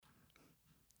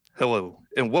Hello,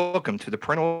 and welcome to the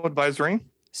Parental Advisory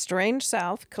Strange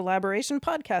South collaboration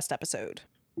podcast episode.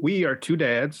 We are two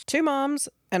dads, two moms,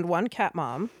 and one cat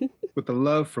mom with a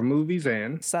love for movies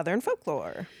and Southern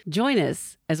folklore. Join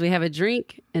us as we have a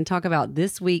drink and talk about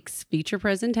this week's feature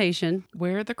presentation,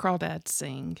 Where the Crawdads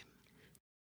Sing.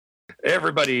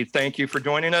 Everybody, thank you for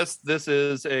joining us. This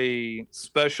is a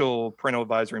special Parental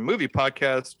Advisory Movie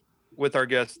Podcast with our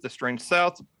guest, The Strange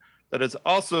South, that is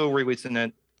also releasing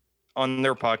it on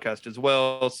their podcast as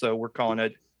well. So we're calling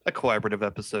it a collaborative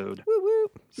episode. Woo woo.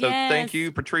 So Yes. Thank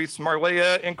you, Patrice,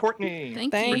 Marleah, and Courtney.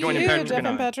 Thank Thank you. for joining you, Patrick Jeff and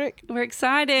and I. Patrick. We're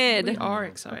excited. We are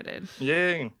excited.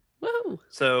 Yay. Woo.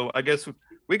 So I guess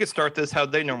we could start this how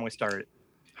they normally start it.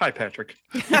 Hi, Patrick.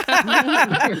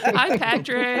 Hi,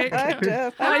 Patrick. Hi,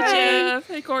 Jeff. Hi, Hi. Jeff.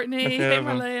 Hey, Courtney. Hey, Jeff.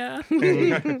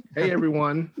 Marleah. hey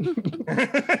everyone.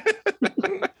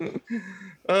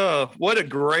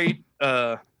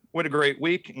 What a great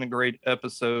week and a great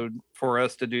episode for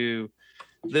us to do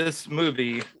this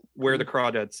movie, Where the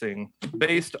Crawdads Sing,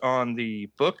 based on the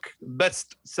book,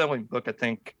 best-selling book, I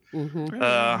think,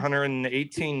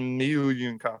 118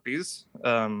 million copies.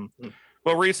 Well,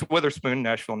 Reese Witherspoon,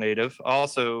 Nashville native,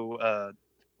 also,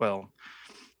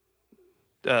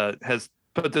 has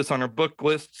put this on her book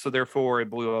list, so therefore it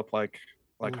blew up like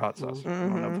hot sauce. I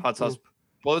don't know if hot sauce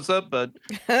blows up, but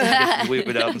I guess if you leave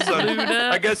it out in the sun.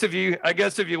 I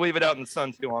guess if you leave it out in the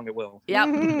sun too long, it will. Yep.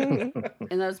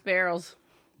 In those barrels.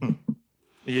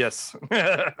 Yes.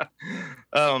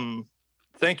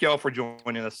 Thank y'all for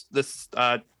joining us. This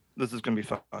is gonna be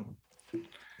fun.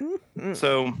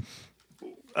 So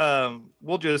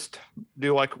we'll just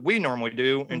do like we normally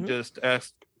do and just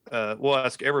ask. We'll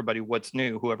ask everybody what's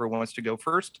new. Whoever wants to go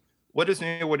first. What is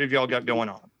new? What have y'all got going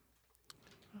on?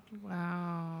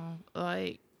 Wow.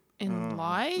 Like in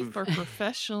life or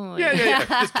professionally? Yeah.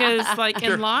 Just, Because like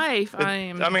Sure. in life,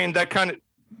 that kind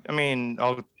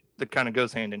of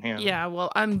goes hand in hand. Yeah, well,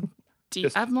 I'm deep.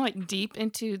 Just- I'm like deep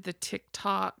into the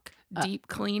TikTok deep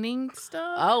cleaning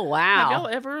stuff. Oh, Have y'all wow.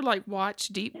 ever like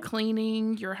watched deep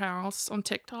cleaning your house on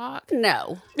TikTok?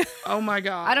 No. Oh my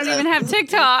god. I don't even have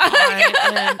TikTok.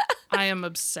 I am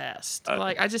obsessed.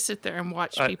 Like I just sit there and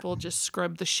watch people just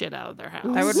scrub the shit out of their house.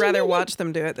 I would rather watch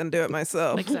them do it than do it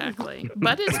myself. Exactly.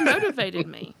 But it's motivated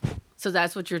me. So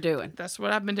that's what you're doing. That's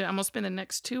what I've been doing. I'm gonna spend the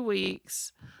next 2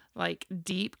 weeks like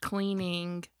deep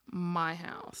cleaning my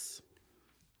house.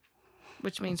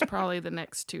 Which means probably the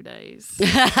next 2 days.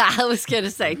 I was going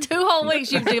to say 2 whole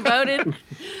weeks you've devoted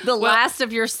the last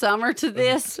of your summer to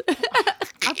this.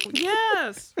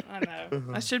 Yes. I know.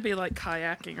 I should be like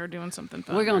kayaking or doing something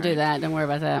fun. We're going to do right? that. Don't worry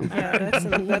about that. Yeah,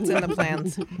 that's in the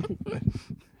plans.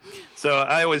 So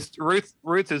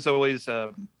Ruth is always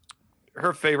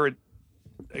her favorite,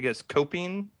 I guess,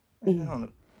 coping. I don't know.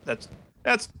 That's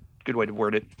a good way to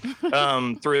word it.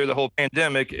 Through the whole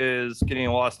pandemic is getting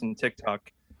lost in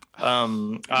TikTok.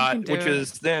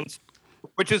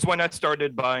 Which is when I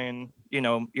started buying,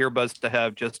 earbuds to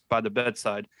have just by the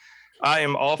bedside. I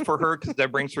am all for her because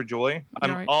that brings her joy. I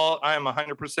am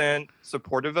 100%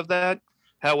 supportive of that.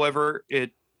 However,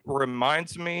 it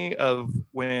reminds me of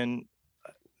when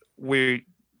my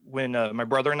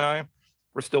brother and I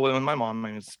were still living with my mom.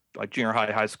 I was like junior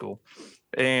high school,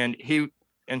 and he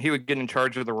would get in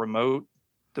charge of the remote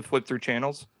to flip through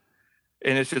channels.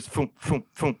 And it's just boom, boom,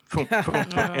 boom, boom, boom.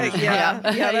 Yeah,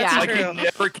 that's Like true. he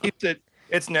never keeps it.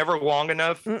 It's never long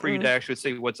enough for you to actually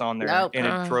see what's on there. Nope. And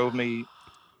it drove me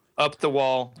up the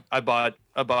wall. I bought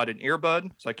an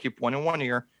earbud, so I keep one in one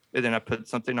ear, and then I put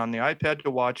something on the iPad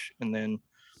to watch, and then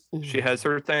she has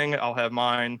her thing, I'll have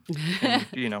mine.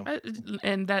 And,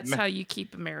 And that's how you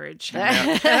keep a marriage.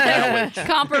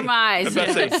 Compromise. I'm about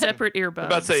to say- Separate earbuds. I'm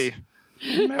about to say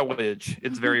marriage.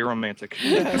 It's very romantic.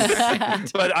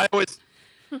 But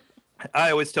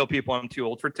I always tell people I'm too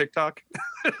old for TikTok.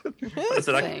 I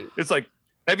said, it's like,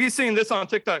 have you seen this on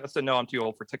TikTok? I said, no, I'm too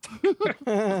old for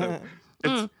TikTok.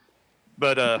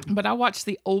 But I watch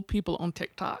the old people on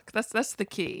TikTok. That's the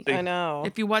key. I know.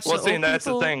 If you watch Well, the see, old that's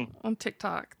the people thing. on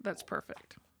TikTok, that's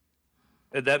perfect.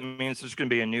 that means there's going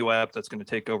to be a new app that's going to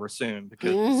take over soon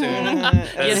because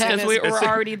Yes, because we're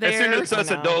already there. As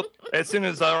soon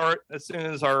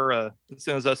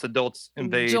as us adults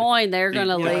invade, Join, they're going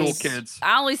to the leave. cool kids.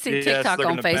 I only see Yes, TikTok they're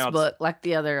on gonna bounce. Facebook like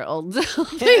the other old people.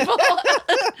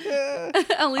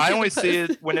 I only see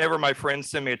it whenever my friends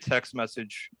send me a text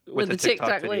message with a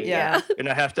TikTok video. link. Yeah. And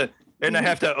I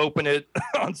have to open it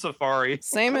on Safari.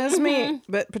 Same as me,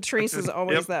 but Patrice is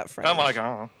always Yep. that friend. I'm like,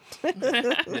 oh.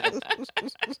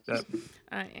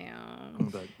 I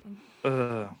am.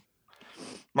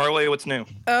 Marleah, what's new?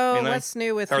 Oh, Anything? what's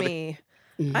new with Are me?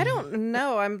 I don't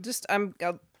know. I'm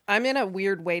I'm in a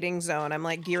weird waiting zone. I'm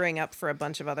like gearing up for a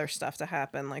bunch of other stuff to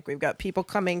happen. Like we've got people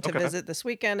coming to visit this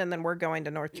weekend, and then we're going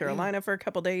to North Carolina for a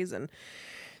couple days, and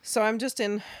so I'm just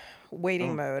in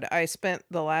waiting mode. I spent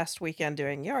the last weekend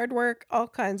doing yard work, all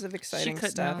kinds of exciting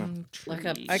stuff.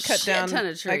 I cut down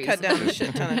a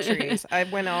shit ton of trees. I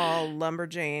went all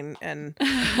lumberjane and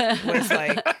was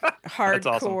like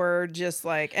hardcore, awesome. Just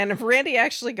like. And Randy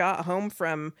actually got home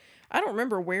from, I don't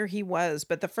remember where he was,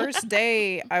 but the first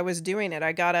day I was doing it,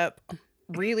 I got up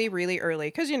really, really early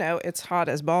because, you know, it's hot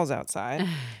as balls outside.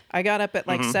 I got up at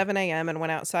like 7 a.m. and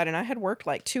went outside, and I had worked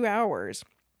like 2 hours.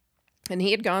 And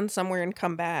he had gone somewhere and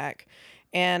come back.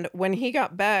 And when he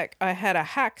got back, I had a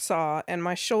hacksaw and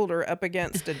my shoulder up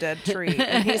against a dead tree.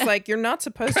 And he's like, "You're not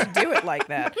supposed to do it like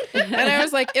that." And I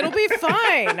was like, "It'll be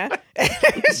fine."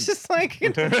 It's just like,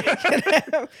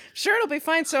 sure, it'll be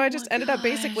fine. So I just ended up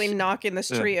basically knocking this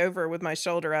tree over with my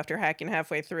shoulder after hacking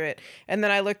halfway through it. And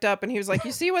then I looked up and he was like,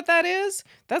 "You see what that is?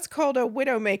 That's called a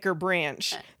widowmaker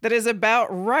branch that is about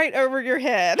right over your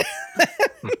head."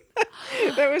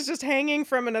 That was just hanging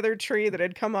from another tree that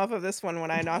had come off of this one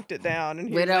when I knocked it down. And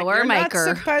he was like, "You're not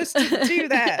supposed to do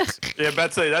that." Yeah,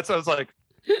 Betsy, that's what I was like.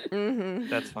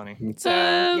 That's funny. So,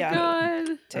 God.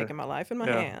 Taking my life in my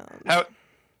hands. How?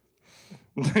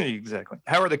 Exactly.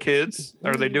 How are the kids?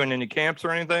 Are they doing any camps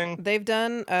or anything? They've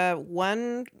done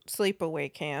one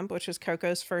sleepaway camp, which is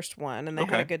Coco's first one, and they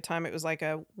had a good time. It was like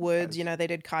a woods, you know, they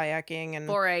did kayaking and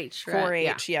 4-H, right?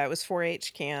 4-H, yeah, it was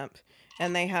 4-H camp.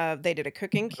 And they did a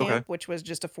cooking camp, which was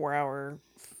just a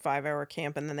 5-hour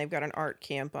camp, and then they've got an art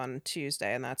camp on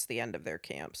Tuesday, and that's the end of their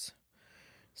camps.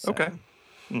 So, okay.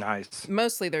 Nice.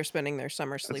 Mostly they're spending their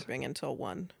summer sleeping until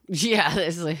 1.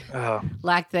 Yeah,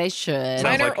 like they should.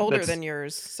 Mine are older than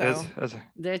yours, so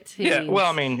they're teens. Yeah, well,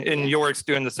 I mean, and York's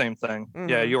doing the same thing.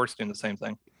 Yeah, York's doing the same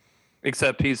thing.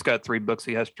 Except he's got 3 books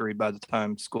he has to read by the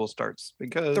time school starts.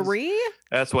 Because 3?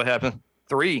 That's what happened.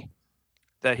 3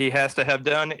 that he has to have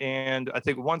done, and I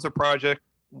think one's a project.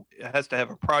 It has to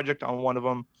have a project on one of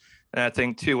them, and I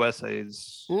think 2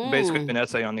 essays. Basically, an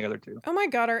essay on the other 2. Oh my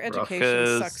God, our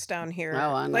education sucks down here.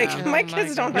 Oh, I know. Like my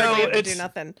kids don't hardly have to do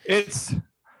nothing. It's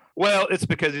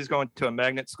because he's going to a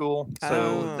magnet school,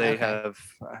 so they have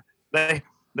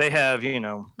you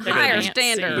know, higher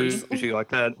standards, bougie like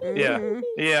that.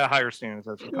 Yeah, higher standards.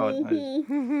 That's what we call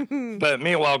it. But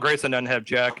meanwhile, Grayson doesn't have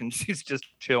Jack, and she's just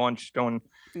chilling. She's going.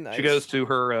 Nice. She goes to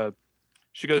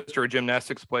her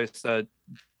gymnastics place that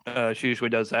she usually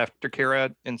does aftercare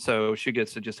at, and so she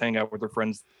gets to just hang out with her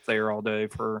friends there all day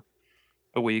for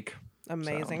a week.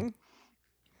 Amazing.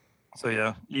 So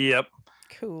yeah, yep.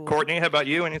 Cool. Courtney, how about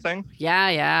you? Anything?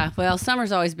 Yeah. Well,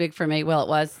 summer's always big for me. Well, it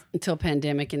was until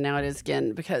pandemic, and now it is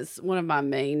again, because one of my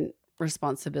main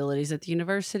responsibilities at the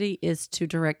university is to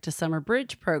direct a summer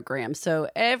bridge program. So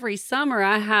every summer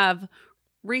I have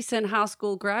recent high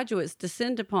school graduates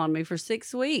descend upon me for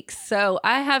 6 weeks. So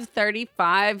I have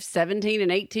 35, 17,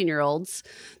 and 18-year-olds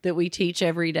that we teach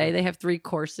every day. They have 3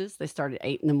 courses. They start at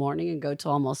 8 in the morning and go till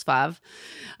almost 5.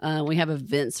 We have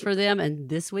events for them, and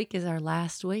this week is our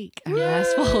last week. Our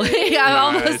last full week. I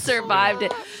almost survived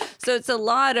it. So it's a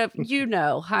lot of, you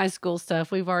know, high school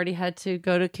stuff. We've already had to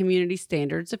go to community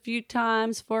standards a few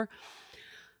times for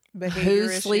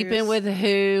who's sleeping with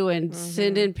who and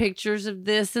sending pictures of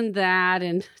this and that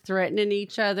and threatening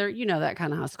each other, you know, that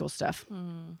kind of high school stuff.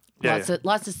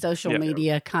 Lots of social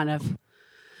media kind of,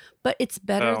 but it's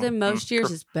better than most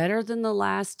years. It's better than the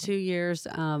last 2 years.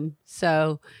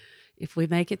 So if we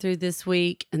make it through this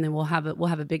week, and then we'll have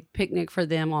a big picnic for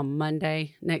them on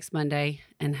next Monday,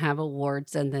 and have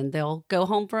awards, and then they'll go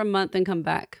home for a month and come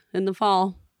back in the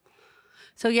fall.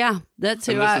 So yeah, that's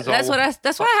why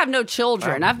I have no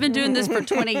children. I've been doing this for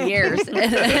 20 years.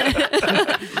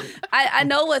 I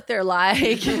know what they're like.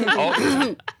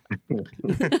 I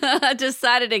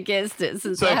decided against it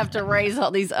since I have to raise all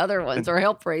these other ones or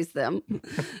help raise them.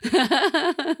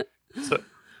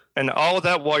 And all of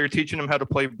that while you're teaching them how to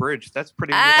play bridge. That's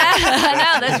pretty. No,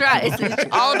 that's right. It's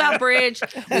all about bridge.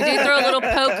 We do throw a little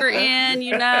poker in,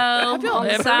 you know, on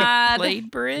the side.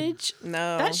 Played bridge?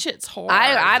 No, that shit's hard.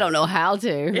 I don't know how to.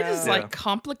 It is like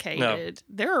complicated.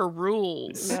 No. There are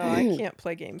rules. No, I can't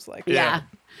play games like that. Yeah.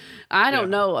 I don't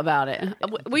know about it.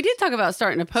 We did talk about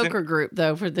starting a poker group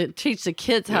though teach the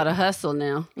kids how to hustle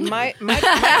now. My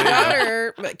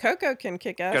daughter, but Coco can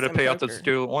kick ass. Got to pay off the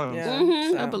student loans.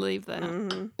 Yeah, I believe that.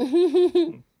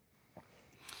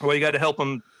 Well, you got to help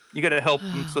them. You got to help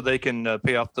them so they can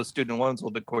pay off the student loans a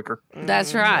little bit quicker.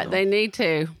 That's right. They need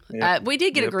to. We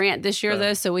did get a grant this year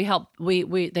though, so we helped.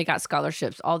 They got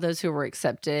scholarships. All those who were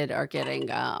accepted are getting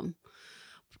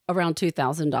around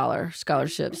 $2,000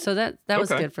 scholarships. So that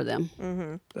was Okay. good for them.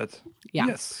 Mm-hmm. That's Yeah.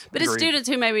 yes. But it's agreed. students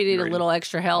who maybe need a Agreed. little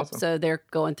extra help, Awesome. so they're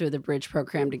going through the bridge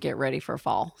program to get ready for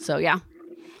fall. So yeah,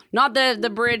 not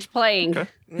the bridge playing. Okay.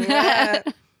 Yeah.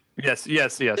 Yes.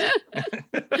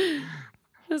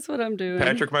 That's what I'm doing.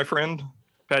 Patrick, my friend,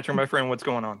 what's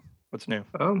going on? What's new?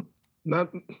 Not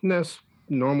that's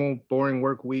normal, boring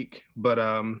work week, but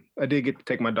I did get to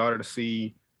take my daughter to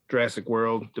see Jurassic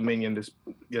World Dominion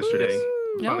yesterday.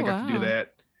 Finally got to do wow.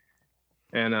 that,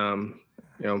 and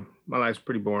my life's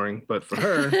pretty boring, but for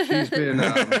her, she's been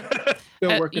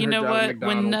still working. You her know job at what?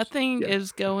 McDonald's. When nothing Yeah.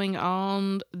 is going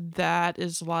on, that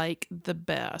is like the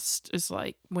best. It's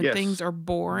like when Yes. things are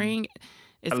boring,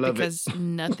 it's love it. because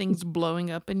nothing's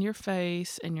blowing up in your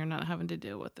face and you're not having to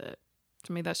deal with it.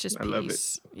 To me, that's just I love it.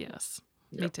 peace. Yes.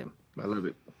 Me Yep. too. I love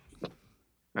it.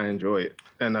 I enjoy it,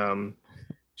 and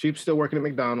she's still working at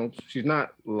McDonald's. She's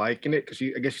not liking it because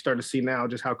I guess she started to see now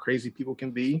just how crazy people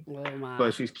can be. Oh my.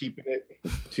 But she's keeping it.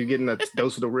 She's getting a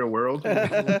dose of the real world.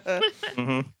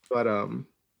 Mm-hmm.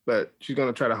 But she's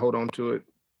gonna try to hold on to it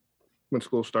when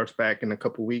school starts back in a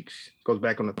couple weeks. Goes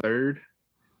back on the 3rd,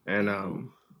 and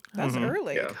That's Mhm.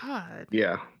 early. Yeah. God.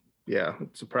 yeah,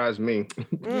 it surprised me.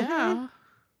 Yeah.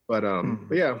 But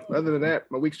yeah, other than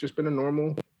that, my week's just been a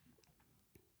normal.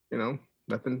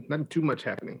 Nothing too much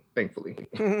happening, thankfully.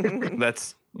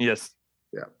 That's yes.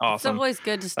 Yeah. It's Awesome. always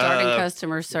good to start in Uh,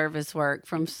 customer service work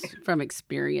from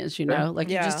experience, like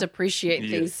Yeah. you just appreciate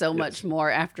Yes, things so yes. much more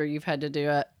after you've had to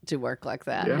do work like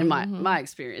that. Yeah. In my Mhm. my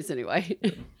experience anyway.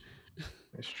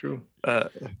 That's true.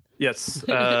 Yes.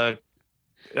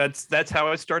 That's how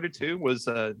I started too. Was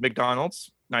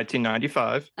McDonald's,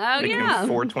 1995. Oh making yeah.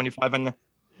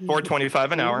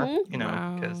 $4.25 an hour. Mhm. You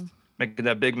know, because Wow. making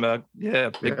that big mug. Yeah,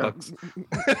 big Yeah. bucks.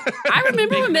 I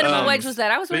remember when minimum Um, wage was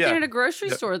that. I was but working yeah. at a grocery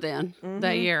Yep. store then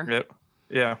that Mhm. year. Yep.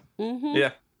 Yeah. Mm-hmm.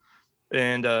 Yeah.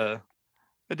 And I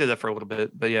did that for a little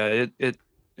bit, but yeah, it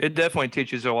definitely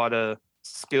teaches you a lot of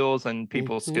skills and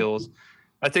people Mhm. skills.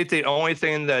 I think the only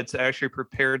thing that's actually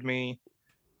prepared me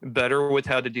better with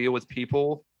how to deal with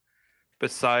people,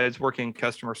 besides working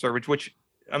customer service, which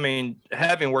I mean,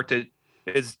 having worked it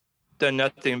has done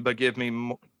nothing but give me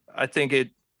more. I think it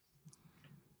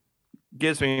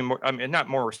gives me more. I mean, not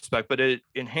more respect, but it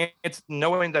enhanced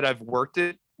knowing that I've worked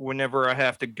it. Whenever I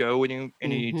have to go any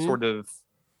Mhm. sort of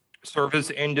service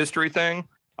industry thing,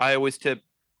 I always tip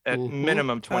at Mhm.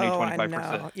 minimum 20, Oh, I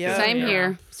 25%. know. Yeah. Same Yeah.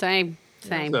 here. Same.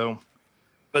 So,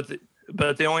 but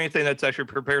the only thing that's actually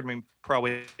prepared me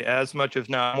probably as much, if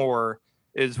not more,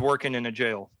 is working in a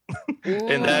jail.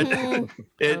 And that Mhm.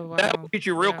 that wow. will teach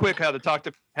you real Yeah. quick how to talk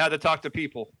to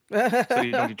people, so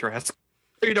you don't get your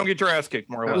ass kicked,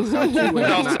 more or less. How to and And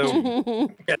how not also,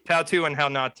 to. yeah, how to and how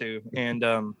not to, and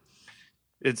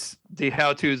it's the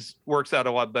how to's works out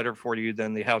a lot better for you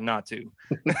than the how not to,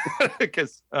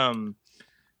 because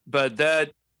but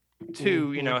that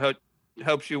too,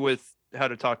 helps you with how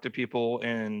to talk to people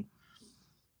and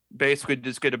basically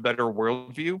just get a better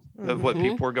worldview of what Mhm.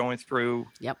 people are going through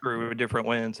Yep. through a different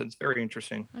lens. It's very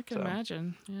interesting. I can So,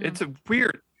 imagine. Yeah. it's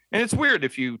it's weird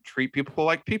if you treat people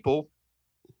like people.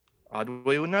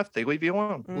 Oddly enough, they leave you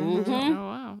alone, Mhm. Mhm. Oh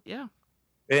wow. Yeah.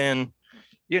 and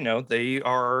they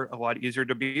are a lot easier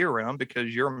to be around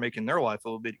because you're making their life a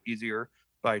little bit easier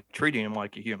by treating them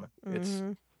like a human. It's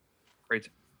Mhm.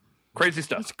 crazy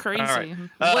stuff. It's crazy. All right.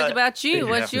 What about you?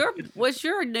 yeah. What's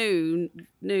your new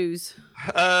news?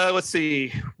 Let's see.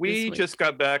 This We week. just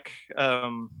got back.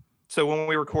 So when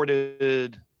we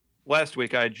recorded last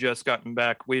week, I had just gotten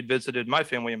back. We had visited my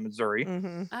family in Missouri.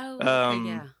 Mhm. Oh,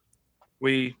 Um,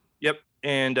 yeah.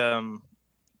 And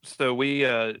so we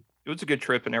it was a good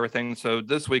trip and everything. So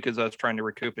this week is us trying to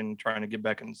recoup and trying to get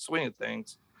back in the swing of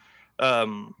things.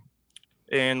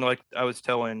 And like I was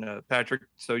telling Patrick,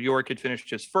 so York had finished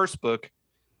his first book,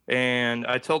 and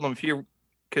I told him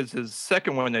because his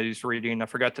second one that he's reading, I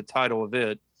forgot the title of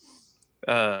it,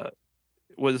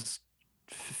 was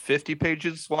 50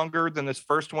 pages longer than this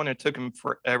first one. It took him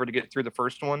forever to get through the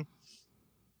first one.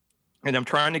 And I'm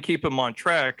trying to keep him on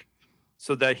track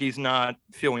so that he's not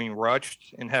feeling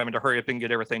rushed and having to hurry up and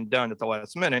get everything done at the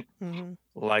last minute, Mhm.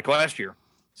 like last year.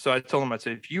 So I told him, I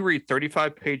said, if you read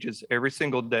 35 pages every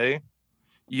single day,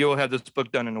 you'll have this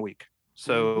book done in a week.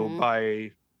 So Mhm.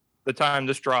 by the time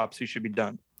this drops, he should be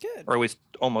done, Good. or at least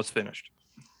almost finished.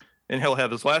 And he'll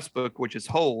have his last book, which is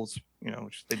Holes,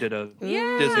 which they did a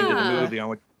Yeah. Disney did a movie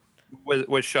on with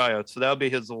Shia. So that'll be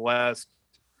his last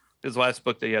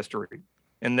book that he has to read.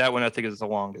 And that one I think is the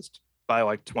longest by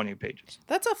like 20 pages.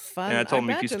 That's a fun. And I told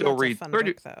him if you imagine still that's a read fun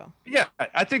 30 book, though. Yeah,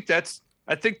 I think that's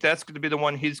I think that's going to be the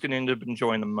one he's going to end up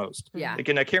enjoying the most. Yeah.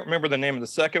 Again, I can't remember the name of the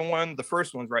second one. The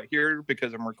first one's right here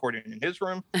because I'm recording in his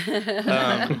room.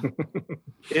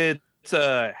 It's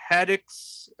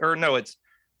Haddix, or no, it's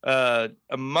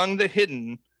Among the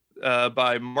Hidden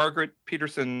by Margaret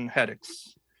Peterson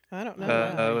Haddix. I don't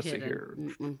know. Let's see here.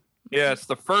 Yeah, it's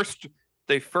the first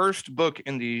book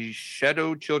in the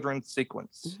Shadow Children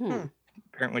sequence.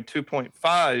 Apparently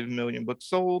 2.5 million books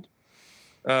sold.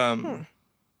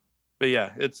 But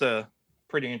yeah, it's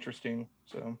pretty interesting.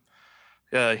 So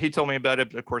he told me about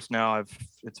it, but of course now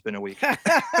it's been a week.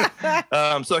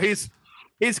 So he's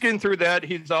getting through that.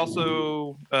 He's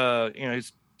also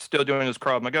he's still doing his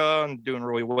Krav Maga and doing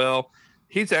really well.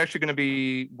 He's actually going to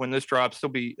be, when this drops, it'll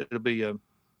be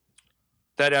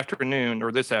that afternoon,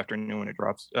 or this afternoon when it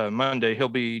drops, Monday, he'll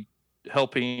be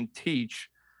helping teach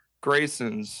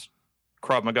Grayson's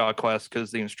Krav Maga class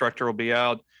because the instructor will be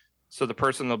out. So the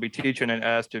person they'll be teaching and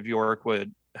asked if York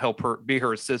would help her, be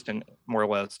her assistant, more or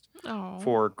less,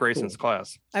 for Grayson's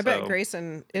class. I bet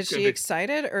Grayson, is she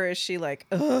excited or is she like,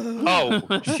 ugh? Oh,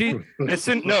 as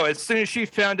soon as she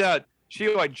found out, she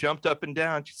like jumped up and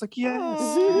down. She's like, yes.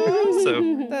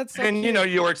 So that's so and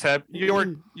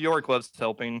cute. York loves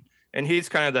helping, and he's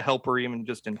kind of the helper even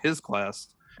just in his class.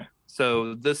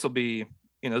 So this will be,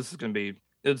 this is gonna be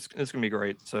it's gonna be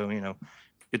great. So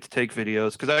get to take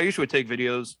videos, because I usually take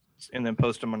videos and then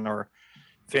post them on our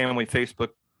family Facebook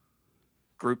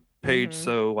group page.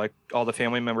 So like all the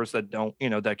family members that don't,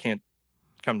 that can't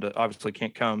come,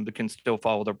 but can still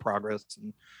follow their progress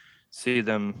and see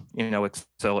them,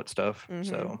 excel at stuff.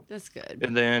 So that's good.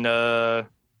 And then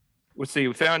let's see,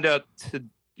 we found out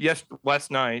last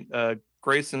night,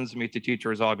 Grayson's Meet the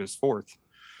Teacher is August 4th.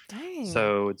 Dang.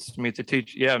 So it's Meet the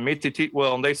Teacher. Yeah, Meet the Teacher.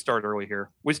 Well, they start early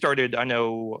here. We started, I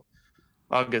know,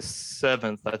 August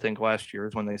 7th, I think last year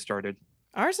is when they started.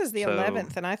 Ours is the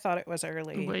 11th, and I thought it was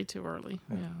early. Way too early.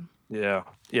 Yeah.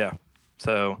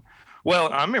 So, well,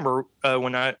 I remember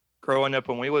growing up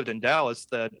when we lived in Dallas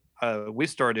that we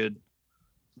started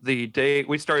the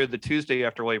Tuesday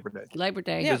after Labor Day. Labor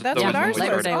Day. Yeah, that's what ours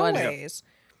Labor was Day always.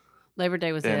 Labor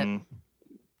Day was and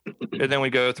then we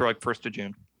go through like 1st of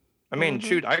June. I mean,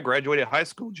 shoot, I graduated high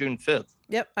school June 5th.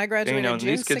 Yep, I graduated June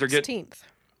these kids 16th.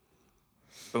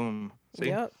 Boom. See?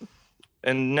 Yep.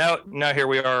 And now here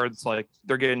we are. It's like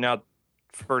they're getting out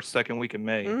second week in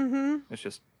May. It's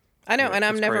just. I know, and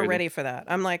I'm never crazy. ready for that.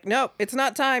 I'm like, nope, it's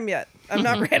not time yet. I'm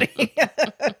not ready.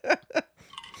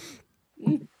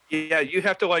 Yeah, you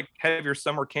have to like have your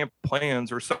summer camp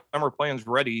plans or summer plans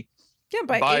ready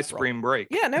by April. spring break.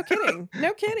 Yeah, no kidding.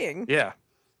 No kidding. Yeah,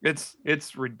 it's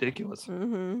ridiculous.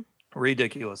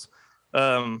 Ridiculous.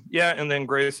 Yeah, and then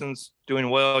Grayson's doing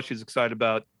well. She's excited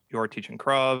about your teaching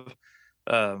Krav.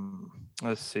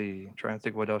 Let's see, I'm trying to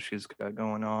think what else she's got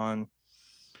going on.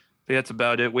 But that's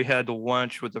about it. We had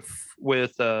lunch with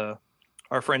our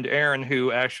friend Aaron,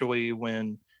 who actually,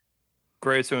 when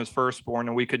Grayson was first born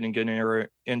and we couldn't get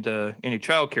into any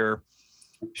childcare,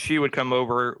 she would come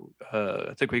over.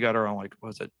 I think we got her on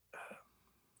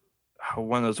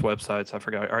one of those websites. I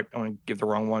forgot. I don't want to give the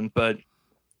wrong one, but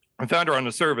I found her on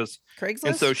the service. Craigslist?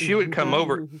 And so she would come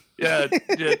over. Yeah,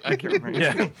 I can't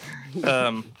remember.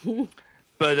 Yeah.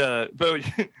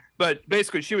 But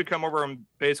basically she would come over and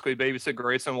basically babysit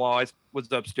Grayson while I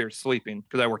was upstairs sleeping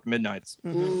because I worked midnights.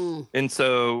 And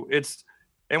so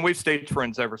and we've stayed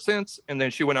friends ever since. And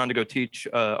then she went on to go teach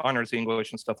honors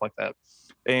English and stuff like that.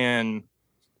 And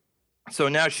so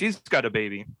now she's got a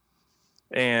baby.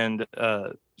 And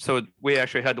so we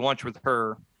actually had lunch with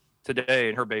her today,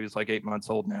 and her baby's like 8 months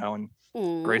old now, and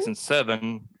Grayson's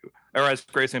 7. Or as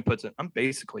Grayson puts it, I'm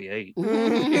basically 8.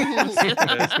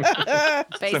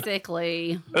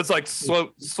 Basically. It's like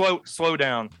slow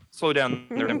down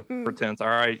there for tense. All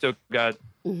right, so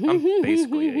I'm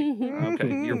basically 8.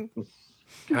 Okay,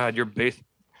 you're basic.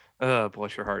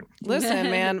 Bless your heart. Listen,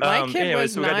 man, my kid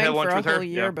was so we got to 9 have lunch for a with her. whole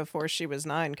year Yeah. before she was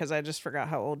 9 because I just forgot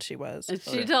how old she was. And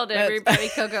she told everybody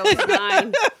Coco was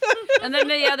 9. And then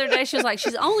the other day she was like,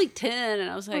 she's only 10. And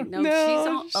I was like,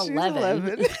 no, she's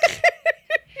 11.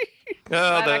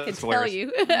 Oh, I can tell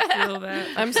you. I feel that.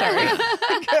 I'm sorry.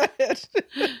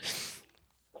 Good.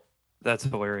 That's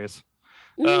hilarious.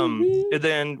 And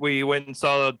then we went and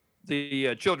saw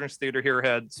the children's theater here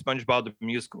had SpongeBob the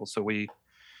musical. So we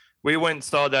went and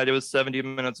saw that. It was 70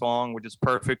 minutes long, which is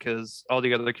perfect because all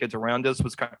the other kids around us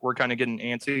were kind of getting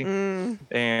antsy.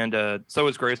 And so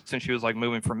was Grace, and she was like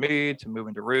moving from me to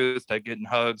moving to Ruth, like getting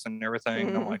hugs and everything.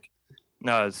 And I'm like,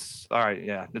 no, it's all right.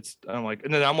 Yeah, I'm like,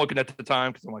 and then I'm looking at the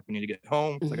time because I'm like, we need to get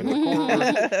home. I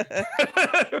gotta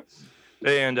record.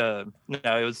 And no,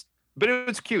 it was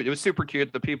cute. It was super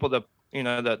cute. The people that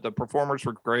the performers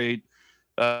were great.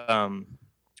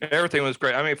 Everything was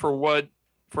great. I mean,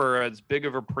 for as big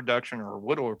of a production, or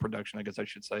little of a production, I guess I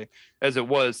should say, as it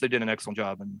was, they did an excellent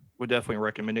job, and would definitely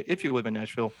recommend it if you live in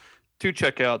Nashville to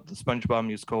check out the SpongeBob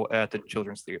musical at the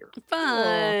Children's Theater.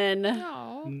 Fun.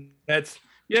 Oh. That's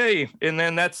yay. And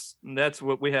then that's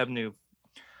what we have new.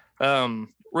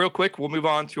 Real quick, we'll move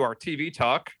on to our TV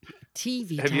talk.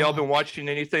 Have y'all been watching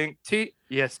anything?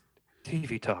 Yes,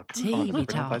 TV talk. TV on the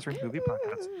talk. Advisory Movie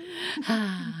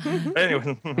Podcast.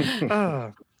 Anyway,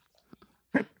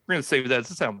 we're gonna save that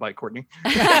as a soundbite, Courtney.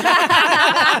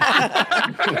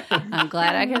 I'm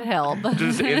glad I could help.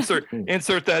 Just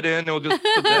insert that in, and we'll just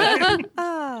put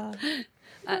that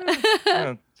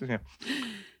in.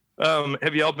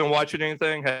 Have y'all been watching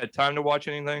anything? Had time to watch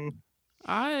anything?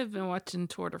 I've been watching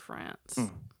Tour de France.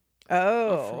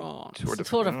 Oh, Tour de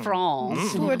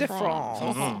France. Tour de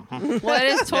France. What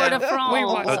is Tour de France?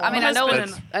 watched- I mean, I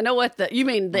know what you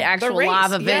mean, the actual race,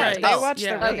 live yeah, event. they watched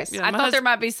the Okay. race. Yeah, I my thought there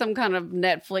might be some kind of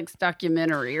Netflix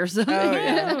documentary or something. Oh,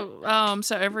 yeah. No.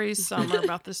 So every summer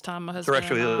about this time, my husband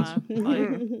actually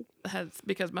and I,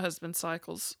 because my husband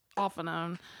cycles off and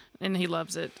on, and he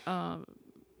loves it.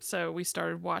 So we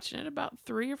started watching it about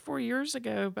 3 or 4 years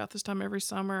ago, about this time every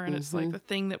summer, and it's like the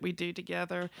thing that we do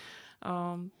together.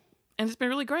 And it's been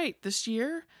really great. This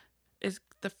year is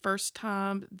the first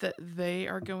time that they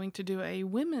are going to do a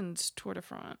women's Tour de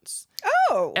France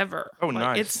Oh, ever. Oh,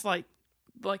 nice. It's like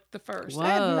the first. Whoa. I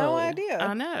had no I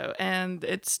idea. know, and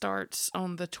it starts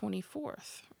on the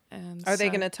 24th. And Are they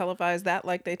so going to televise that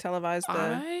like they televised the?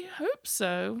 I hope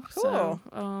so. Cool.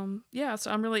 So,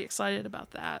 so I'm really excited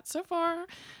about that. So far,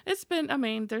 it's been. I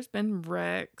mean, there's been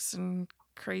wrecks and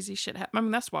crazy shit happen. I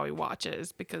mean, that's why we watch it,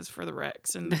 is because for the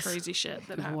wrecks and the crazy shit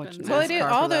that I'm watching happens. Well,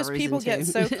 NASCAR all for that those people reason, get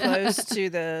too. so close to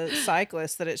the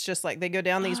cyclists that it's just like they go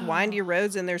down these windy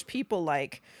roads and there's people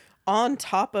like on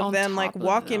top of On them, like top of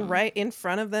walking them. right in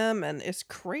front of them, and it's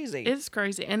crazy. It's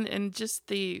crazy, and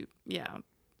just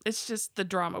it's just the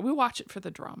drama. We watch it for the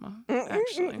drama,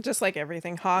 actually. Just like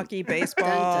everything, hockey,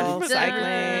 baseball, Dun, dun,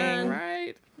 cycling.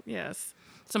 Right? Yes.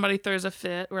 Somebody throws a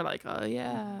fit, we're like, oh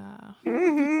yeah.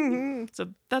 So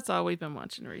that's all we've been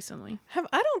watching recently.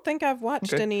 I don't think I've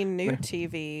watched Okay. any new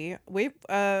TV.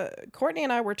 Courtney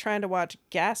and I were trying to watch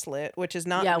Gaslit, which is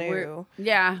not new.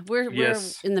 We're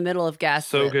Yes. in the middle of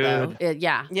Gaslit. So good. Though.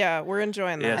 Yeah. Yeah, we're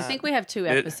enjoying that. Yes. I think we have 2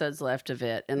 episodes left of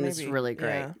it, and it's Maybe, really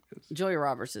great. yeah. Julia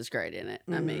Roberts is great in it.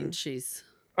 I mean, she's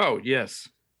Oh yes,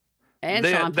 and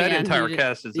Sean that Penn, entire who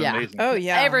cast is yeah. amazing. Oh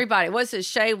yeah, everybody. What's it?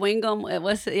 Shay Wingham.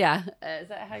 Is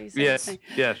that how you say Yes, it?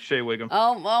 yeah, Shea Wiggum.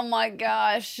 Oh my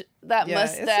gosh, that Yeah,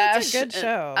 it's mustache! a good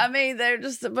show. I mean, they're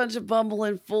just a bunch of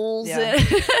bumbling fools. Yeah.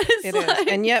 It's it is, like-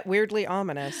 and yet weirdly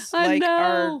ominous. I like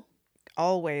our know.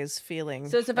 always feeling.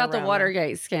 So it's about the around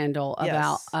Watergate scandal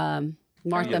Yes. about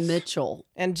Martha Yes. Mitchell.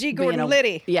 and G. being Gordon a-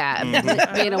 Liddy. Yeah,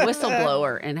 being a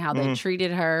whistleblower and how they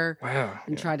treated her Wow.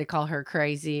 and tried to call her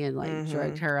crazy and like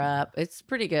drugged her up. It's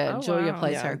pretty good. Oh, Julia wow.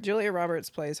 plays Yeah, her. Julia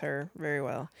Roberts plays her very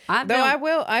well. I've Though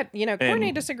been- Courtney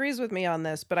And- disagrees with me on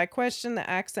this, but I question the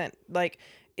accent. Like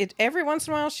it every once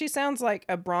in a while, she sounds like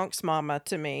a Bronx mama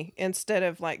to me instead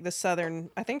of like the Southern.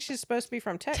 I think she's supposed to be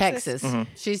from Texas.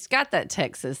 She's got that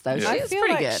Texas though. Yeah. I She's feel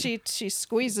pretty like good. she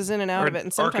squeezes in and out Or of it,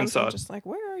 and sometimes I'm Arkansas. just like,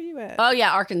 where are you at? Oh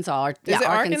yeah, Arkansas. Is it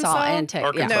Arkansas? and Texas.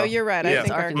 Arkansas. No, you're right. I Yeah.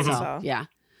 think Arkansas. Arkansas. Yeah.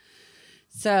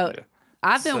 So Yeah.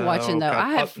 I've been watching though.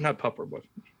 I have not Pupper, but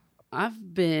I've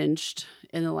binged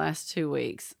in the last 2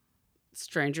 weeks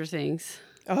Stranger Things.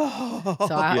 Oh,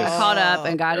 So I Yes. caught up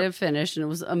and got it finished, and it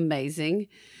was amazing.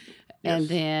 And Yes.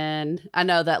 then I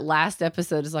know that last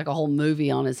episode is like a whole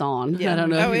movie on its own. Yeah. I don't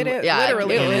know. Oh, if it you- is. Yeah,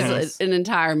 Literally it it was is. an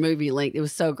entire movie length. It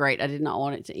was so great. I did not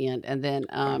want it to end. And then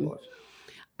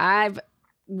I've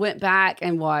went back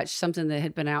and watched something that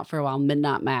had been out for a while,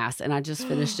 Midnight Mass, and I just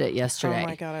finished it yesterday. Oh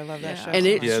my god, I love that Yeah. show. And so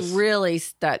it's much. Yes. really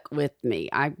stuck with me.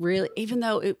 I really, even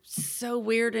though it was so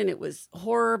weird and it was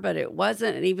horror, but it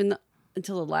wasn't. And even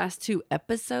until the last 2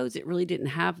 episodes, it really didn't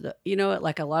have the,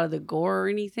 like a lot of the gore or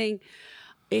anything.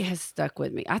 It has stuck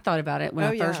with me. I thought about it when Oh,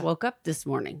 I first yeah. woke up this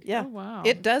morning. Yeah, Oh, wow.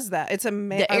 it does that. It's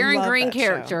amazing. The Erin Green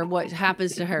character, what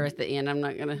happens to her at the end? I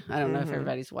don't know if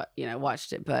everybody's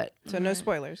watched it, but So no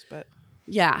spoilers, but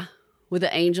yeah, with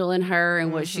the angel in her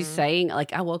and what she's saying.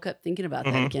 Like I woke up thinking about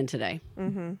that again today.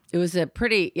 It was a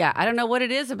pretty, I don't know what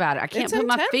it is about it. I can't it's put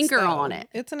my intense, finger though. on it.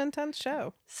 It's an intense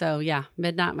show. So yeah,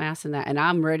 Midnight Mass and that, and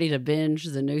I'm ready to binge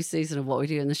the new season of What We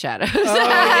Do in the Shadows. Oh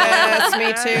yes,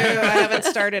 me too. I haven't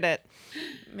started it.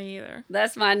 Me either.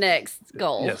 That's my next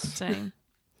goal. yes, Same.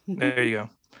 there you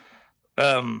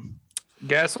go.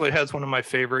 Gaslight has one of my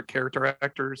favorite character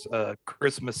actors,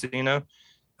 Chris Messina.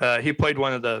 He played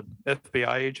one of the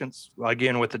FBI agents,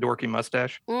 again with the dorky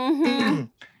mustache. Mm-hmm.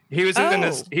 He was in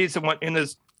this. He's the one in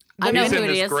this. I know he's who in it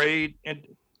this is. great.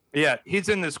 Yeah, he's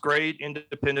in this great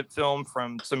independent film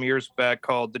from some years back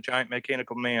called The Giant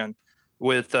Mechanical Man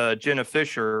with Jenna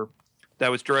Fisher,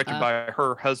 that was directed by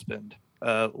her husband,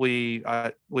 Lee.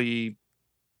 I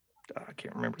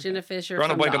can't remember. Jenna Fisher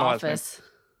Drawing a from blank The on the last name. Office.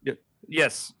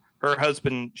 Yes, her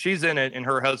husband. She's in it, and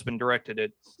her husband directed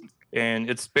it, and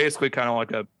it's basically kind of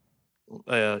like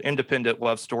a independent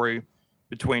love story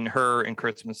between her and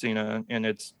Chris Messina, and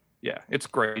it's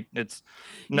great. It's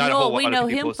not a whole lot we of know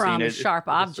people him have seen from it. Sharp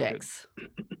It's so Objects.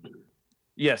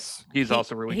 Yes, he's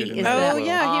also really he good. is In that that as well.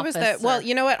 yeah, he was that. officer. Well,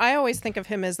 you know what? I always think of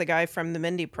him as the guy from the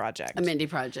Mindy Project. A Mindy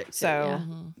Project. Too, So,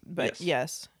 yeah. but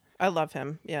yes, I love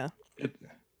him. Yeah.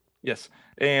 Yes,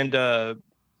 and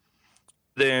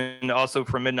then also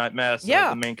from Midnight Mass,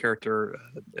 the main character,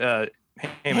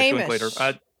 Hamish Linklater.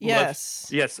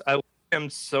 Yes. I love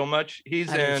him so much. He's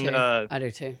I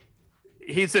do too.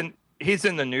 He's in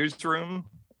the newsroom,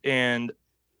 and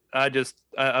I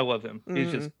love him.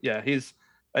 He's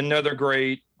another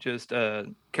great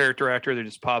character actor that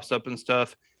just pops up and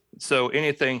stuff. So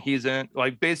anything he's in,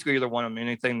 like basically either one of them,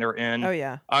 anything they're in. Oh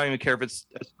yeah. I don't even care if it's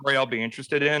a story I'll be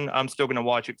interested in. I'm still going to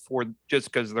watch it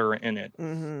just because they're in it.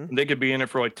 Mm-hmm. They could be in it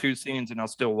for like 2 scenes, and I'll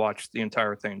still watch the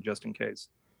entire thing just in case.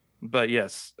 But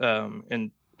yes,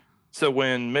 and so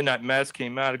when Midnight Mass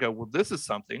came out, I go, well, this is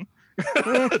something.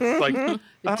 It's like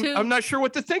I'm not sure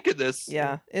what to think of this.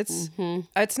 Yeah, it's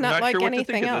not like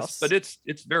anything else. But it's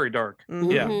very dark.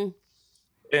 Mm-hmm. Yeah,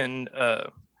 and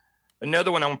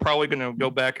another one I'm probably going to go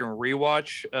back and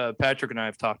rewatch. Patrick and I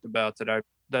have talked about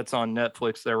that's on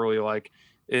Netflix that I really like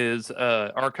is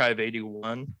Archive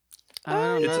 81.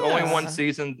 It's only one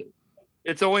season.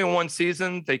 It's only one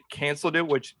season. They canceled it,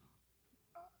 which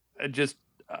I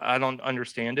don't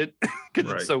understand it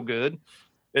because it's so good.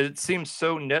 It seems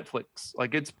so Netflix,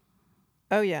 like it's.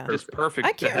 Oh yeah, it's perfect.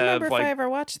 I can't remember if I ever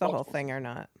watched the whole thing or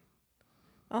not.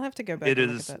 I'll have to go back. Look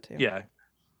at that too. Yeah.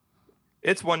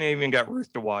 It's one I even got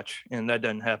Ruth to watch, and that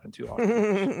doesn't happen too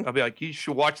often. I'll be like, you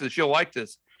should watch this. You'll like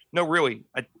this. No, really.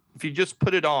 If you just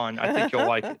put it on, I think you'll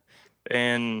like it.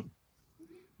 And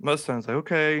most times, like,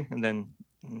 okay, and then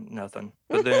nothing.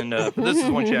 But then this is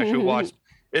one she actually watched.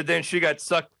 And then she got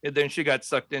sucked. And then she got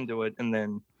sucked into it, and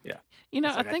then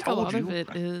I think a lot of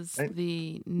it is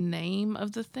the name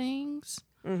of the things.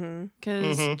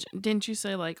 Because didn't you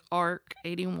say like Arc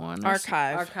 81?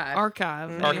 Archive.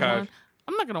 81.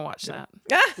 I'm not gonna watch that.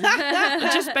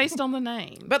 Just based on the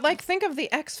name. But like, think of the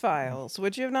X-Files.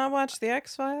 Would you have not watched the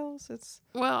X-Files?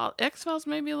 X-Files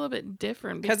may be a little bit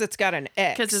different because it's got an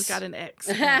X. Because it's got an X.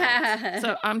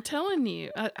 So I'm telling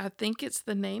you, I think it's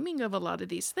the naming of a lot of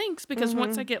these things. Because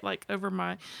once I get like over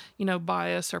my,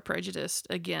 bias or prejudice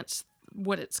against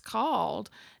what it's called,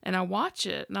 and I watch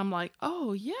it, and I'm like,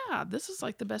 oh yeah, this is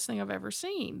like the best thing I've ever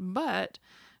seen. But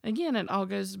again, it all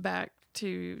goes back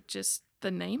to just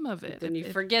the name of it. Then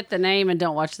you forget the name and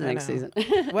don't watch the next season.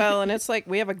 Well, and it's like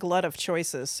we have a glut of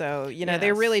choices, so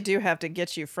they really do have to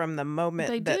get you from the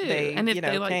moment they and if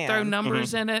they like throw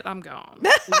numbers in it, I'm gone.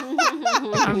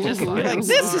 I'm just like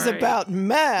this is about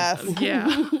math.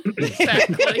 Yeah,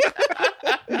 exactly.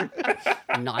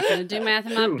 I'm not going to do math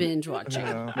in my binge watching.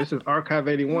 This is Archive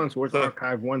 81, so it's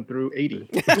Archive 1 through 80.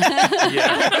 Yeah.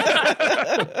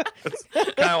 It's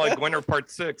kind of like Winter Part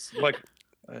 6. Like,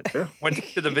 went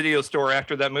to the video store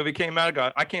after that movie came out.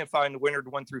 I can't find Winter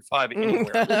 1 through 5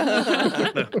 anywhere.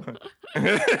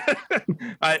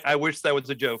 I wish that was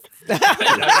a joke.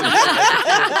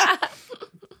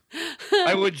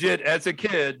 I legit, as a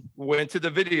kid, went to the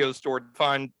video store to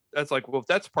find. That's like, well, if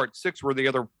that's Part 6, where the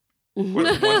other 1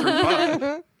 through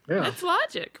 5. Yeah. It's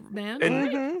logic, man. And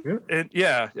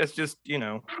it's just,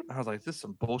 I was like, this is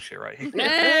some bullshit right here.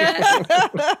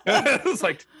 I was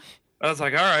like, all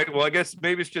right, well, I guess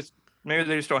maybe they just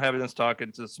don't have it in stock.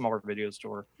 It's a smaller video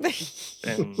store.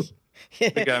 And we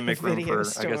got to make room for,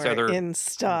 I guess, other. In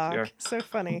stock. Yeah. So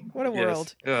funny. What a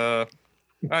world.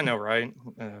 I know, right?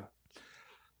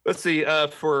 Let's see.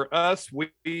 For us,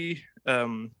 we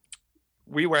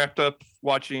wrapped up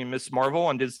watching Miss Marvel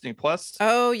on Disney Plus.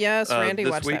 Oh, yes. Randy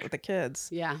watched week. that with the kids.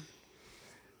 Yeah.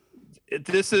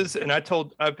 This is, and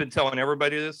I've been telling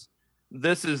everybody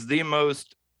this is the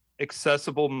most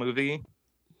accessible movie,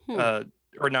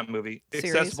 or not movie,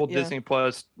 series, accessible Disney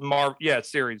Plus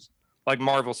series, like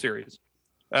Marvel series.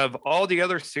 Of all the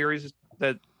other series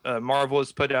that Marvel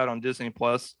has put out on Disney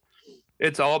Plus,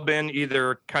 it's all been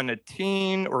either kind of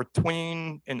teen or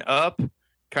tween and up,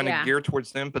 kind of geared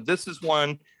towards them. But this is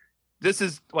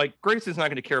like, Grace is not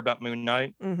going to care about Moon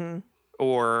Knight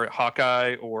or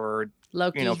Hawkeye or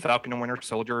Loki. Falcon and Winter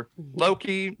Soldier.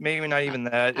 Loki, maybe not even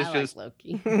that. It's just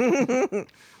Loki.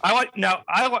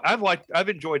 I've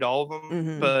enjoyed all of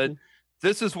them, but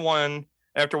this is one.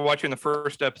 After watching the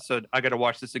first episode, I got to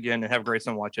watch this again and have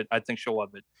Grayson watch it. I think she'll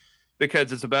love it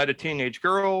because it's about a teenage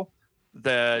girl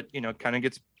that kind of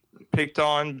gets picked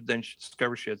on. Then she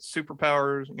discovers she has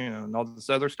superpowers, and all this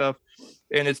other stuff,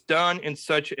 and it's done in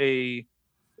such a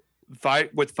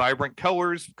with vibrant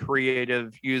colors,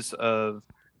 creative use of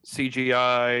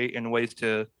CGI and ways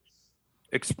to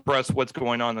express what's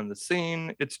going on in the scene.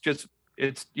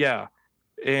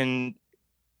 And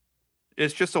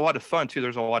it's just a lot of fun too.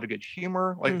 There's a lot of good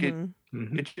humor. Like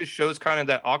it just shows kind of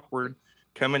that awkward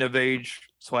coming of age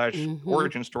 /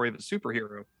 origin story of a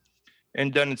superhero,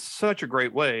 and done in such a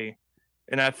great way.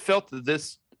 And I felt that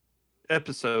this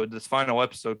final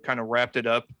episode kind of wrapped it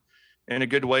up in a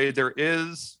good way. There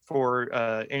is, for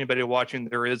anybody watching,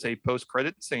 there is a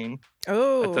post-credit scene.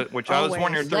 Which I was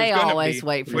wondering if there's going to be. They always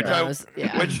wait for those.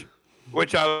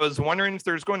 Which I was wondering if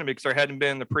there's going to be, because there hadn't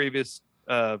been the previous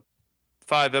 5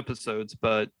 episodes,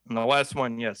 but in the last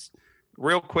one, yes.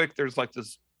 Real quick, there's like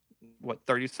this,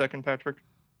 30-second, Patrick?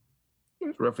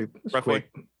 It's roughly.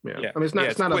 Quick. Yeah. I mean,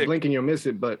 it's not a blink and you'll miss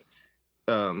it, but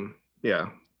yeah.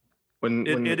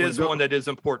 It is one that is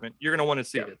important. You're going to want to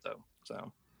see it though.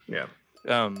 So yeah.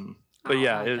 But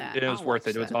it was worth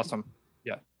it. It was awesome.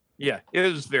 Yeah,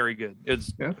 it was very good.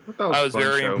 I was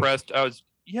very impressed. It's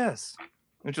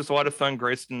just a lot of fun.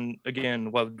 Grayson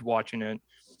again loved watching it.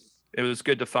 It was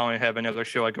good to finally have another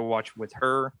show I could watch with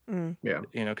her. Yeah,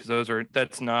 because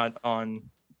that's not on.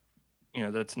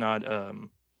 That's not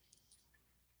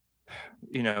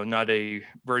not a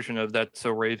version of That's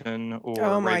So Raven or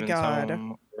Oh my Raven's God.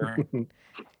 Home.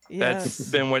 Yes. That's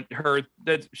been what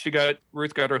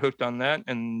Ruth got her hooked on that,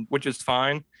 and which is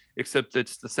fine, except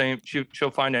it's the same.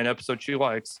 She'll find an episode she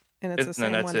likes, and it's the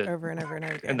same one over and over and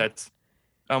over again. And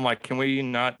I'm like, can we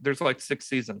not? There's like 6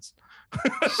 seasons.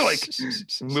 Like,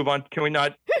 move on. Can we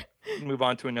not move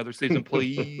on to another season,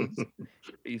 please?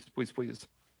 Please.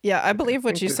 Yeah, I believe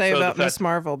what you say about Miss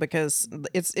Marvel, because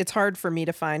it's hard for me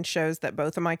to find shows that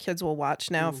both of my kids will watch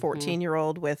now.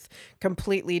 14-year-old with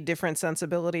completely different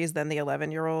sensibilities than the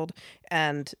 11-year-old,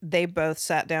 and they both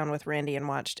sat down with Randy and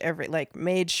watched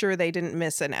made sure they didn't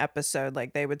miss an episode.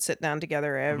 Like, they would sit down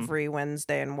together every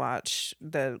Wednesday and watch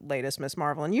the latest Miss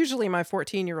Marvel. And usually my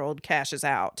 14-year-old cashes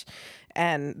out,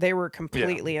 and they were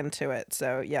completely into it.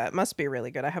 So yeah, it must be really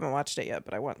good. I haven't watched it yet,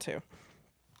 but I want to.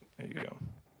 There you go.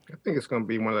 I think it's going to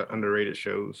be one of the underrated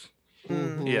shows.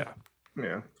 Yeah,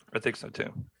 I think so too.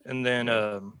 And then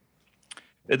I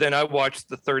watched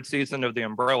the 3rd season of The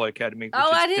Umbrella Academy. Which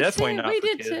I did definitely too. Not we for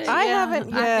did kids. too. I haven't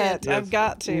yet. I've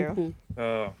got to.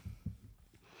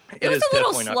 It was a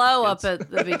little slow up at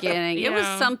the beginning. It was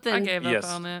something. I gave up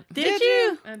on it. Did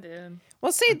you? I did.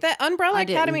 Well, see, the Umbrella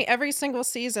Academy, every single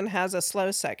season has a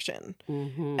slow section,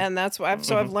 and that's why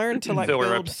I've learned to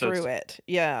build through it.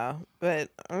 Yeah, but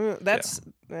that's.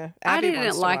 I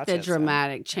didn't like the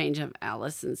dramatic change of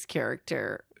Allison's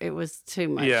character. It was too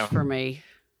much for me.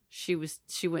 She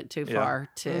went too far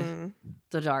to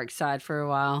the dark side for a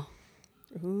while.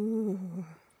 Ooh.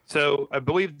 So I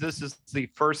believe this is the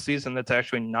first season that's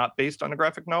actually not based on a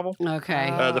graphic novel. Okay.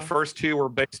 The first 2 were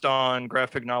based on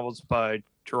graphic novels by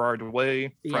Gerard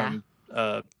Way from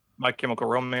My Chemical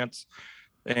Romance,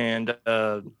 and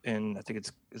I think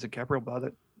is it Gabriel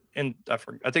Bad? And I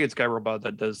think it's Gabriel Bad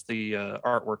that does the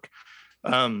artwork.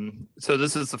 So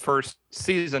this is the first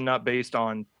season not based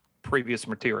on previous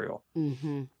material.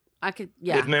 I could,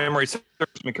 If memory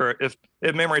serves me correct.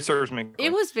 If memory serves me correct.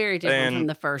 It was very different from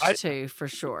the first 2, for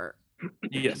sure.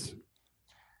 Yes.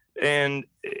 And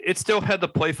it still had the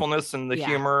playfulness and the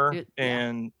humor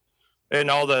and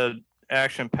all the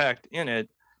action packed in it.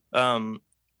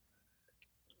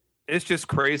 It's just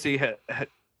crazy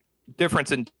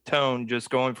difference in tone just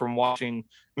going from watching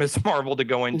Miss Marvel to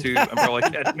going to Umbrella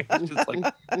Academy. It's just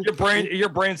like your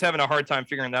brain's having a hard time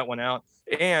figuring that one out.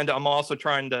 And I'm also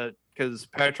trying to, because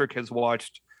Patrick has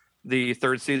watched the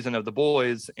 3rd season of The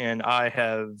Boys, and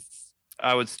I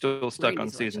was still stuck on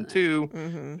season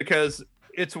 2 because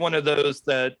it's one of those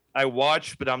that I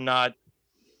watch, but I'm not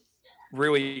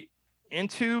really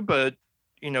into, but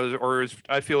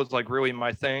I feel it's like really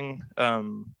my thing.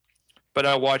 But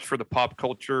I watch for the pop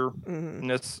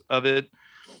culture-ness of it.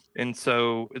 And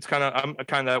so I'm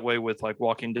kind of that way with like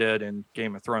Walking Dead and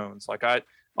Game of Thrones. Like I'll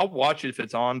watch it if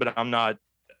it's on, but I'm not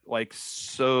like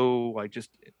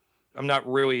I'm not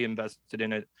really invested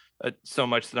in it so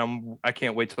much that I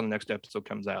can't wait till the next episode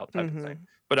comes out type of thing.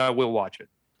 But I will watch it.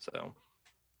 So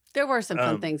There were some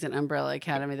fun things in Umbrella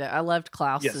Academy that I loved.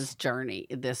 Klaus's journey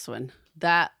in this one.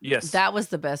 That was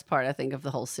the best part, I think, of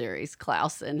the whole series.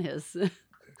 Klaus and his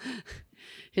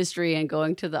history and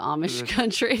going to the Amish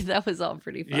country. That was all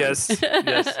pretty fun. Yes.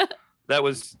 That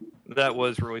was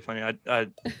really funny. I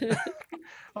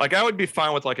like, I would be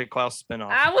fine with like a Klaus spinoff.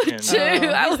 I would too.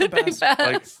 I would be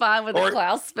fine with a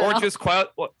Klaus spinoff. Or just Klaus.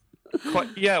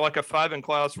 Yeah, like a Five and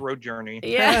Klaus road journey.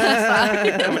 Yeah,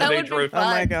 that would be fun. Oh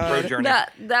my God, road journey.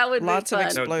 That would lots be fun.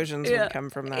 of explosions would come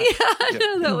from that. Yeah, I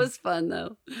know, that was fun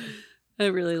though. I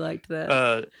really liked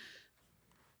that.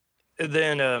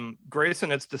 Then Grayson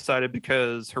has decided,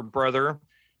 because her brother,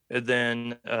 and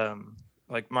then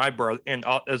like my brother, and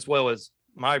as well as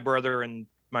my brother and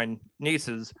my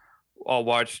nieces all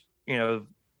watched,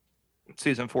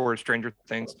 season 4 of Stranger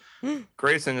Things.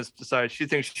 Grayson has decided she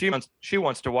thinks she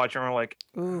wants to watch it. And we're like,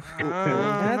 that's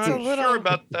I'm a little sure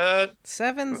about that.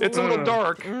 7's It's a little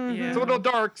dark. Mm-hmm. It's a little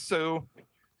dark. So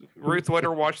Ruth let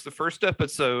her watch the first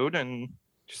episode, and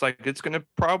she's like, it's going to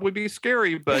probably be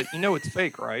scary, but it's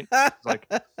fake, right? It's like,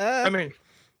 I mean,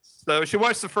 so she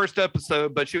watched the first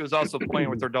episode, but she was also playing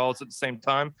with her dolls at the same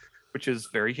time, which is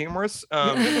very humorous.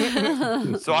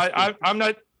 So I'm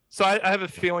not. So I have a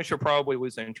feeling she'll probably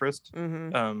lose interest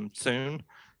soon,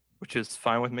 which is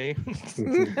fine with me.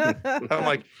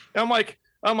 I'm like,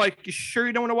 you sure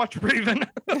you don't want to watch Raven?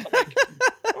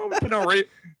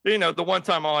 The one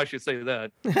time I'll actually say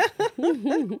that.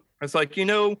 It's like,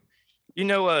 the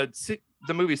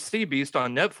movie Sea Beast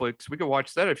on Netflix. We could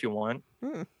watch that if you want.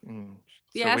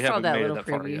 Yeah, I saw that little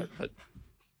preview. Yet, but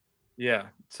yeah,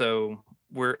 so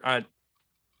we're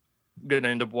gonna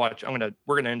end up watching.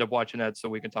 We're gonna end up watching that so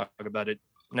we can talk about it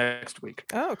next week.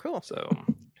 Oh, cool. So,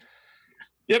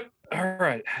 yep. All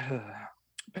right,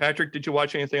 Patrick, did you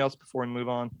watch anything else before we move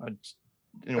on? I just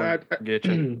didn't want to forget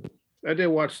you. I did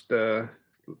watch the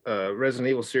Resident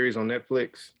Evil series on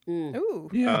Netflix. Ooh.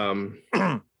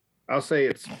 Yeah. I'll say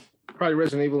it's probably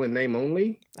Resident Evil in name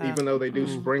only, even though they do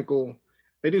sprinkle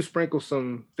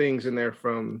some things in there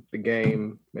from the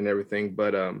game and everything.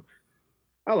 But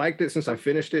I liked it since I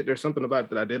finished it. There's something about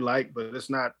it that I did like, but it's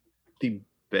not the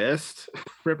best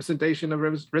representation of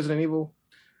Resident Evil.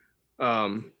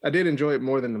 I did enjoy it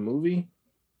more than the movie.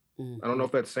 I don't know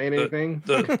if that's saying anything.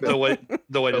 The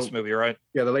latest movie, right?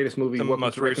 Yeah, the latest movie. The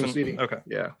most recent. Okay.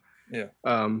 Yeah.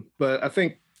 But I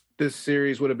think this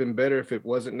series would have been better if it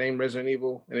wasn't named Resident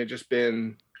Evil and it just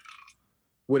been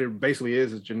what it basically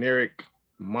is generic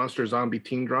monster zombie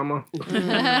teen drama.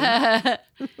 I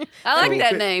like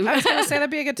that name. I was going to say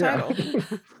that'd be a good title.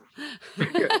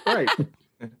 Right.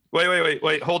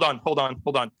 Wait. Hold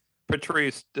on.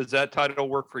 Patrice, does that title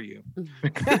work for you?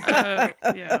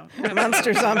 Yeah.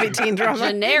 Monster zombie teen drama.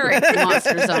 Generic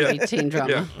monster zombie teen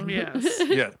drama. Yes.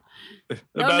 Yeah.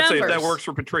 No About to say, if that numbers. works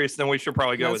for Patrice, then we should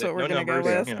probably go That's with it. what we're No going to go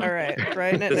numbers, with. All right.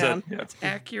 Writing it down. It's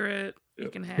accurate. You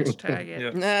can hashtag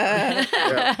it.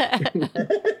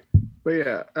 But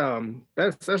yeah,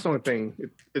 that's the only thing.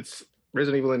 It's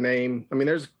Resident Evil in name. I mean,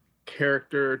 there's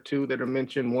character or two that are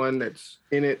mentioned. One that's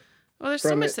in it. Well, there's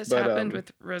so much that's happened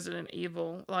with Resident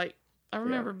Evil. Like, I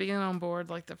remember being on board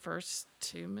like the first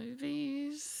 2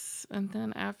 movies, and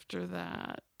then after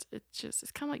that,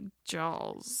 it's kind of like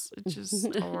Jaws. It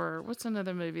just, or what's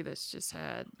another movie that's just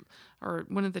had, or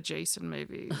one of the Jason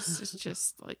movies. It's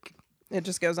just like It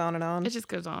just goes on and on. it just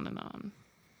goes on and on.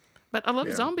 But I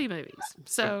love zombie movies,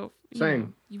 so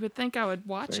Same. You would think I would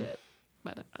watch it,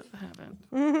 but I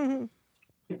haven't.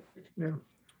 Yeah.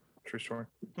 True story.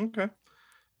 Okay.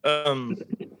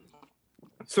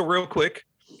 So real quick,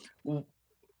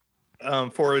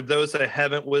 for those that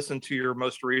haven't listened to your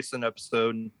most recent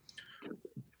episode,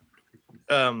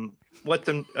 let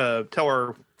them tell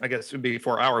our, I guess it would be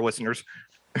for our listeners,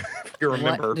 if you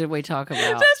remember. What did we talk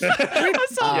about?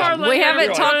 We We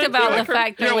haven't talked about the her-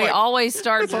 fact that we always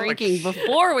start drinking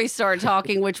before we start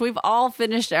talking, which we've all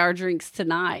finished our drinks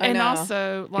tonight. And know.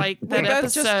 also, like, that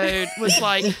both just- episode was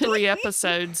like 3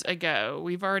 episodes ago.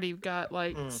 We've already got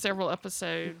like several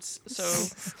episodes, so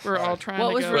we're all trying What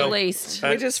to was go. released?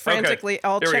 We just frantically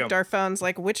all There we checked go. our phones,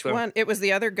 like which one? It was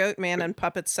the other Goat Man and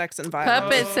Puppet Sex and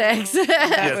Violence. Puppet sex. That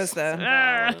Yes. was the.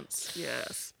 Violence,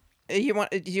 yes. Do you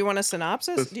want a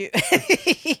synopsis? Do you,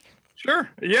 Sure.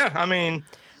 Yeah. I mean,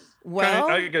 well,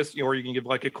 I guess, or you can give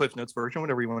like a Cliff Notes version,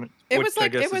 whatever you want. it which was like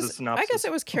I guess it is was. a synopsis. I guess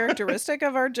it was characteristic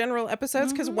of our general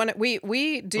episodes because when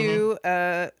we do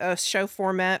a show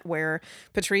format where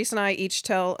Patrice and I each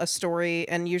tell a story,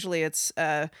 and usually it's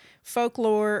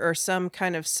folklore or some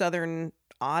kind of Southern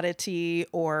oddity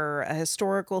or a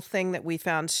historical thing that we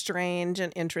found strange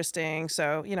and interesting.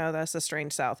 So, that's the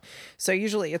Strange South. So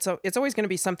usually it's always going to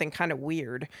be something kind of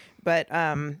weird. But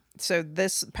so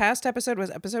this past episode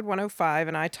was episode 105,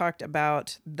 and I talked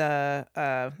about the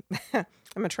I'm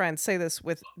going to try and say this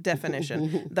with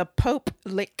definition. The Pope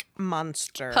Lick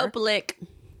monster. Pope Lick.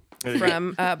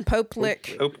 From Pope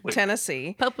Lick,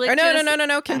 Tennessee. Pope Lick,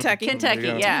 no, Kentucky. Kentucky,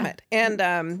 yeah.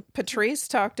 And Patrice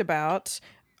talked about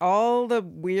all the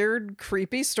weird,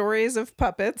 creepy stories of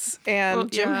puppets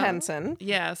and Jim Henson.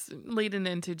 Yes, leading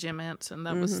into Jim Henson.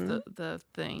 That was the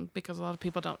thing, because a lot of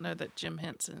people don't know that Jim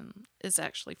Henson is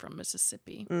actually from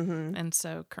Mississippi. And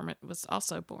so Kermit was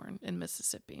also born in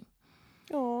Mississippi.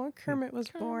 Oh, Kermit was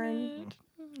born.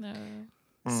 No.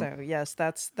 So, yes,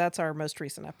 that's our most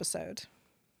recent episode.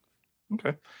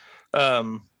 Okay.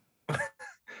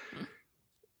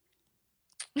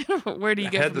 Where do you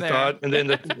I get had from the there? thought, and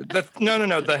then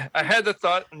I had the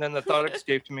thought, and then the thought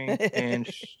escaped me, and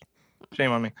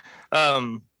shame on me.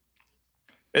 And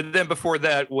then before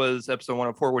that was episode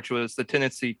 104, which was the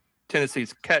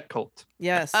Tennessee's cat cult.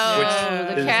 Yes. Oh,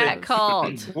 the cat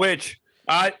cult. Which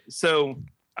I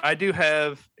do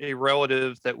have a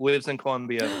relative that lives in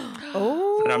Columbia.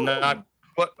 Oh. And I'm not.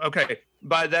 But okay,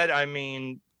 by that I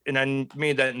mean. And I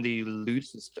mean that in the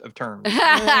loosest of terms.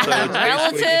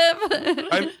 Relative.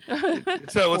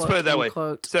 So let's put it that way.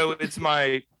 Unquote. So it's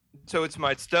my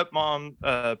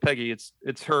stepmom, Peggy.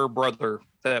 It's her brother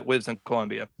that lives in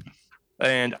Columbia,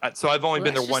 and so I've only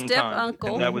been there one time.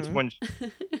 Uncle. And that was when.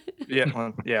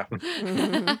 Yeah.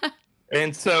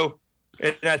 And so,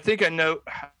 and I think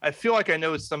I feel like I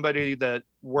know somebody that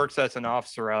works as an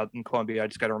officer out in Columbia. I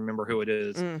just got to remember who it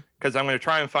is, because I'm going to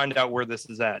try and find out where this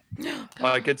is at.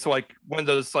 Like, it's like one of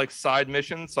those like side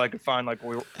missions, so I could find like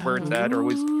where it's at, or at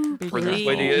least where this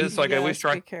lady is. So I can at least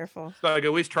try. Be careful. So I can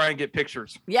at least try and get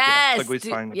pictures. Yes. Like at least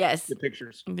find yes. get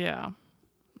pictures. Yeah.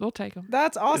 We'll take them.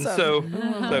 That's awesome. And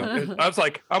so I was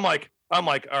like, I'm like, all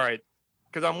right.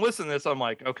 Because I'm listening to this, I'm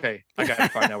like, okay, I got to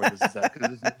find out where this is at,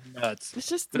 because this is nuts. It's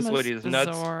just this the lady most is nuts.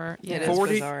 bizarre. Yeah, it is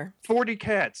 40, bizarre. 40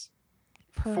 cats.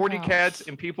 Per 40 house. cats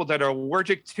and people that are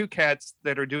allergic to cats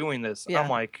that are doing this. Yeah. I'm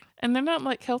like, And they're not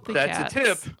like healthy that's cats. a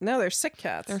tip. No, they're sick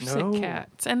cats. They're No. sick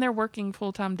cats. And they're working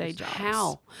full-time day jobs.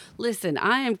 How? Listen,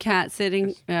 I am cat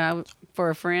sitting for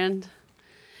a friend,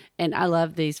 and I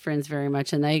love these friends very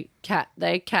much. And they cat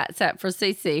sat for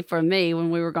CC for me when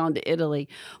we were going to Italy.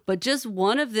 But just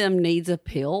one of them needs a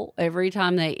pill every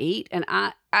time they eat, and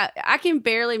I can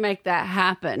barely make that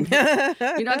happen.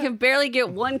 I can barely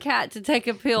get one cat to take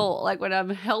a pill, like when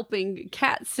I'm helping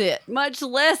cat sit, much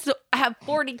less have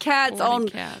 40 cats 40 on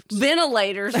cats.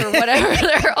 ventilators or whatever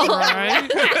they're on. Right?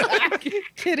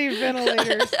 Kitty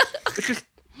ventilators. It's just,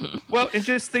 well, and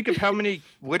just think of how many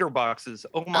litter boxes.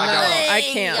 Oh my God. I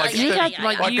can't. Like, You got,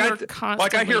 like, you I, are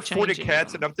constantly I hear 40 changing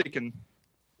cats them. and I'm thinking,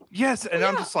 yes. And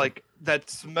I'm just like, that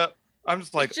smell. I'm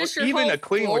just like, It's just your even whole a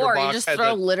clean floor. litter You box just has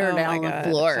throw a, litter Oh my down on the God.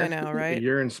 floor. I know, right? The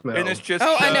urine smell. and it's just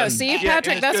Oh, I know. dust. See, Yeah, and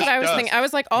Patrick, it's that's what just I was dust. thinking. I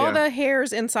was like, all Yeah. the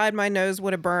hairs inside my nose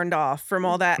would have burned off from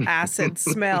all that acid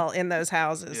smell in those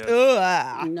houses.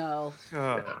 Yeah. Ugh. No,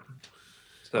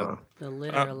 So, the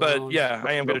litter alone. but yeah,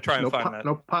 I am going to try and find that.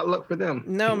 No potluck for them.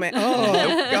 No, man. Oh,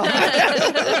 God.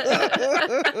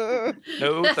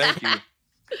 No, thank you.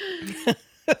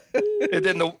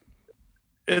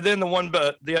 And then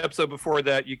the episode before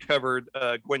that, you covered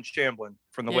Gwen Shamblin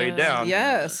from the way Yeah. down.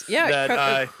 Yes.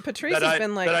 Yeah. Patrice has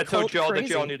been like that I told cult y'all crazy.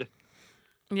 that y'all need to.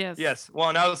 Yes. Yes. Well,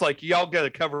 and I was like, y'all got to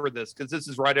cover this because this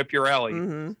is right up your alley.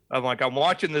 Mhm. I'm like, I'm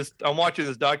watching this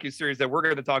docuseries that we're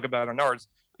going to talk about on ours,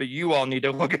 but you all need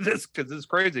to look at this because it's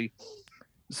crazy.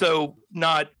 So,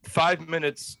 not 5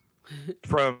 minutes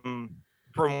from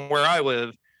where I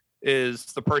live is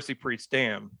the Percy Priest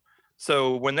Dam.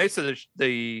 So when they said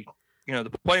the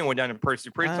plane went down in Percy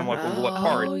Priest, I'm like, well, what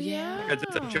part? Oh, yeah. Because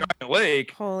it's a giant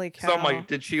lake. Holy cow. So I'm like,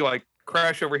 did she like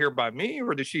crash over here by me,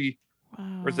 or did she?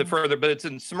 Or is it further? But it's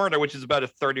in Smyrna, which is about a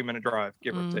 30-minute drive,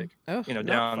 give or take. Oh, you know, not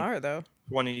down far, though.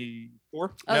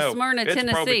 24? Oh, No, Smyrna, it's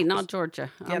Tennessee, probably- not Georgia.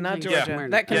 Yeah, I'm not thinking Georgia. Smyrna.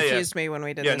 That Yeah, yeah. confused me when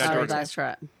we did Yeah, this. not Oh, Georgia. that's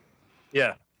right.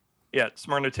 Yeah,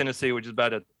 Smyrna, Tennessee, which is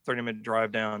about a 30-minute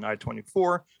drive down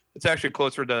I-24. It's actually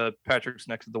closer to Patrick's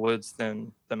neck of the woods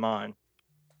than mine,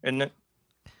 isn't it?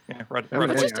 Yeah, right. I mean,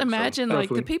 But right. just so imagine, like,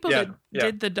 the hopefully- people Yeah, that yeah.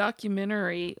 did the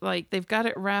documentary, like, they've got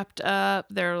it wrapped up.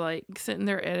 They're, like, sitting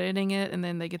there editing it, and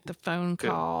then they get the phone Good.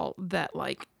 call that,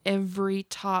 like, every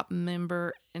top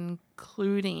member,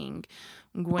 including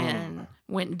Gwen,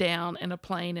 went down in a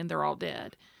plane, and they're all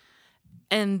dead.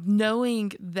 And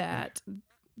knowing that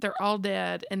they're all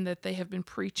dead and that they have been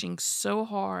preaching so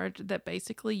hard that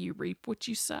basically you reap what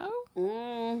you sow,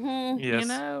 Mm-hmm. Yes. you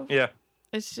know? Yeah.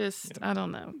 It's just, I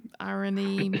don't know,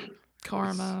 irony,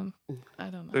 karma. I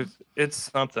don't know. It's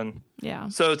something. Yeah.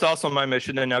 So it's also my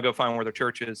mission to now go find where the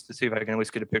church is to see if I can at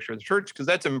least get a picture of the church, because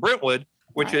that's in Brentwood,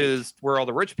 which is where all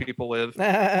the rich people live.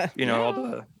 All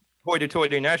the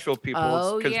hoity-toity Nashville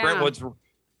people. Because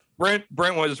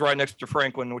Brentwood is right next to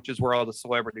Franklin, which is where all the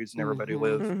celebrities and everybody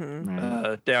live.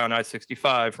 Down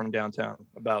I-65 from downtown,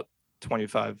 about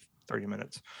 25, 30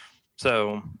 minutes.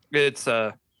 So it's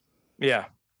I'm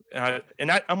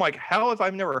like, how have I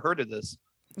never heard of this?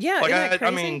 Yeah, like isn't that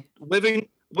crazy? I mean,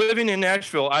 living in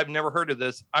Nashville, I've never heard of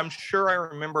this. I'm sure I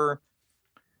remember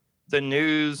the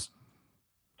news,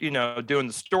 doing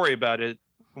the story about it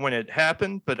when it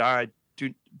happened, but like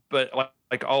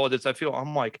all of this,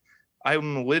 I'm like,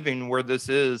 I'm living where this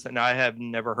is, and I have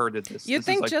never heard of this. You'd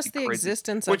think like just the crazy,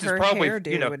 existence of her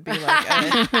hairdo would be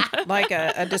like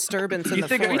a disturbance in the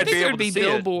forest. You think there'd be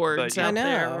billboards out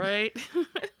there, right?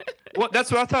 Well,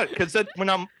 that's what I thought. Because when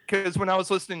I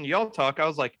was listening to y'all talk, I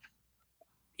was like,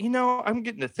 I'm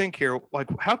getting to think here. Like,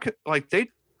 how could they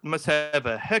must have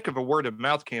a heck of a word of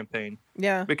mouth campaign?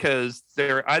 Yeah. Because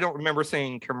I don't remember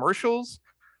seeing commercials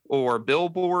or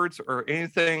billboards or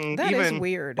anything. That is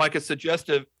weird. Like a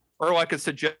suggestive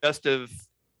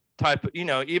type.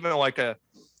 Even like a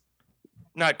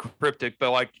not cryptic,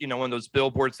 but like one of those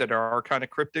billboards that are kind of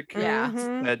cryptic. Yeah.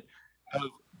 That.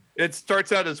 It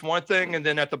starts out as one thing, and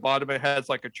then at the bottom it has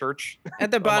like a church.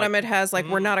 At the bottom it has like,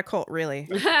 we're not a cult, really.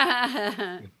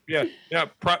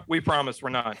 We promise we're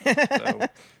not. So,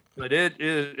 but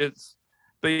it's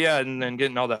and then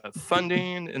getting all that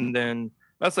funding, and then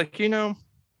that's like, and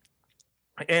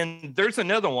there's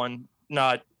another one,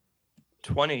 not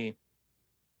 15,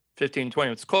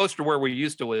 20. It's close to where we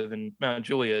used to live in Mount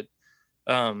Juliet.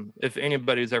 If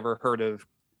anybody's ever heard of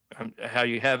how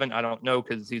you haven't, I don't know,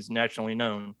 because he's nationally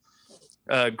known.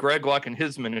 Greg Locke and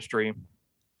his ministry,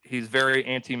 he's very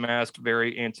anti-mask,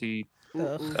 very anti.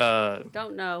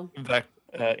 Don't know.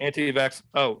 Anti-vax.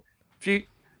 LOCKE.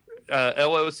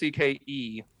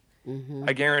 I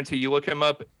guarantee you look him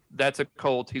up. That's a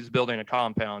cult. He's building a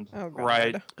compound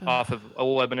right off of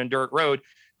Lebanon Dirt Road.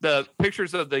 The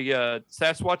pictures of the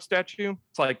Sasquatch statue,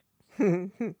 it's like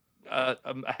it's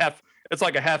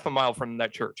like a half a mile from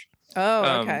that church.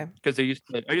 Oh, okay. Because I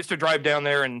used to drive down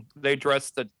there, and they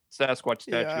dressed the Sasquatch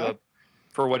statue up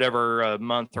for whatever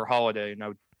month or holiday, and I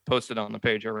would post it on the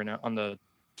page every now on the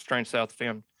Strange South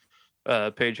fan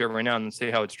page every now and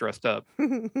see how it's dressed up.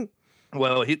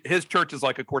 Well, his church is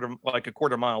like a quarter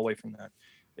mile away from that,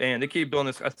 and they keep building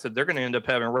this. I said they're going to end up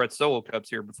having red Solo cups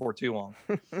here before too long.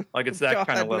 Like it's that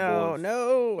kind of level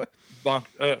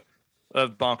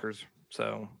of bonkers.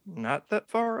 So not that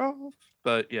far off,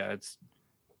 but yeah, it's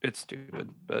stupid,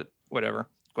 but whatever.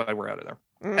 Glad we're out of there.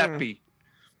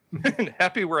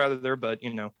 Happy we're out of there, but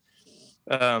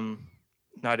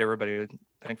not everybody,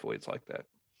 thankfully it's like that.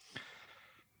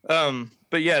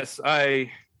 But yes, I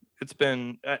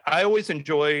always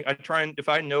enjoy, if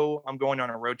I know I'm going on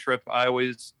a road trip,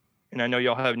 and I know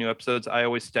y'all have new episodes, I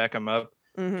always stack them up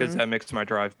because that makes my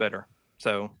drive better.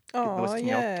 So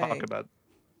talk about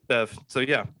stuff. So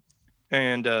yeah.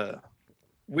 And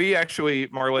we actually,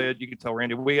 Marleah, you can tell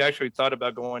Randy, we actually thought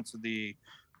about going to the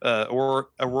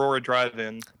Aurora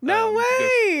Drive-In. No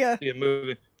way! See a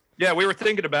movie. Yeah, we were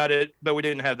thinking about it, but we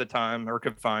didn't have the time or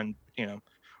could find,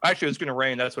 Actually, it was going to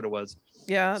rain. That's what it was.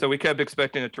 Yeah. So we kept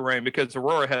expecting it to rain because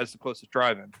Aurora has the closest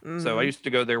drive-in. So I used to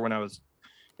go there when I was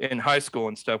in high school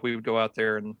and stuff. We would go out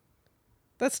there and.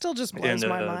 That still just blows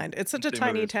my mind. It's such a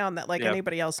tiny town that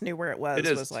anybody else knew where it was.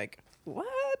 It was like,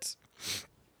 what?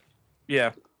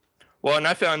 Yeah. Well, and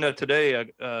I found out today,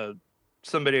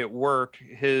 somebody at work,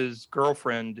 his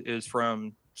girlfriend is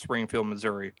from Springfield,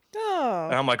 Missouri. Oh.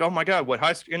 And I'm like, oh my God, what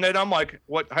high school? And then I'm like,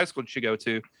 what high school did she go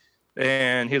to?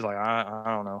 And he's like, I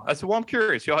don't know. I said, well, I'm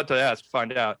curious. You'll have to ask,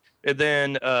 find out. And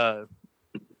then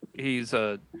he's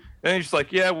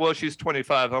like, yeah, well, she's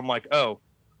 25. I'm like, oh,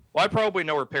 well, I probably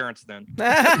know her parents then.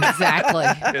 Exactly.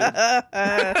 I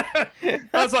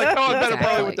was like, oh, I bet I'm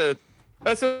probably with the.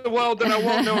 I said, well, then I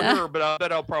won't know her, but I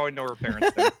bet I'll probably know her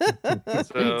parents then.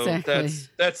 So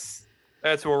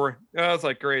that's where we're. I was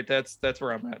like, great, that's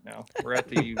where I'm at now. We're at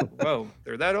the. Whoa,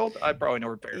 they're that old? I probably know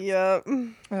her parents. Yep.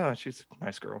 Oh, she's a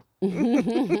nice girl.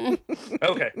 Okay.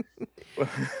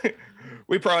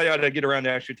 We probably ought to get around to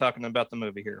actually talking about the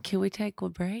movie here. Can we take a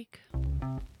break?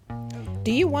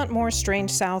 Do you want more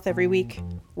Strange South every week?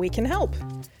 We can help.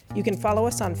 You can follow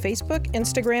us on Facebook,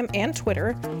 Instagram, and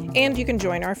Twitter, and you can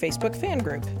join our Facebook fan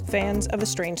group, Fans of the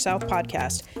Strange South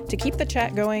Podcast, to keep the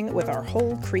chat going with our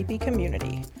whole creepy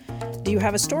community. Do you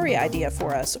have a story idea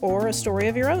for us or a story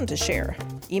of your own to share?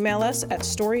 Email us at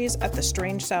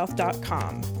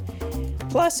stories@thestrangesouth.com.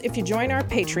 Plus, if you join our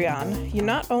Patreon, you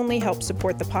not only help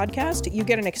support the podcast, you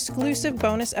get an exclusive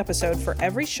bonus episode for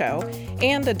every show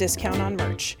and a discount on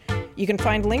merch. You can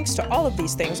find links to all of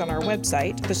these things on our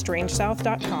website,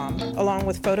 thestrangesouth.com, along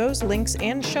with photos, links,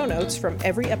 and show notes from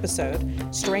every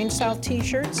episode, Strange South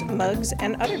t-shirts, mugs,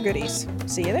 and other goodies.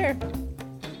 See you there.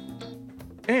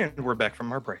 And we're back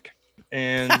from our break.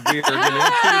 And we are going to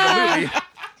the movie.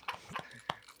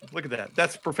 Look at that.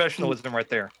 That's professionalism right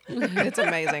there. It's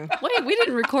amazing. Wait, we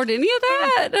didn't record any of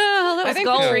that. Oh, that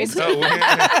was gold.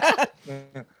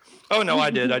 Oh, no, I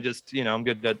did. I just, I'm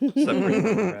good at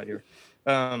separating right here.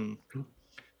 All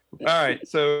right.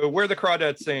 So Where the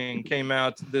Crawdads Sing came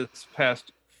out this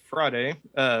past Friday,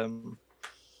 the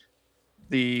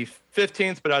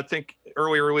 15th, but I think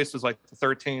early release was like the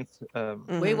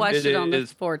 13th. We watched it on the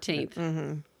 14th.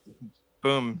 Mm-hmm.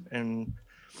 Boom. And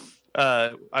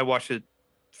I watched it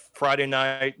Friday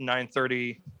night,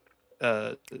 9:30.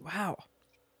 Wow.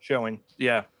 Showing.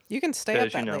 Yeah. You can stay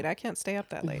up that late. I can't stay up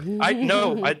that late. I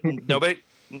know.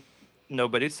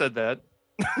 Nobody said that.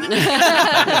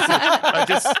 I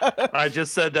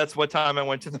just said that's what time I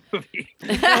went to the movie.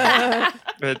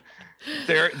 But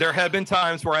there have been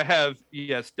times where I have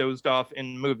dozed off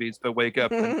in movies, but wake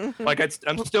up and,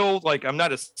 I'm still I'm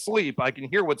not asleep. I can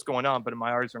hear what's going on, but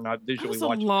my eyes are not visually watching. It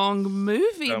was a long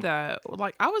movie though.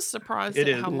 I was surprised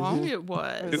at how long it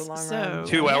was. It was a long ride.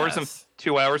 2 hours and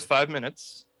 2 hours 5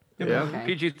 minutes. Yeah. Okay.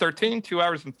 PG-13, 2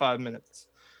 hours and 5 minutes.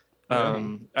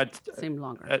 Seemed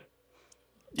longer.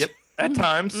 Yep. At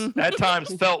times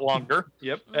felt longer.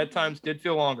 Yep. At times did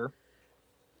feel longer.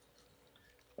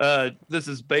 This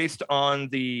is based on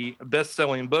the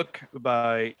best-selling book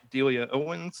by Delia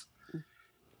Owens.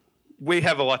 We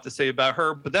have a lot to say about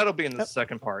her, but that'll be in the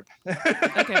second part.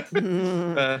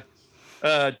 Okay.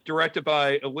 Directed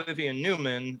by Olivia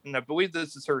Newman, and I believe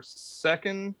this is her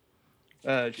second.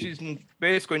 She's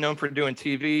basically known for doing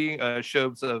TV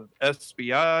shows of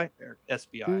FBI,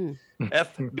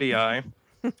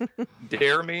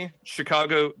 Dare Me,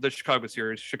 the Chicago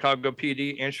series, Chicago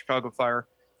PD, and Chicago Fire.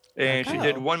 And she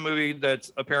did one movie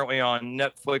that's apparently on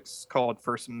Netflix called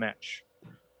First Match.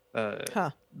 It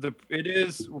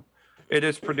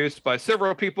is produced by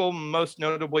several people. Most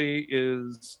notably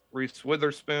is Reese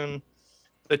Witherspoon.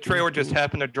 The trailer just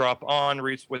happened to drop on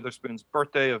Reese Witherspoon's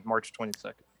birthday of March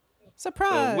 22nd.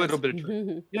 Surprise! So a little bit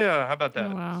of yeah, how about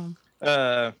that? Oh,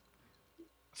 wow.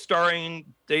 Starring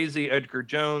Daisy Edgar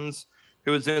Jones,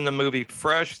 who was in the movie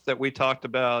Fresh that we talked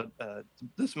about.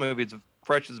 This movie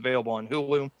Fresh is available on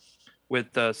Hulu with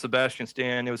Sebastian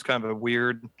Stan. It was kind of a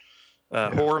weird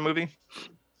horror movie.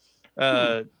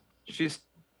 Daisy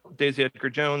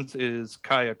Edgar Jones is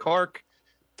Kaya Clark.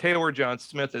 Taylor John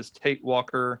Smith is Tate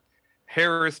Walker.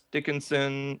 Harris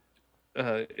Dickinson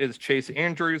is Chase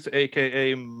Andrews,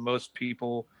 aka most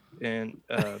people in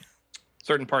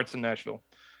certain parts of Nashville.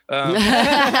 David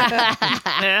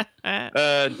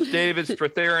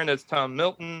Strathairn as Tom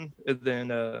Milton, and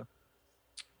then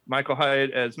Michael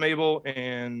Hyatt as Mabel,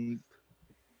 and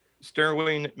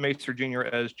Sterling Macer Jr.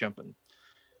 as Jumpin'.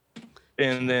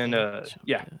 And then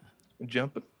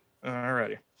Jumpin'.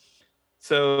 Alrighty.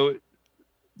 So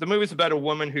the movie's about a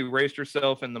woman who raised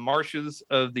herself in the marshes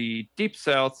of the deep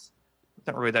South. It's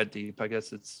not really that deep, I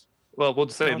guess. We'll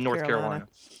just say North Carolina.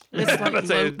 They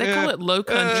call it low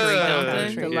country, don't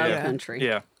they? The low country.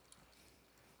 Yeah.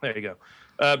 There you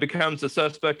go. Becomes a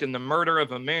suspect in the murder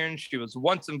of a man she was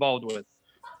once involved with,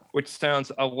 which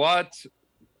sounds a lot.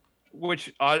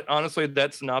 Which honestly,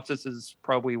 that synopsis is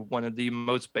probably one of the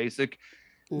most basic.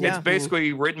 Yeah. It's basically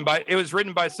it was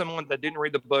written by someone that didn't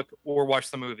read the book or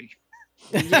watch the movie.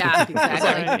 Yeah,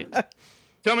 exactly.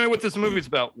 Tell me what this movie's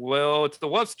about. Well, it's the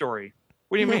love story.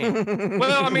 What do you mean?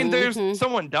 Well, I mean, there's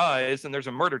someone dies and there's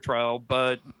a murder trial,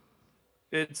 but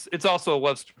it's also a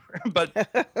love story. But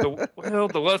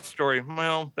the love story,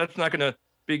 well, that's not going to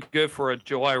be good for a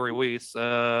July release.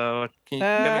 Can you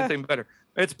have anything better?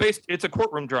 It's a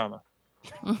courtroom drama.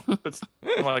 I'm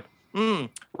like,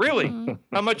 really?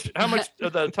 How much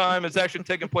of the time is actually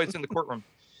taking place in the courtroom?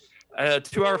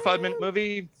 2 hour, 5 minute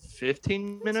movie,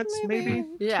 15 minutes, maybe?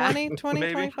 Yeah. 20,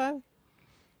 maybe. 25.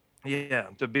 Yeah,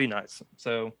 to be nice.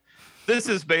 So this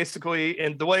is basically,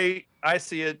 and the way I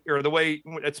see it, or the way,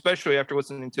 especially after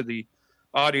listening to the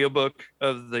audiobook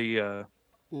of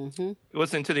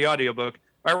listening to the audiobook,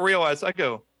 I realized, by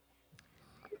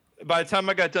the time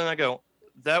I got done, I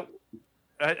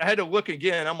had to look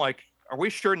again. I'm like, are we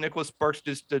sure Nicholas Sparks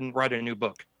just didn't write a new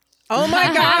book? Oh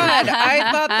my God!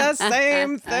 I thought the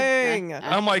same thing.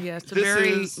 I'm like, yeah, it's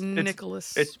very Nicholas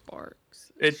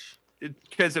Sparks.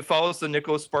 Because it follows the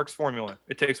Nicholas Sparks formula.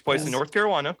 It takes place in North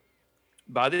Carolina,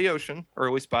 by the ocean, or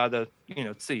at least by the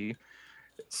sea,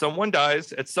 someone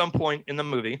dies at some point in the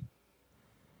movie,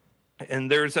 and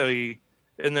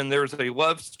then there's a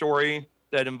love story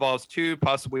that involves 2,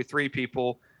 possibly 3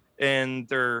 people, and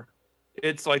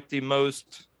it's like the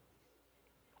most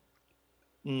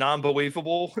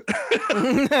non-believable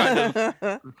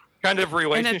kind of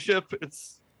relationship.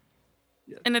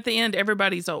 And at the end,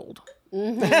 everybody's old.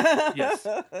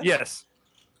 Yes.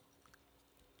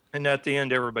 And at the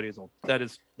end, everybody's old. That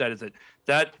is it.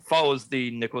 That follows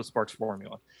the Nicholas Sparks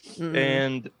formula.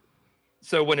 And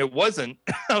so when it wasn't,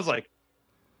 I was like,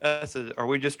 are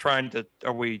we just trying to?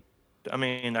 I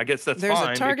mean, I guess that's There's fine.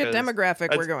 There's a target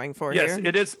demographic we're going for here. Yes,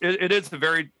 it is. It is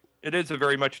a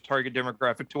very much target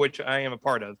demographic to which I am a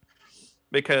part of,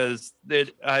 because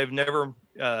I've never.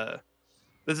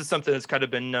 This is something that's kind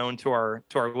of been known to our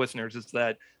listeners, is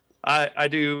that I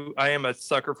am a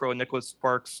sucker for a Nicholas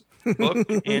Sparks book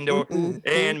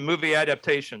and movie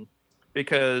adaptation,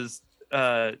 because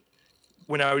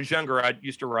when I was younger, I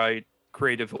used to write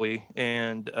creatively,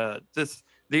 and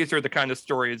these are the kind of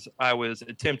stories I was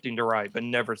attempting to write but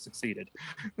never succeeded.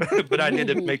 But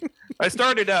I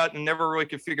started out and never really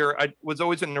could figure. I was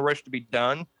always in a rush to be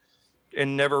done,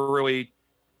 and never really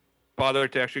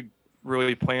bothered to actually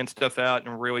really plan stuff out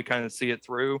and really kind of see it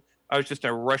through. I was just in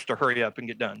a rush to hurry up and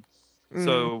get done.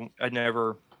 So I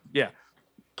never,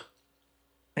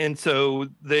 And so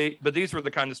but these were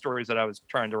the kind of stories that I was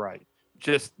trying to write,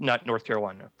 just not North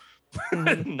Carolina,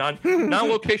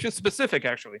 non-location specific,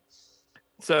 actually.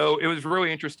 So it was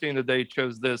really interesting that they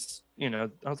chose this. I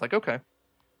was like, okay.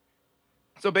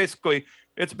 So basically,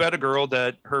 it's about a girl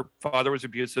that her father was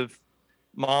abusive.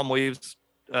 Mom leaves,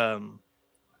 and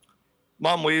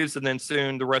then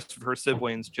soon the rest of her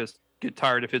siblings just get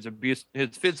tired of his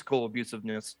physical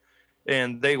abusiveness,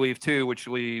 and they leave too, which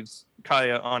leaves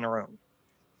Kaya on her own.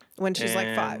 When she's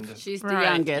like 5. She's the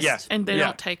youngest. Yeah. And they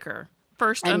don't take her.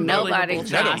 First, and nobody unbelievable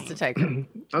tries to take her.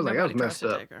 I was like, that was messed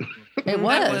up. It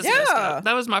was. Messed up.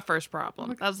 That was my first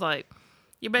problem. I was like,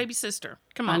 your baby sister.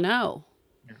 Come on. I know.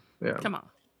 Yeah. Come on.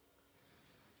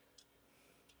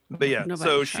 But yeah, Nobody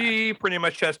so tried. she pretty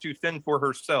much has to fend for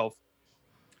herself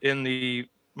in the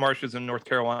marshes in North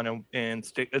Carolina and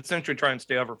essentially try and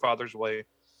stay out of her father's way.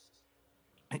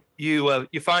 You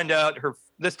find out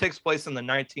this takes place in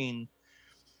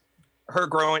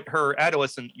her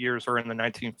adolescent years are in the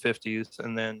 1950s,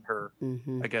 and then her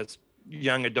I guess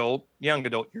young adult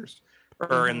years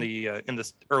are in the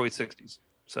early 60s.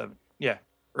 So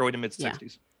early to mid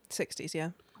 60s. 60s,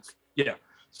 yeah. Yeah.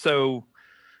 So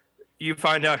you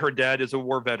find out her dad is a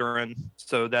war veteran,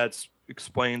 so that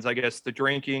explains, I guess, the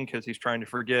drinking, because he's trying to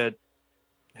forget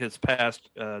his past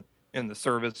in the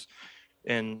service,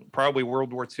 and probably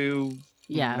World War II.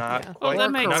 Yeah. Well,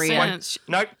 that makes sense.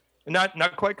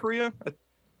 Not quite Korea.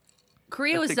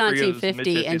 Korea was think Korea was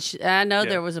 1950, and mid-50s. I know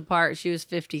there was a part she was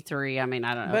 53. I mean,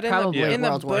 I don't know. But Probably in the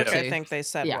World War book, II. I think they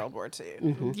said Yeah. World War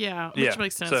II. Yeah, which Yeah,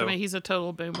 makes sense. so- I mean, he's a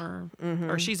total boomer,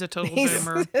 or she's a total He's-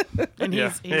 boomer, and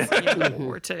he's World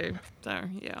War II. So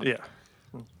Yeah.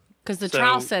 Because the So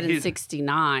trial said in he's-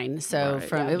 69, so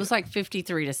Right, it was like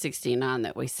 53 to 69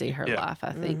 that we see her Yeah. life,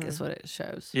 I think, is what it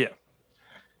shows. Yeah.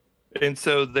 And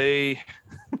so they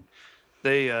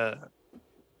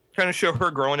kind of show her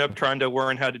growing up, trying to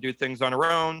learn how to do things on her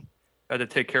own, how to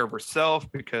take care of herself,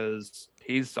 because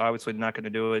he's obviously not going to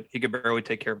do it. He could barely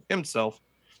take care of himself.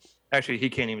 Actually, he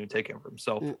can't even take care of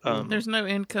himself. there's no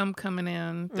income coming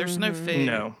in. There's no food.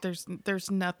 No. There's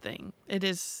nothing. It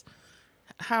is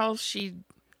how she.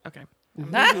 Okay.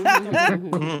 I'm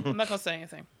not gonna say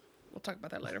anything. We'll talk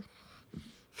about that later.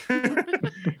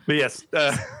 But yes,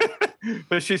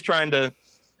 but she's trying to,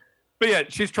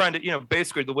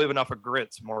 basically to living off of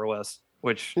grits, more or less,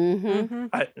 which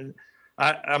I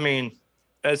mean,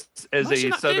 as Why a she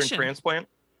not Southern fishing? transplant,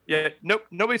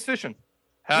 nobody's fishing.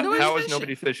 How Nobody's is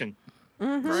nobody fishing?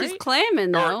 Right? She's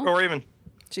clamming, though. Or even,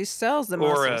 She sells the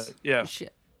or mussels. yeah. She's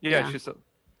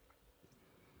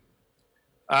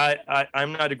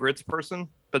I'm not a grits person,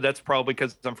 but that's probably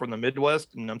because I'm from the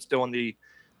Midwest and I'm still in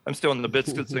the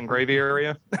biscuits and gravy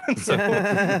area. so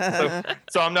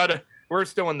I'm not we're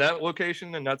still in that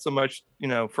location, and not so much,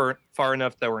 for far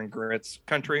enough that we're in grits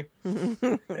country.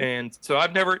 And so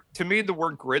to me, the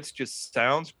word grits just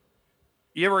sounds,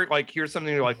 you ever hear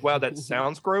something, you're like, wow, that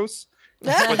sounds gross,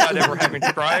 without ever having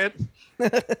to try it.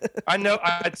 I know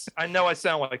I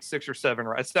sound like 6 or 7,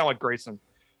 right? I sound like Grayson.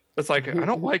 It's like, I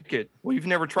don't like it. Well, you've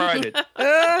never tried it.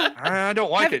 I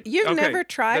don't like it. You've Okay, never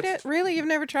tried that's- it? Really? You've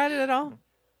never tried it at all?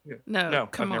 No, No,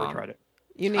 come I've on. never tried it.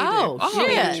 You need Oh, to. You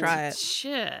need to shit. try it.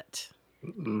 Shit.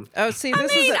 Oh, see,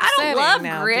 this is I upsetting don't love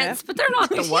now, grits, Jeff. but they're not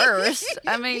the worst.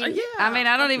 I mean,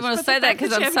 I don't even want to say that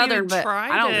because I'm Southern, but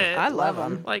I don't. I love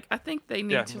them. Like, I think they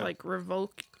need to no. like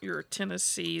revoke your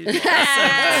Tennessee. Well,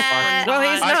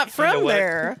 he's not from You know what?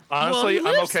 there. Honestly, Well, he I'm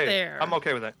lives okay. there. I'm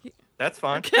okay with that. That's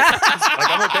fine. Like,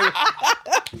 I'm okay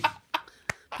with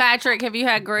Patrick, have you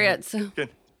had grits? good.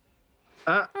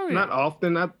 Not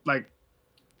often. Not like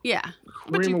Yeah.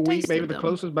 But cream you of wheat, tasted maybe the them.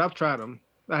 closest, but I've tried them.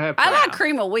 I have. I tried like 'em.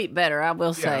 cream of wheat better, I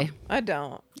will say. I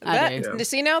don't. I do. Yeah.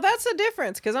 See, now that's the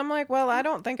difference because I'm like, well, I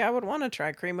don't think I would want to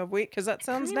try cream of wheat because that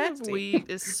sounds Cream of nasty. wheat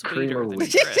is Cream sweeter of than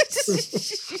wheat.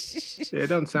 grits. Yeah, it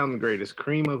doesn't sound the greatest.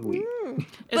 Cream of wheat. It's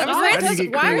But all How do you grits,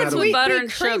 get why cream would out of wheat wheat? Butter be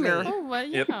and creamy? sugar. Oh, well,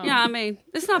 yeah. Yep. Yeah, I mean,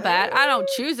 it's not bad. I don't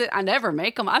choose it. I never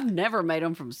make them. I've never made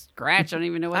them from scratch. I don't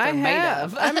even know what I they're made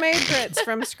have. of. I made grits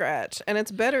from scratch, and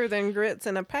it's better than grits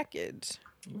in a package.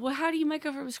 Well, how do you make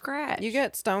them from scratch? You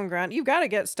get stone ground. You got to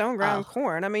get stone ground Oh.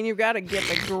 corn. I mean, you got to get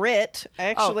the grit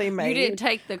actually made. You didn't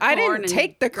take the corn I didn't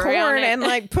take the corn and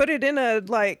like put it in a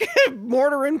like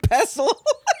mortar and pestle.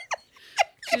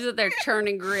 She's out there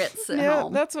churning grits at Yeah,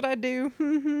 home. that's what I do.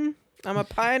 I'm a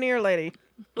pioneer lady.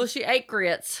 Well, she ate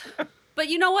grits. But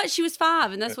you know what? She was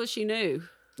 5, and that's what she knew.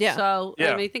 Yeah. So,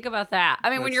 Yeah. I mean, think about that. I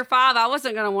mean, when you're 5, I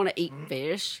wasn't going to want to eat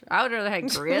fish. I would rather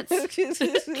have grits.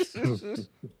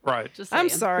 Right. Just saying. I'm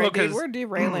sorry, Well, dude. 'cause- We're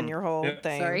derailing your whole Yeah.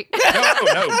 thing. Sorry.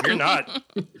 No, you're not.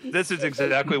 This is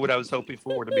exactly what I was hoping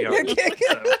for, to be honest.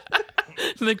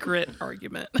 The grit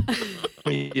argument.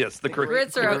 Yes, the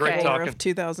grits are great okay. War talking. of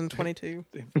 2022.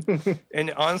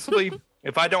 And honestly,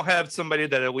 if I don't have somebody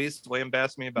that at least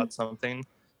lambasts me about something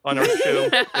on our show,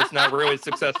 it's not really a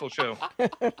successful show.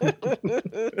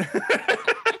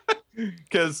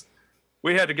 Because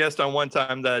we had a guest on one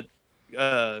time that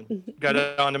got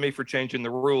on to me for changing the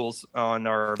rules on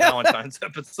our Valentine's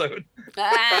episode.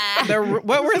 Ah.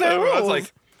 What were the So rules? I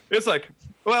was like,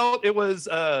 it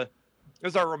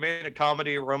was our romantic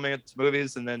comedy, romance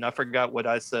movies, and then I forgot what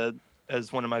I said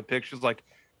as one of my pictures. Like,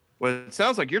 well, it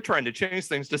sounds like you're trying to change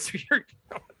things to see your.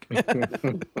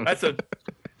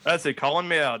 That's it, calling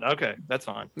me out. Okay, that's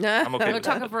fine. I'm okay We're with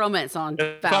talking that. romance on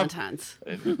If I'm- Valentine's.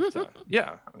 So,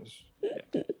 yeah.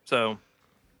 So,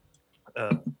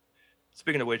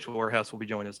 speaking of which, Warehouse will be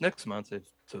joining us next month,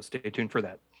 so stay tuned for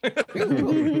that.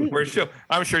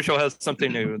 I'm sure she'll have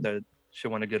something new that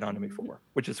she'll want to get on to me for,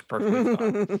 which is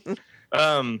perfectly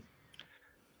fine.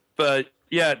 But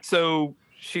yeah, so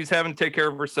she's having to take care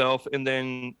of herself, and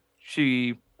then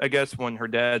she, I guess, when her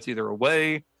dad's either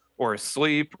away or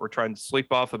asleep or trying to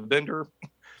sleep off a bender,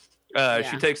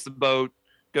 she takes the boat,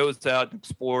 goes out and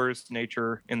explores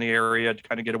nature in the area to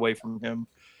kind of get away from him,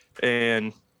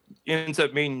 and ends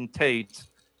up meeting Tate,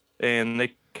 and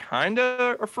they kind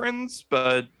of are friends,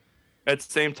 but at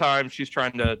the same time she's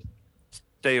trying to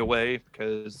stay away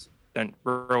because they don't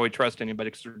really trust anybody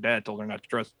because her dad told her not to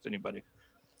trust anybody,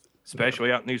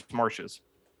 especially out in these marshes.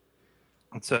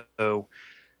 And so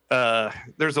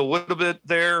there's a little bit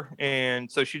there,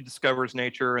 and so she discovers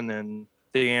nature and then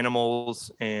the animals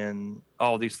and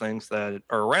all these things that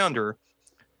are around her,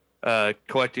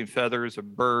 collecting feathers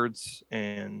of birds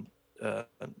and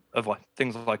of like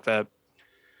things like that,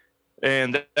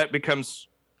 and that becomes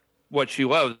what she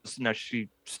loves. Now she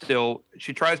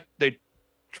tries to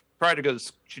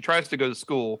go to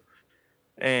school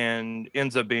and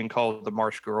ends up being called the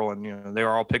Marsh Girl, and they're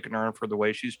all picking her on for the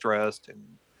way she's dressed,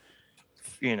 and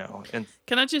and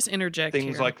Can I just interject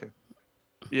things here? like that.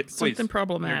 Yeah, Something please,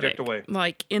 problematic, interject away.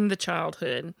 like in the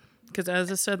childhood, because as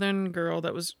a Southern girl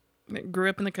that grew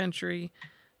up in the country,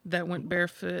 that went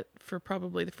barefoot for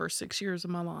probably the first 6 years of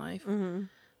my life,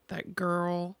 that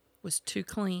girl was too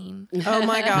clean. Oh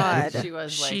my God. She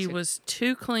was. She was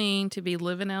too clean to be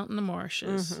living out in the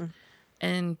marshes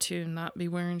and to not be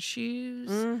wearing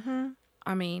shoes.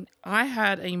 I mean, I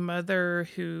had a mother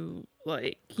who,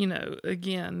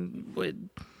 again, would,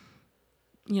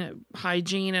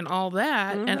 hygiene and all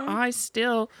that. And I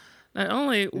still, not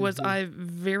only was I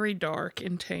very dark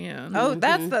and tan. Oh,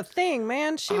 that's the thing,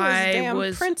 man. She was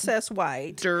damn princess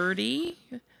white. Dirty.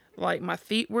 Like, my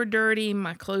feet were dirty,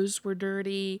 my clothes were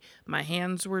dirty, my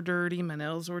hands were dirty, my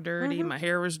nails were dirty, my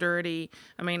hair was dirty.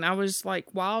 I mean, I was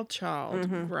like wild child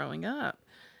growing up.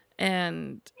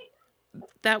 And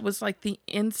that was like the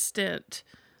instant,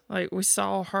 like, we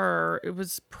saw her, it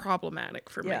was problematic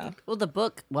for me. Well, the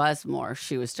book was more.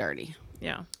 She was dirty.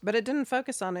 Yeah. But it didn't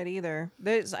focus on it either.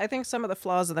 I think some of the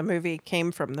flaws of the movie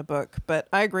came from the book. But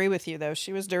I agree with you, though.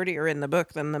 She was dirtier in the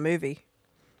book than the movie.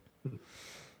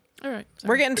 All right. Sorry.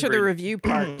 We're getting to the Agreed. review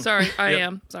part. Sorry, I Yep.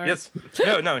 am. Sorry. Yes.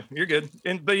 No, you're good.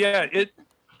 But yeah,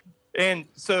 and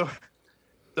so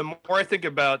the more I think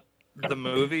about the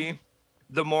movie,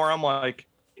 the more I'm like,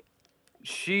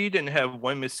 she didn't have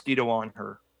one mosquito on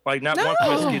her. Like, not one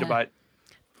mosquito bite.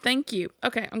 Thank you.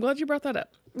 Okay, I'm glad you brought that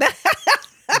up.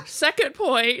 Second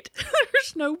point,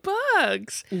 there's no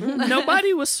bugs.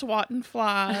 Nobody was swatting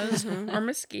flies or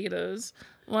mosquitoes.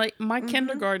 Like my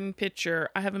kindergarten picture,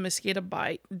 I have a mosquito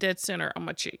bite dead center on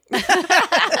my cheek.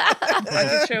 I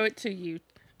can show it to you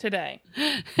today.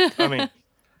 I mean,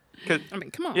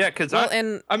 come on. Yeah, because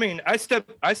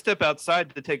I step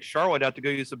outside to take Charlotte out to go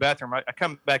use the bathroom. I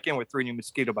come back in with 3 new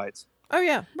mosquito bites. Oh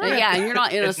yeah, right. Yeah, and you're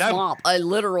not in a swamp, a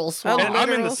literal swamp. And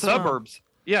I'm in the suburbs.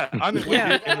 Yeah, I'm in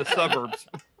the suburbs.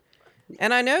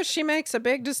 And I know she makes a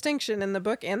big distinction in the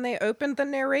book, and they opened the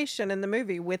narration in the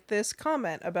movie with this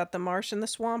comment about the marsh and the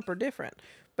swamp are different.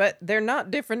 But they're not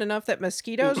different enough that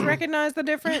mosquitoes recognize the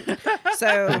difference.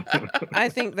 So I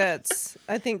think that's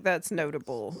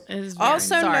notable.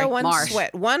 Also, no one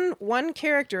sweat. One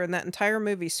character in that entire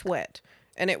movie sweat,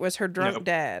 and it was her drunk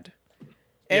dad.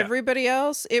 Everybody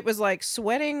else, it was like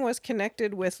sweating was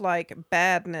connected with like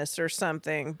badness or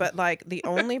something. But like the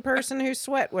only person who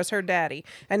sweat was her daddy.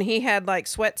 And he had like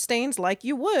sweat stains like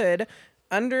you would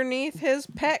underneath his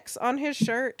pecs on his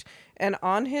shirt and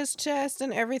on his chest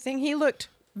and everything. He looked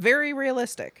very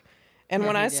realistic. And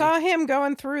when I saw him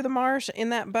going through the marsh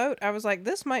in that boat, I was like,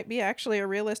 this might be actually a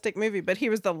realistic movie. But he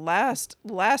was the last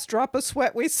drop of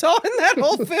sweat we saw in that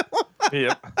whole film.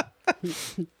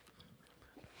 Yep.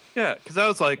 Yeah, because I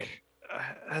was like,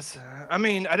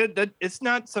 it's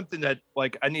not something that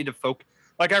like I need to focus.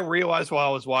 Like I realized while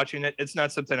I was watching it, it's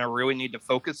not something I really need to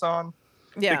focus on.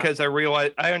 Yeah. Because I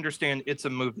understand it's a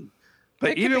movie,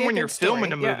 but even when you're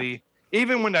filming a movie,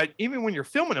 even when you're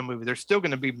filming a movie, there's still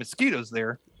going to be mosquitoes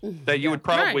there that you would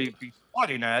probably be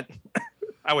swatting at.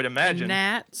 I would imagine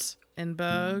gnats and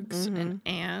bugs and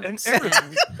ants and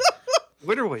everything.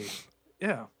 Literally,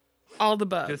 yeah, all the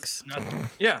bugs.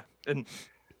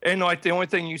 And like the only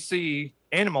thing you see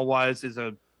animal wise is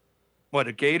a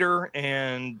gator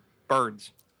and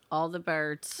birds. All the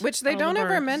birds. Which they don't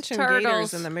ever mention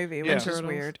gators in the movie, which is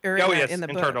weird. Or in the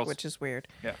book, turtles. Which is weird.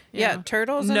 Yeah,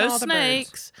 turtles and all the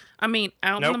snakes. birds. I mean,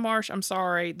 out in the marsh, I'm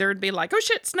sorry, there'd be like, oh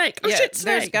shit, snake. Oh shit,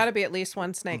 snake. There's got to be at least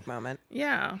one snake moment.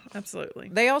 Yeah, absolutely.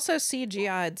 They also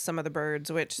CGI'd some of the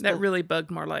birds, which... That really bugged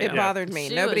Marleah. It bothered me.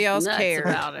 Nobody else cared.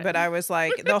 But I was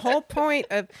like, the whole point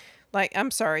of... Like,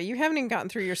 I'm sorry, you haven't even gotten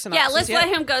through your synopsis Yeah, let's let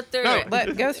him go through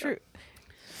it. Go through...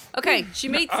 Okay, she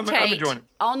meets Tate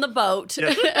on the boat.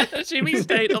 Yeah. She meets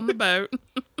Tate on the boat.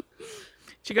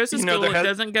 She goes to school. It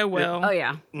doesn't go well. Oh,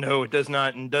 yeah. No, it does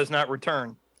not, and does not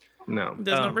return. No.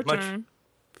 Does not return.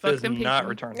 Fuck does them people. Not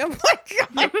return. Oh,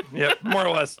 my God. Yep, more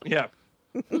or less. Yeah.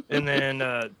 And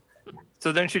then,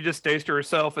 so then she just stays to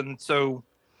herself, and so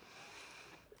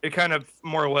it kind of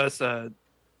more or less,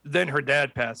 then her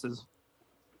dad passes.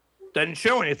 Doesn't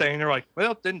show anything. They're like,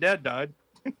 well, then dad died.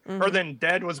 Or then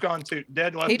dad was gone too.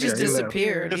 Dad left. He just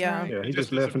disappeared. Yeah, he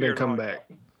just left and didn't come back.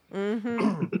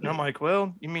 And I'm like,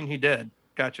 well, you mean he did?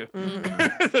 Gotcha.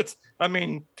 That's,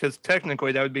 because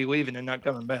technically that would be leaving and not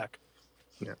coming back.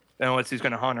 Yeah. Unless he's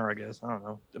going to haunt her, I guess. I don't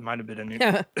know. It might have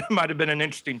been an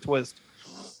interesting twist.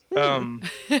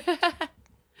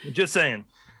 Just saying.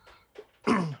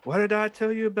 What did I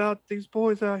tell you about these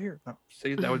boys out here? Oh,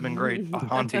 see, that would have been great. A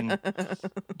haunting,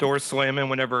 door slamming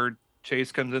whenever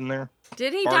Chase comes in there.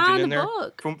 Did he die in the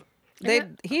book?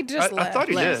 He just left. I thought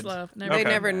he did. They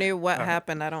never knew what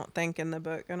happened, I don't think, in the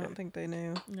book. I don't think they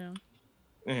knew. No.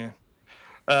 Yeah.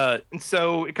 And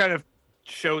so it kind of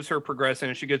shows her progressing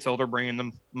as she gets older, bringing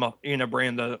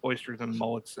the oysters and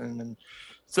mullets and then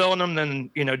selling them,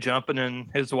 then, jumping, and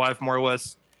his wife more or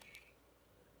less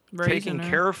raising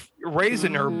her,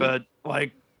 but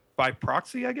like by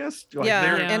proxy, I guess. Like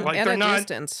and they're a not,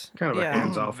 distance. Kind of a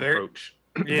hands-off approach.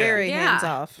 Very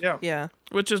hands-off. Yeah.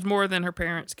 Which is more than her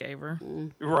parents gave her.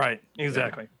 Right.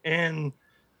 Exactly. And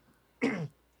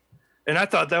I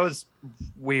thought that was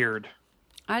weird.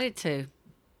 I did too.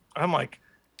 I'm like,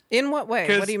 in what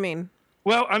way? What do you mean?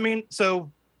 Well, so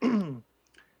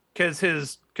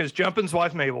because Jumpin's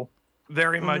wife Mabel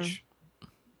very much,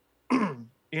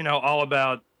 all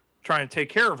about trying to take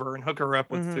care of her and hook her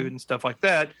up with food and stuff like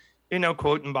that,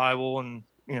 quoting Bible and,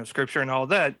 scripture and all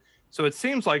that. So it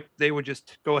seems like they would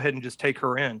just go ahead and just take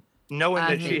her in, knowing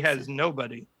that she has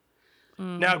nobody.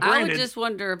 Now, granted, I would just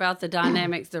wonder about the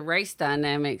dynamics, the race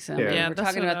dynamics. We're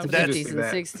talking about the 50s and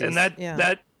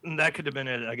 60s. And that could have been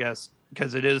it, I guess,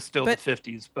 because it is still the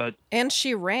 50s. And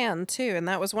she ran, too. And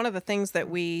that was one of the things that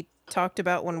we talked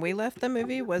about when we left the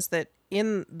movie, was that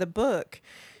in the book,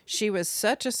 she was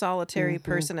such a solitary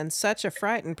person and such a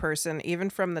frightened person, even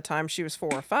from the time she was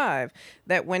 4 or 5,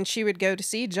 that when she would go to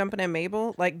see Jumpin' and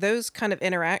Mabel, like those kind of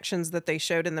interactions that they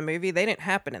showed in the movie, they didn't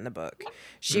happen in the book.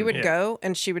 She would go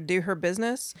and she would do her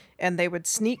business, and they would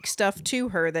sneak stuff to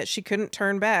her that she couldn't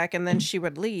turn back, and then she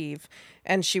would leave,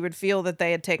 and she would feel that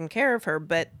they had taken care of her,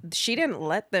 but she didn't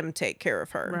let them take care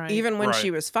of her, even when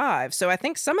she was 5. So I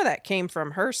think some of that came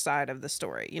from her side of the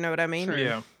story. You know what I mean? True.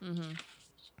 Yeah.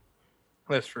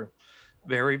 That's true.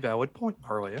 Very valid point,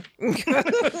 Marleah.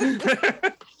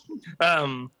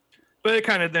 But it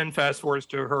kind of then fast forwards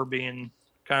to her being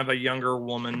kind of a younger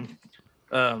woman.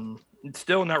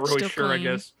 Still not really sure, clean. I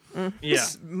guess. Yeah.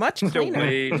 Much still cleaner.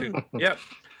 Way too, yep.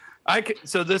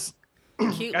 So this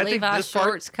cute Levi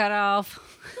shorts cut off.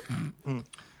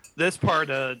 This part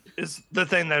is the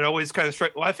thing that always kind of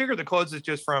struck. Well, I figured the clothes is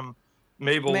just from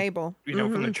Mabel. You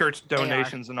know, from the church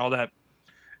donations and all that.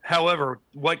 However,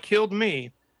 what killed me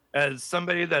as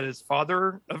somebody that is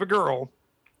father of a girl,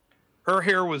 her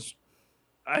hair was,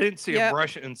 I didn't see a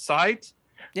brush in sight.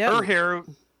 Her hair,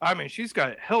 I mean, she's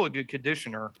got hella good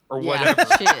conditioner or whatever.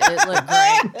 It looked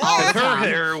great. Her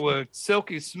hair was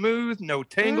silky smooth, no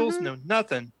tangles, no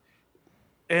nothing.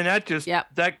 And that just,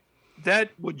 that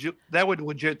would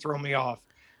legit throw me off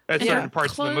at certain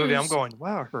parts of the movie. I'm going,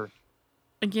 wow, her.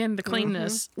 Again, the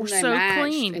cleanness were so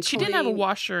clean. She didn't have a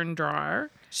washer and dryer.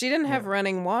 She didn't have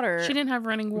running water. She didn't have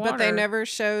running water. But they never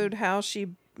showed how she,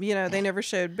 you know, they never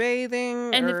showed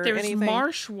bathing and or if there's anything.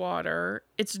 marsh water,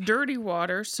 it's dirty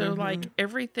water. So, like,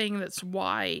 everything that's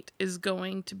white is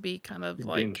going to be kind of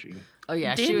like... Dingy. Oh,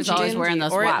 yeah. She was always wearing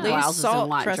those white blouses and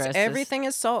white dresses. Everything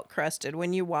is salt crusted.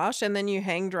 When you wash and then you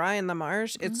hang dry in the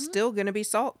marsh, it's still going to be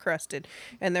salt crusted.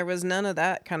 And there was none of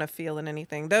that kind of feel in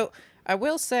anything. Though, I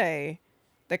will say...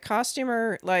 The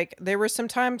costumer, like, there were some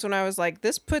times when I was like,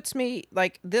 this puts me,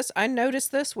 like, this, I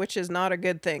noticed this, which is not a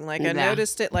good thing. Like, I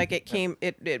noticed it, like, it came,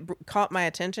 it caught my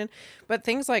attention. But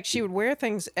things like, she would wear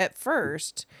things at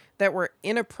first that were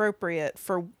inappropriate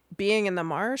for being in the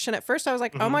marsh. And at first I was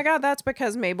like, oh my God, that's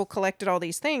because Mabel collected all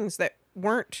these things that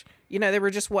weren't, you know, they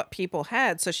were just what people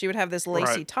had. So she would have this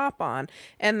lacy top on.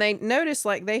 And they noticed,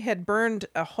 like, they had burned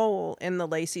a hole in the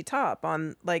lacy top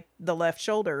on, like, the left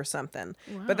shoulder or something.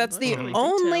 Wow, but that's the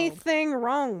only thing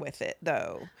wrong with it,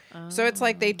 though. So it's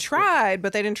like they tried,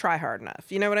 but they didn't try hard enough.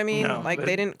 You know what I mean? No, like,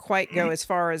 they didn't quite go as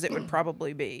far as it would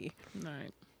probably be.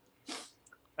 Right.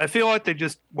 I feel like they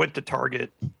just went to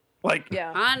Target. Like,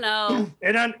 I know.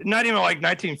 And not even like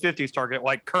 1950s Target,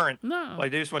 like current. No.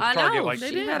 Like, they just went to Target like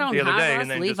she had the on other day. And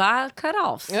then Levi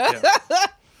cutoffs.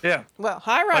 Yeah. Well,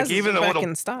 high rise like, even is the back little,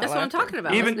 in style. That's what I'm talking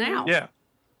about. Even now. Yeah.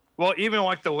 Well, even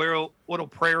like the little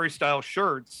prairie style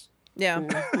shirts. Yeah.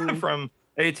 From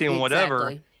 18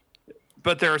 whatever.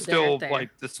 But they're still like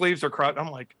the sleeves are cropped.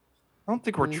 I'm like, I don't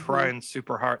think we're trying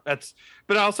super hard. But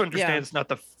I also understand it's not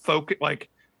the focus. Like,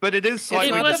 but it is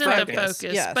slightly distracting. distracting. It wasn't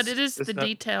the focus, but it is the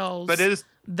details. But it is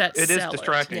sell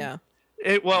distracting. Yeah.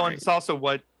 And it's also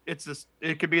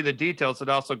it could be the details that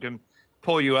also can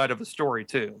pull you out of the story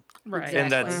too. Right.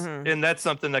 And that's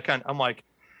something that kind of, I'm like,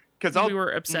 because we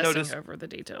were obsessing over the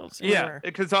details. Yeah,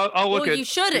 because I'll look at.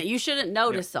 You shouldn't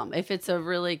notice them if it's a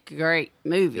really great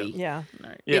movie. Yeah.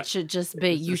 It should just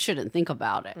be. You shouldn't think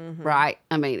about it, right?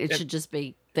 I mean, it should just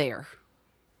be there.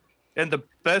 And the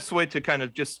best way to kind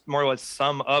of just more or less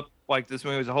sum up like this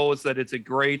movie as a whole is that it's a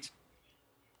great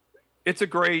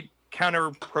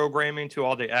counter programming to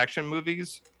all the action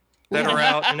movies that are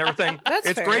out and everything.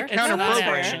 That's fair. Great counter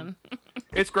programming. Action.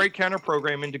 It's great counter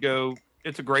programming to go.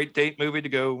 It's a great date movie to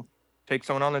go take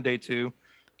someone on a date to.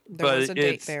 There was a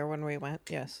date there when we went.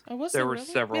 Yes. Oh, was there were really?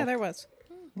 several. Yeah, there was.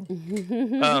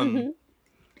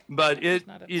 But it's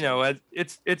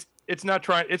not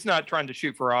trying to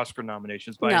shoot for Oscar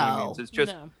nominations by any means. It's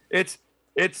just it's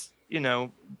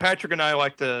Patrick and I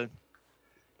like to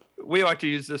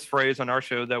use this phrase on our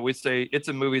show that we say it's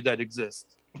a movie that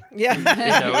exists.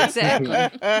 Yeah. Exactly.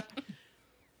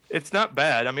 It's not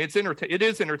bad. I mean, it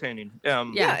is entertaining.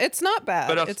 Yeah, it's not bad.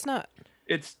 But it's not.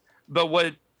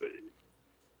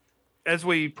 As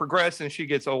we progress and she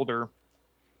gets older,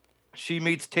 she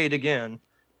meets Tate again.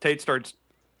 Tate starts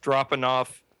dropping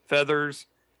off feathers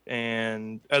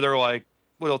and other like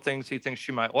little things he thinks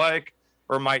she might like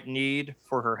or might need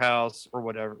for her house or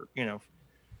whatever,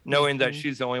 knowing that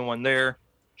she's the only one there.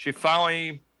 She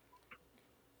finally,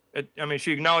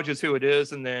 she acknowledges who it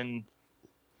is and then,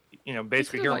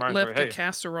 basically he reminds her, hey. Left a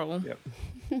casserole.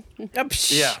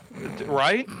 Yeah,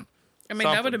 right? I mean,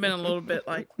 that would have been a little bit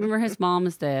like... Remember his mom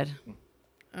is dead.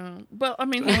 Well, I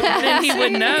mean, then he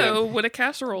would know what a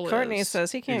casserole Courtney is.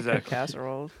 says he can't cook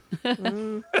casserole.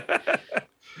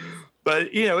 But,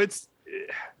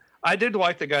 I did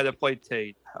like the guy that played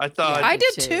Tate. I thought I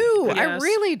did too. I Yes.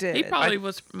 really did. He probably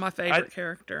was my favorite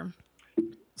character.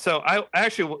 so. I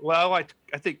actually, well, I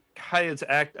think Kaya's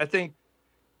act. I think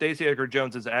Daisy Edgar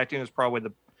Jones's acting is probably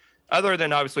the, other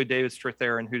than obviously David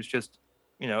Strathairn, who's just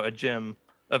a gem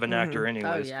of an actor,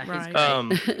 anyways. Oh yeah,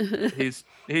 Right. he's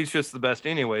great. He's just the best,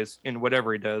 anyways, in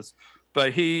whatever he does.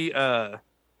 But him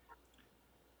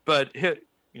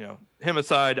him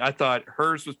aside, I thought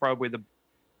hers was probably the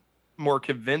more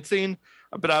convincing.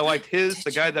 But I liked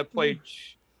the guy that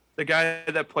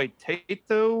played Tate,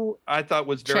 though, I thought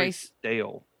was very Chase.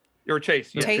 stale. Or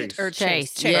Chase, yeah. Tate or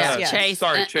Chase? Chase. Yeah, yes. Chase.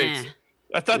 Sorry, Chase.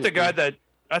 I thought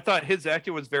I thought his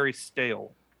acting was very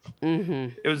stale. Mm-hmm.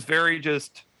 It was very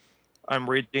just, I'm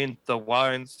reading the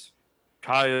lines.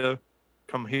 Kaya,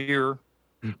 come here.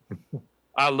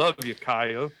 I love you,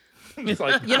 Kaya. It's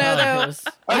like, Though,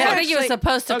 I think he was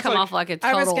supposed to come off like a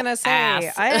total I was gonna say,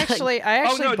 ass. I actually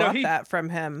no, bought he- that from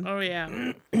him. Oh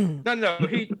yeah. No,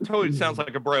 he totally sounds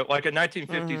like a bro, like a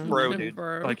 1950s bro, dude.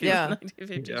 Bro. Like, Yeah.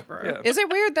 1950s bro. Yeah. Is it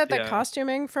weird that the Yeah.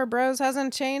 costuming for bros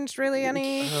hasn't changed really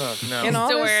any No. in all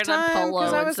Still this wearing a time? polo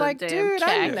Because I and was some like, damn dude,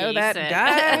 I know that khakis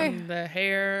guy. And the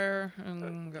hair.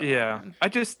 Yeah.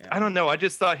 I don't know. I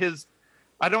just thought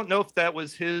I don't know if that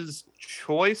was his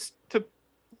choice to,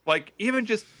 like, even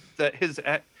just that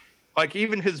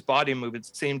even his body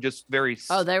movements seemed just very.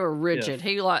 Oh, they were rigid.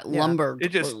 He lumbered. It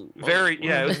just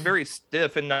it was very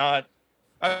stiff and not.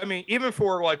 I mean, even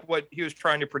for like what he was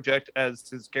trying to project as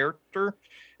his character,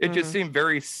 it just seemed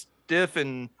very stiff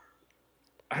and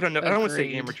I don't know. I don't want to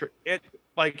say Agreed.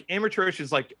 amateur. Amateurish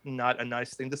is like not a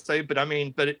nice thing to say, but I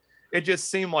mean, it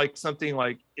just seemed like something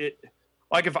like it.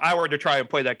 Like if I were to try and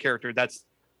play that character, that's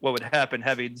what would happen,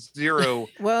 having zero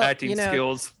Well, acting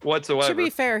skills whatsoever. To be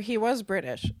fair, he was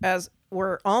British, as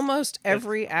were almost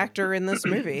every actor in this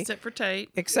movie. Except for Tate.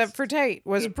 Except for Tate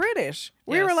was British.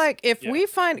 We Yes. were like, if we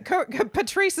find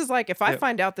Patrice is like, if I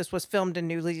find out this was filmed in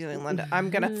New Zealand, I'm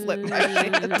gonna flip my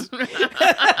shit.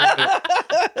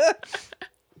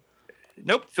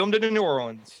 Nope, filmed it in New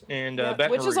Orleans and Baton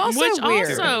which is Rouge. also Which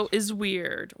weird. also is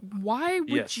weird. Why would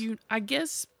Yes. you? I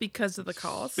guess because of the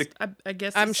cost. I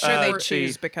guess I'm it's sure they for-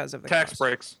 choose because of the tax cost.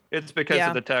 breaks. It's because Yeah.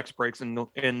 of the tax breaks,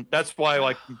 and that's why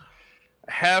like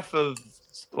half of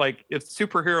like if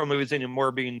superhero movies anymore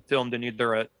are being filmed in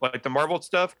either like the Marvel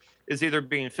stuff is either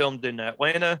being filmed in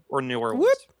Atlanta or New Orleans.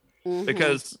 Whoop.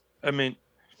 Because I mean,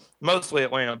 mostly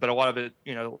Atlanta, but a lot of it,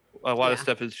 a lot of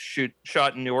stuff is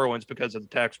shot in New Orleans because of the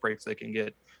tax breaks they can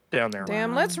get down there.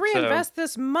 Damn, let's reinvest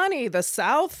this money. The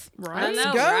South. Right? Let's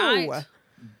I know, go. right?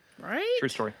 Right? True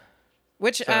story.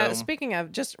 Which, So- speaking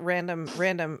of just random,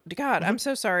 God, I'm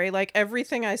so sorry. Like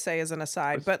everything I say is an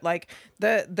aside, but like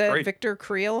the Great. Victor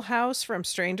Creel house from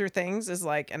Stranger Things is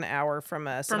like an hour from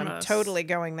us, and From I'm us. totally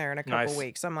going there in a couple Nice.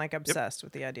 weeks. I'm like obsessed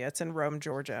with the idea. It's in Rome,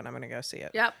 Georgia, and I'm gonna go see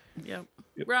it. Yep. Yep.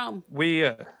 Rome. We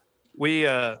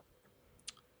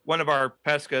one of our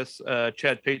past guests,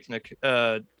 Chad Patenick,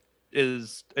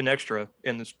 is an extra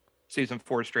in this season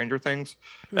 4 Stranger Things.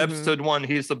 Episode 1,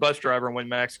 he's the bus driver when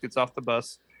Max gets off the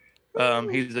bus.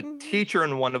 He's a teacher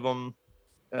in one of them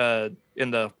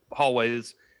in the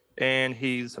hallways, and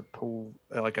he's a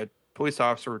police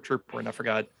officer or trooper, and I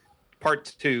forgot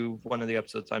part 2, one of the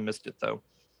episodes. I missed it though.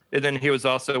 And then he was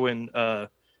also in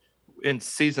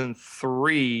season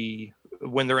 3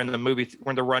 when they're in the movie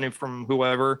when they're running from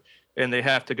whoever and they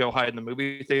have to go hide in the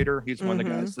movie theater. He's one of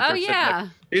the guys. That Oh they're sitting yeah.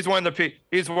 next- he's one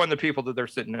of the people that they're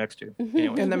sitting next to.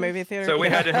 Anyways. In the movie theater. So we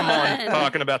had him on Fun.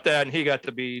 talking about that, and he got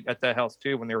to be at that house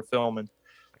too when they were filming.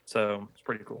 So it's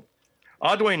pretty cool.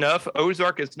 Oddly enough,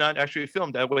 Ozark is not actually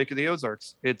filmed at Lake of the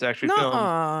Ozarks. It's actually filmed.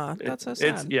 Nuh-uh. That's so sad.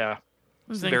 It's yeah,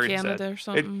 Was it in very Canada sad. or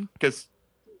something? because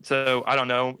so I don't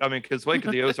know. I mean, because Lake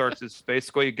of the Ozarks is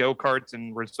basically go karts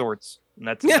and resorts, and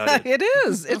that's about Yeah, it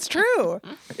is. It's true.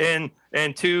 it.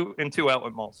 And two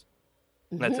outlet malls.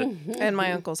 And that's it. And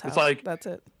my uncle's house. It's like- That's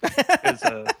it.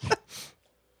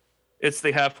 It's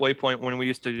the halfway point when we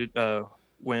used to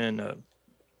when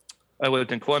I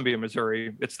lived in Columbia,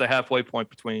 Missouri. It's the halfway point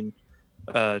between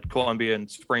Columbia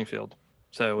and Springfield.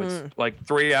 So it's like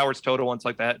 3 hours total. Once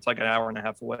like that, it's like an hour and a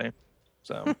half away.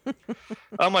 So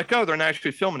I'm like, oh, they're not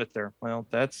actually filming it there. Well,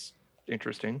 that's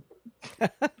interesting.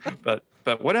 but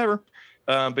whatever.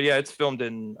 But yeah, it's filmed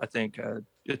in. I think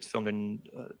it's filmed in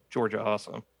Georgia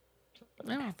also.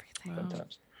 Oh,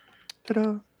 Sometimes.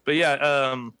 Ta-da. But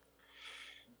yeah,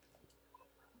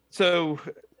 so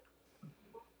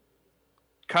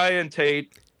Kaya and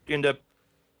Tate end up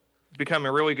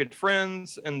becoming really good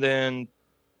friends, and then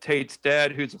Tate's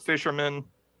dad, who's a fisherman,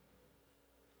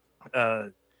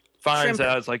 finds Shrimper.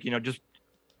 out, it's like, just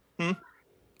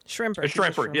Shrimper. a He's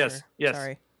shrimper. Yes.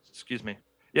 Sorry. Excuse me.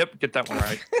 Yep, get that one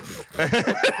right.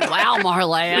 Wow,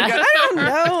 Marleah. I don't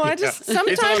know. I just Yeah.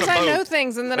 It's on sometimes a I boat. know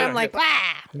things and then I'm like,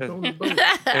 ah.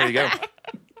 There you go.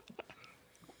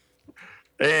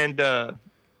 And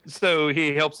so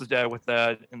he helps his dad with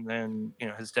that, and then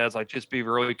his dad's like, just be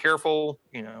really careful,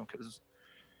 because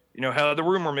how the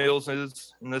rumor mills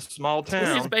is in this small He's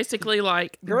town. basically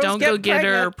like, Girls don't go get get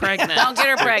her pregnant. Don't get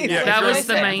her pregnant. Yeah, That girls was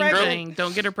the get main pregnant. thing.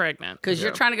 Don't get her pregnant. Because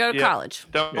you're trying to go to Yeah. college.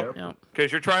 Don't, Yep.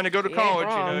 because you're trying to go to She ain't college.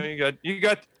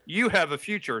 wrong. You have a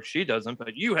future. She doesn't,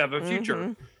 but you have a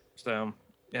future. So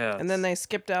yeah. And then they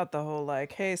skipped out the whole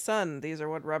like, hey son, these are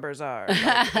what rubbers are.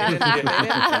 Like, they didn't put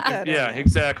that in yeah, there.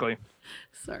 exactly.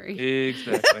 Sorry.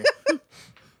 Exactly.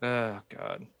 Oh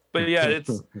God. But yeah,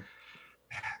 it's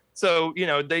so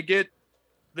they get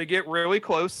really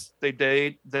close. They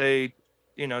date. They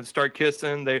start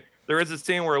kissing. There is a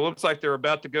scene where it looks like they're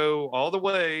about to go all the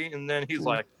way, and then he's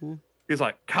like,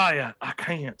 Kaya, I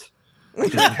can't. I'm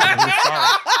sorry.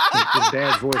 His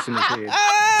dad's voice in his head.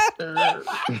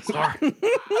 Sorry.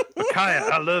 But Kaya,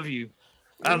 I love you.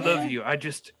 I love you.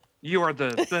 You are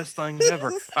the best thing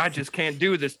ever. I just can't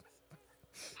do this.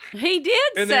 He did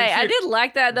And say, then I did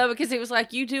like that though, because he was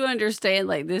like, you do understand,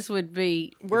 like, this would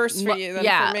be Worse for you than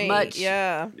for me. much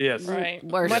Yeah. Yes. Right.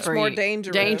 worse Much for more you.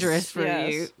 dangerous. Dangerous for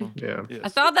Yes. you. Yeah. Yes. I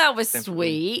thought that was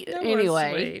Definitely. sweet. That was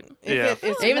Anyway, sweet. Yeah.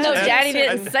 even though And- Daddy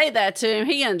didn't say that to him,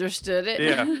 he understood it.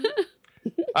 Yeah.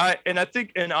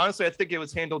 Honestly, I think it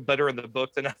was handled better in the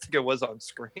book than I think it was on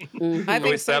screen. Mhm. I At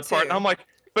think least so that part. too. I'm like,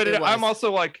 but It I'm was.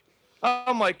 also like,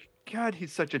 God,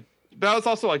 he's such a. But I was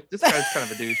also like, this guy's kind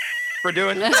of a douche for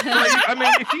doing. Like, I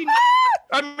mean, if he,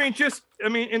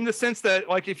 in the sense that,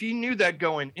 like, if you knew that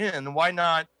going in, why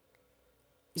not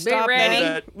Be Stop ready.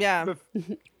 that Yeah.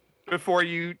 before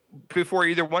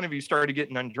either one of you started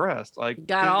getting undressed? Like,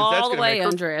 Got 'cause that's all the gonna way make her-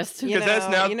 undressed. You 'Cause that's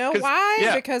now- you know 'cause- why?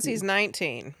 yeah. Because he's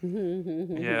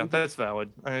 19. Yeah, that's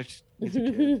valid. He's a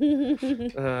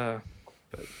kid.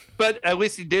 But at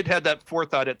least he did have that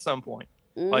forethought at some point.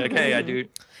 Like, hey, I do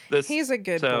this. He's a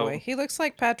good So- boy. He looks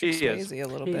like Patrick He is. Swayze a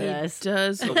little He bit. does.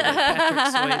 Does look like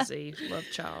Patrick Swayze, love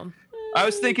child. I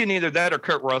was thinking either that or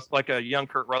Kurt Russell, like a young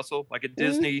Kurt Russell, like a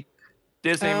Disney Oh,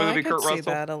 I movie could Kurt see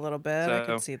Russell. that a little bit. I So,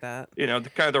 could see that.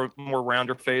 The kind of the more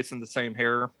rounder face and the same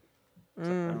hair.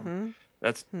 Mm-hmm.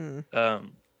 That's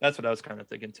what I was kind of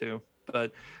thinking too.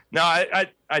 But no,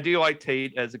 I do like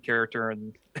Tate as a character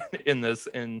and in this,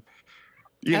 and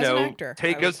As an actor,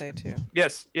 Tate I would goes say too.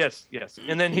 yes,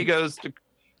 and then he goes to,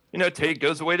 Tate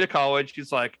goes away to college.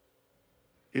 He's like,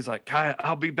 Kai,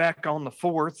 I'll be back on the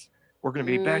 4th. We're gonna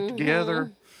be back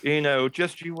together.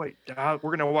 Just you wait.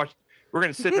 We're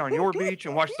gonna sit on your beach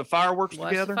and watch the fireworks Watch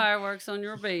together. the fireworks on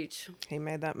your beach. He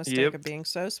made that mistake Yep. of being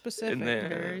so specific. And then,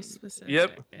 Very specific.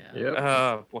 Yep. Yeah.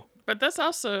 Yep. well, But that's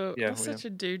also Yeah, that's yeah. such a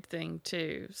dude thing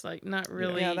too. It's like not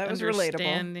really Yeah, that was relatable.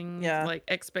 understanding Yeah. like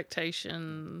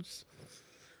expectations.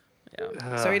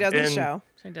 Yeah. So he doesn't and- show.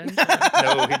 He doesn't.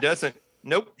 No, he doesn't.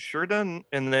 Nope, sure doesn't.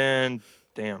 And then,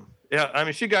 damn.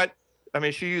 Yeah,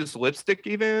 she used lipstick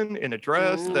even in a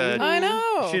dress that I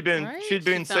know. she'd been Right? she'd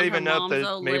been She found her saving up mom's that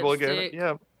old Mabel would get it. lipstick.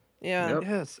 Yeah. Yeah. Yep.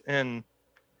 Yes. And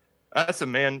that's a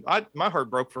man. My heart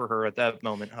broke for her at that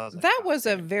moment. I was like, That "Oh, was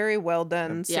a damn." very well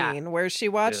done Yeah. scene where she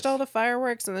watched Yes. all the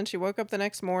fireworks and then she woke up the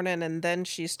next morning and then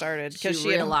she started because She she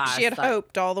had realized, like-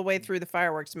 hoped all the way through the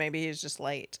fireworks maybe he's just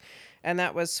late, and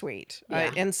that was sweet.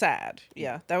 Yeah. And sad.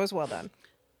 Yeah, that was well done.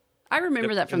 I remember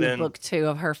Yep, that from and the then- book too,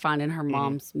 of her finding her Mhm.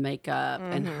 mom's makeup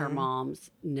and her Mhm.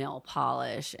 mom's nail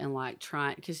polish and like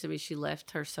trying, because she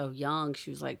left her so young. She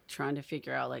was like trying to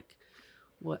figure out like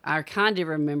what I kind of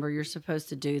remember you're supposed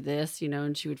to do this,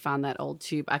 and she would find that old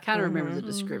tube. I kind of remember the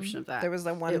description of that. There was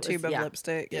the one It was- tube of yeah.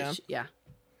 lipstick. Yeah. Yeah.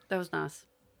 That was nice.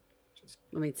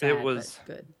 I mean, sad, It was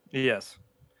but good. Yes.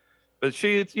 But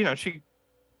she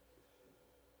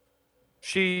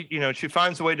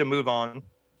finds a way to move on.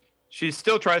 She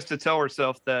still tries to tell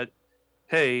herself that,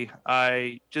 hey,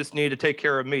 I just need to take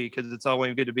care of me because it's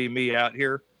only going to be me out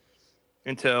here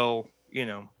until,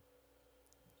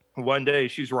 one day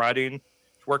she's writing,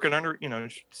 working on her,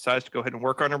 she decides to go ahead and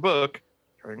work on her book,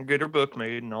 trying to get her book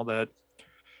made and all that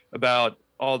about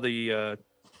all the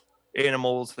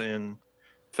animals and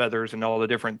feathers and all the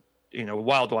different,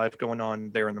 wildlife going on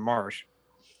there in the marsh.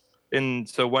 And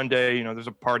so one day, there's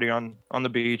a party on the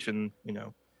beach and,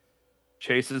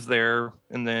 Chase is there.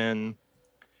 And then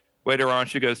later on,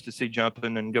 she goes to see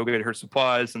Jumpin' and go get her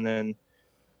supplies. And then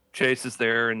Chase is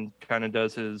there and kind of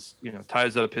does his,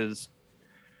 ties up his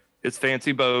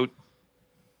fancy boat.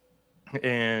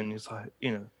 And he's like,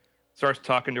 starts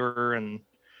talking to her and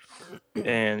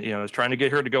is trying to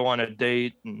get her to go on a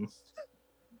date. And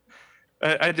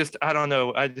I don't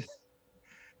know.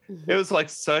 it was like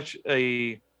such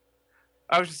a.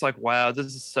 I was just like, wow, this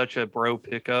is such a bro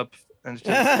pickup. And it's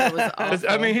just, It was awful.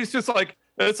 I mean, he's just like,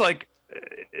 it's like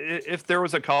if there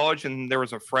was a college and there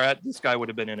was a frat, this guy would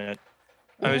have been in it.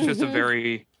 I mean, it's just a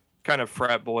very kind of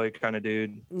frat boy kind of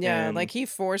dude. Yeah, And like he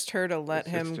forced her to let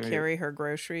him just- carry her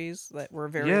groceries that were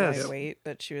very Yes. lightweight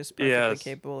that she was perfectly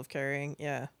capable of carrying.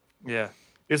 Yeah. Yeah.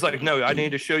 It's like, no, I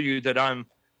need to show you that I'm.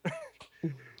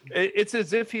 It's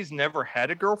as if he's never had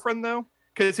a girlfriend, though,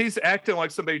 because he's acting like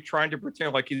somebody trying to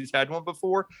pretend like he's had one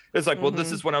before. It's like, well,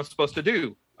 this is what I'm supposed to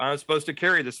do. I'm supposed to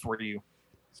carry this for you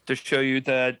to show you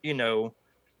that, to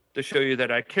show you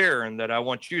that I care and that I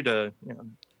want you to,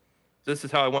 this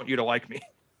is how I want you to like me.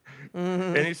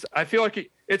 And I feel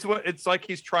like it's like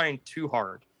he's trying too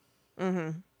hard.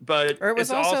 But Or it was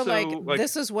it's also like, like,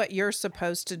 this is what you're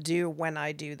supposed to do when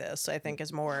I do this, I think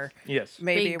is more yes,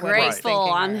 maybe Be what I was grateful.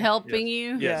 thinking I'm there. helping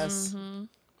you. Yes. Mhm.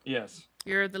 Yes.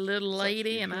 You're the little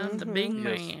lady, and I'm the big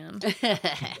Yes.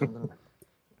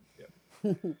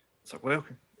 man. So well,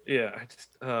 yeah, I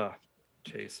just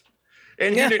Chase,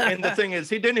 and he did, and the thing is,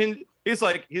 he's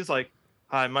like,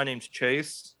 hi, my name's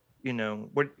Chase.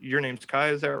 What your name's Kai?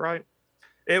 Is that right?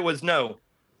 It was no.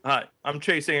 Hi, I'm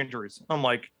Chase Andrews. I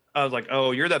was like,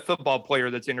 oh, you're that football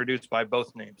player that's introduced by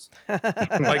both names.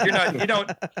 Like you're not, you don't.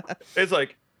 It's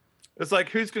like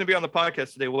who's going to be on the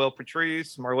podcast today? Well,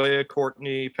 Patrice, Marleah,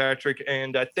 Courtney, Patrick,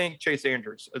 and I think Chase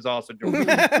Andrews is also joining.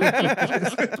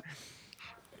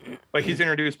 Like he's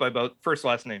introduced by both first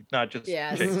last name, not just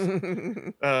Yes.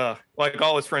 Chase. Like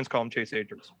all his friends call him Chase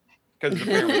Andrews because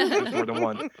apparently there's more than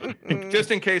one.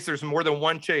 Just in case there's more than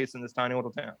one Chase in this tiny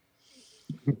little town.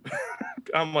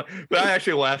 I'm like, but I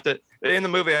actually laughed in the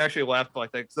movie. I actually laughed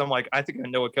like that because I'm like, I think I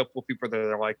know a couple of people that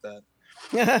are like that.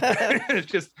 It's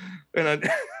just, but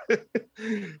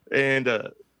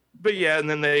yeah, and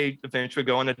then they eventually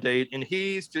go on a date, and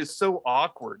he's just so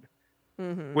awkward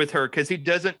with her because he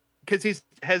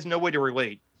has no way to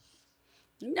relate.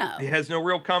 No. He has no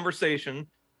real conversation.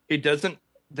 They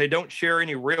don't share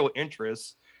any real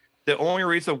interests. The only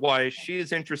reason why she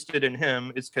is interested in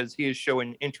him is because he is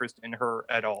showing interest in her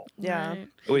at all. Yeah. Right.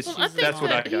 At least Well, I think that's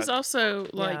what I that got. he's also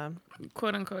like Yeah.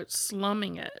 quote unquote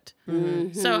slumming it.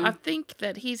 Mhm. So I think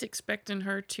that he's expecting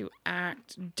her to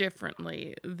act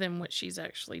differently than what she's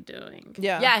actually doing.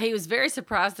 Yeah, he was very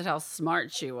surprised at how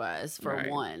smart she was, for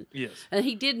Right. one. Yes. And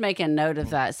he did make a note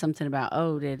of that, something about,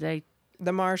 did they?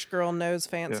 The Marsh girl knows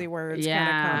fancy words. Yeah.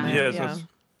 Kind of comment. Yes. Yeah.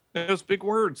 Those big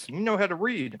words. You know how to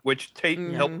read, which Tate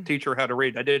helped teach her how to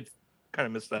read. I did kind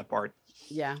of miss that part.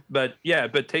 Yeah. But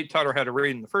Tate taught her how to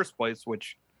read in the first place,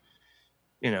 which,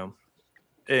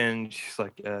 and she's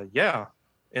like, yeah.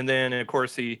 And then, of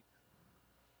course, he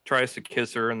tries to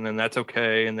kiss her, and then that's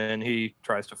okay. And then he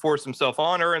tries to force himself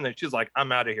on her, and then she's like,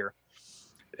 I'm out of here.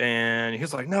 And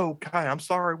he's like, no, Kai, I'm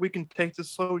sorry. We can take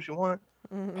this slow as you want.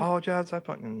 Apologize.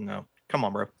 No. Come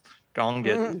on, bro. Go on,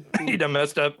 get he done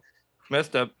messed up.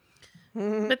 But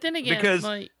then again, Because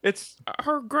like it's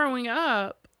her growing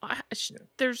up, I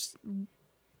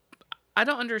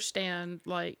don't understand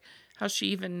like how she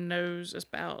even knows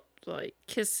about like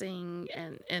kissing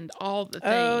and all the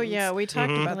things. Oh yeah, we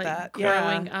talked about like that.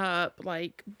 growing Yeah. up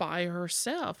like by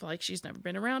herself. Like she's never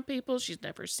been around people. She's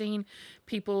never seen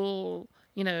people,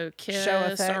 kiss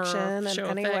affection or in show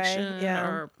any way, affection yeah.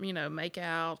 or, make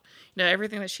out.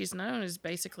 Everything that she's known is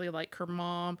basically like her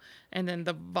mom and then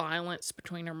the violence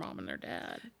between her mom and her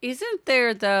dad. Isn't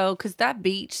there, though, because that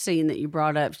beach scene that you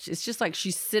brought up, it's just like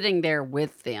she's sitting there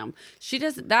with them. She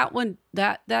doesn't,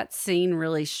 that scene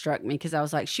really struck me because I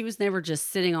was like, she was never just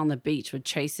sitting on the beach with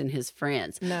Chase and his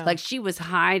friends. No. Like she was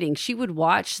hiding. She would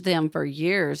watch them for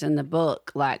years in the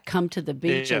book, like come to the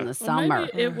beach in the Well, summer.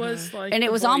 maybe it was like And it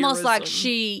the was almost like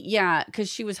voyeurism. because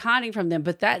she was hiding from them.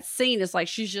 But that scene is like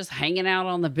she's just hanging out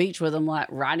on the beach with them, like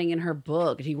writing in her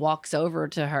book. And he walks over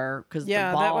to her because Yeah,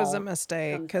 the ball that was a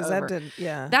mistake comes because that over. did.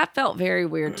 Yeah. That felt very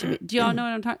weird to me. Do y'all know what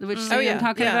I'm talking? Which scene I'm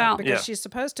talking yeah, about? because Yeah. she's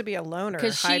supposed to be a loner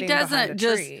 'Cause she hiding behind doesn't a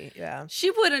just- tree. Yeah.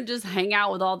 She wouldn't just hang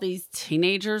out with all these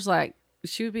teenagers. Like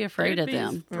she would be afraid They'd of be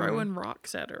them. throwing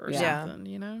rocks at her or Yeah.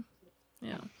 something,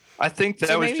 Yeah. I think that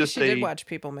So was maybe just she did watch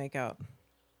people make out.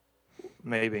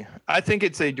 maybe. I think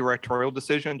it's a directorial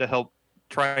decision to help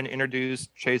try and introduce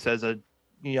Chase as a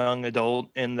young adult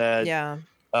in that Yeah.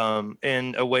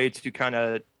 in a way to kind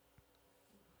of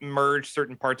merge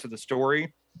certain parts of the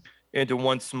story into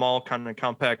one small kind of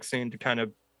compact scene to kind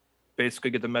of basically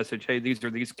get the message, hey, these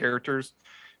are these characters.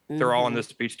 They're all on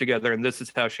this beach together, and this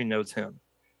is how she knows him.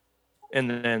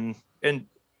 And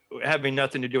having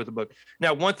nothing to do with the book.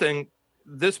 Now, one thing,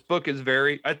 this book is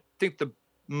I think the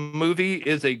movie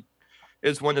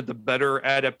is one of the better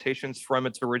adaptations from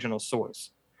its original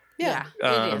source. Yeah,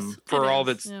 it is. For It all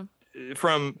is, that's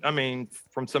from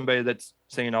somebody that's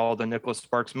seen all the Nicholas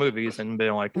Sparks movies and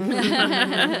been like,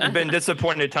 been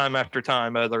disappointed time after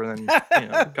time, other than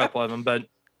a couple of them, but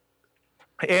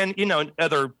and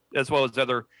other as well as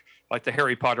other like the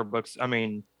Harry Potter books. I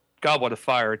mean, Goblet of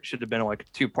Fire should have been like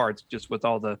 2 parts, just with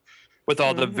all the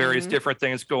various different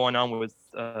things going on with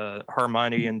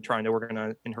Hermione and trying to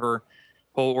organize in her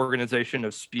whole organization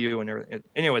of spew and everything.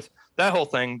 Anyways, that whole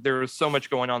thing, there was so much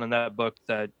going on in that book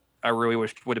that I really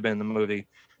wished would have been in the movie.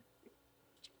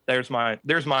 There's my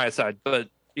aside, but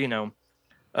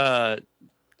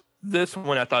this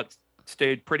one I thought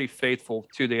stayed pretty faithful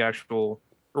to the actual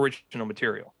original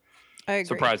material. I agree.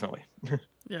 Surprisingly.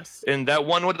 Yes. And that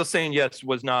one with the saying yes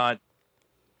was not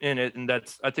in it, and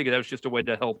I think that was just a way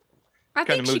to help. I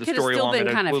think she could have still been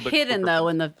kind of hidden though,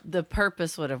 and the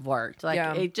purpose would have worked.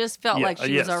 Like it just felt like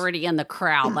she was already in the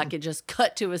crowd. Like it just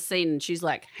cut to a scene and she's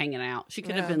like hanging out. She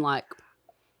could have been like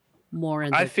more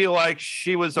in. I feel like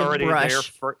she was already there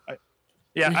for.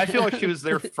 I feel like she was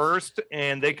there first,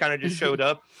 and they kind of just showed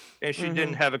up, and she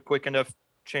didn't have a quick enough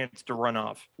chance to run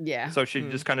off. Yeah. So she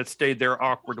just kind of stayed there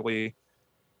awkwardly.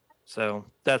 So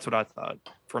that's what I thought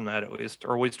from that, at least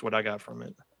what I got from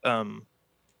it.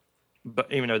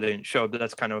 But even though they didn't show up,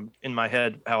 that's kind of in my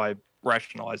head how I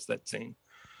rationalized that scene.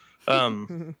 So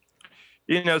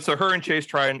her and Chase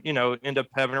try and, end up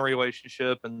having a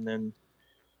relationship, and then,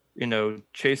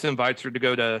 Chase invites her to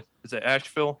go to, is it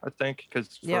Asheville, I think,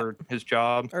 because for his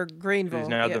job. Or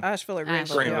Greenville. Asheville or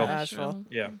Greenville. Greenville. Yeah, Asheville.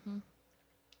 Yeah.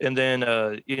 And then,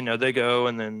 they go,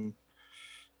 and then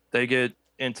they get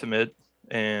intimate.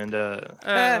 And that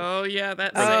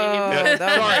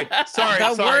scene. Sorry.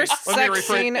 Worst sex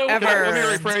scene ever. Let me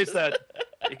rephrase that.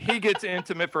 He gets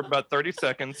intimate for about 30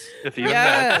 seconds, if even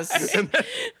that.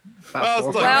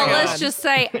 Let's just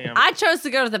say I chose to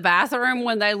go to the bathroom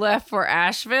when they left for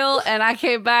Asheville, and I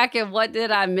came back, and what did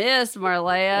I miss?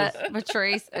 Marleah,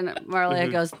 Patrice, and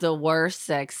Marleah goes, the worst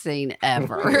sex scene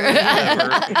ever.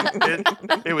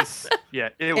 It was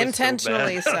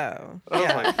intentionally so.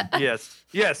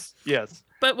 Yes.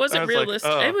 But was it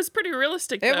realistic? It was pretty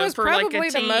realistic. It was probably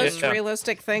the most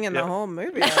realistic thing in the whole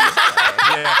movie.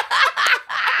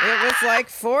 It was like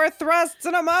 4 thrusts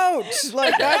and a moat.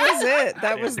 Like that was it.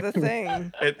 That was the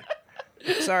thing.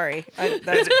 Sorry,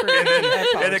 that's pretty.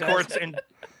 And of course, in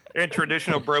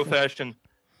traditional bro fashion,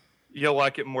 you'll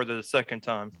like it more the second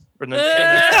time. Or the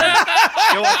next time.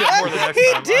 You'll like it more the next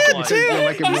time. He did too.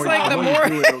 He's like the more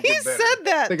he said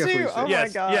that too. Oh my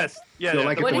god. Yes.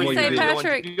 What did he say,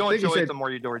 Patrick? You'll enjoy it the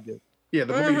more you do it. Yeah,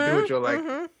 the more you do it, you're like,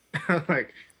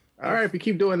 like, all right, if you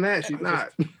keep doing that, she's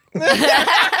not. It's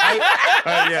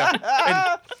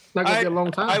not gonna be a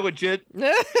long time. I legit.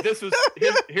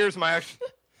 Here's my action.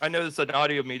 I know this is an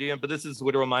audio medium, but this is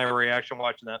literally my reaction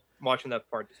watching that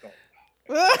part. Just going.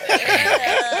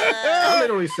 I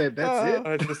literally said that's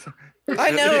it.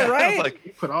 I know, right?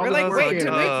 Like, put all We're like,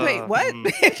 wait, what?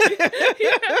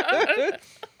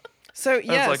 So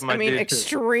yes, I mean,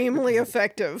 extremely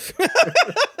effective.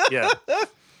 Yeah.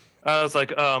 I was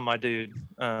like, oh my dude,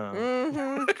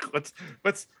 let's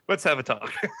have a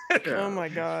talk. Oh my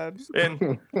god!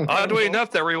 And oddly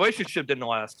enough, that relationship didn't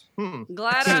last.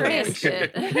 Glad I missed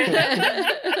it.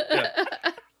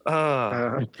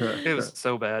 It was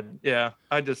so bad. Yeah,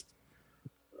 I just,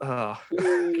 and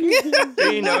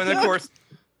of course,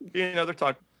 they're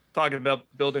talking about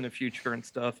building a future and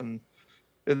stuff, and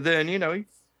then you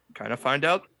kind of find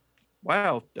out,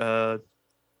 wow,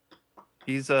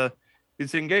 he's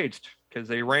engaged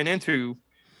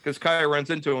because Kaya runs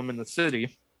into him in the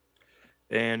city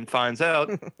and finds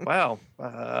out, wow,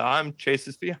 I'm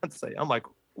Chase's fiance. I'm like,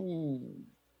 ooh.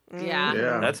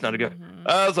 Yeah. That's not a good.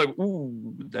 I was like,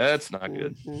 ooh, that's not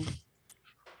good.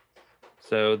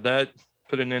 So that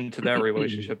put an end to that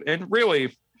relationship. And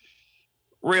really,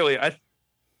 I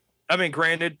mean,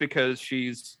 granted, because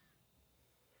she's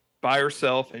by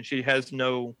herself and she has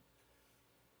no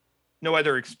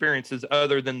other experiences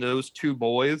other than those 2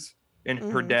 boys and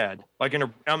her dad. Like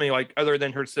other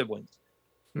than her siblings.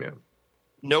 Yeah.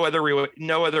 No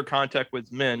other contact with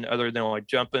men other than like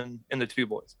jumping and the 2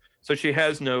 boys. So she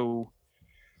has no,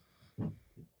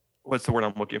 what's the word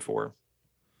I'm looking for?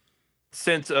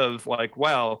 Sense of like,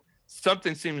 wow,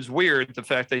 something seems weird. The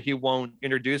fact that he won't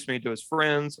introduce me to his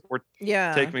friends or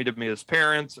take me to meet his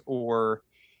parents, or,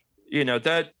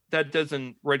 that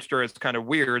doesn't register as kind of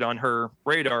weird on her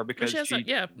radar because she has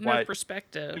no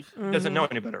perspective. Doesn't know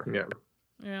any better.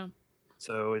 Yeah.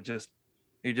 So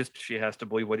she has to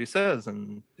believe what he says,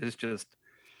 and it's just.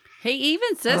 He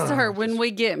even says to her, when we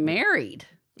get married.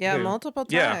 Yeah, multiple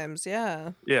times.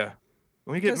 Yeah.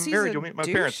 when you get 'Cause he's married, a you'll meet my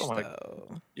douche, parents. I'm like,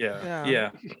 though.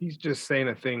 yeah. He's just saying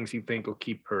the things he think will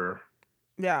keep her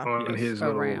Yeah. on his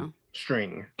little Around.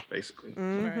 string, basically.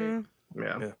 Mhm.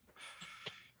 Yeah.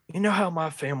 You know how my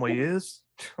family is?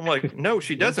 I'm like, no,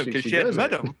 she doesn't, because she hadn't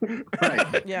met him.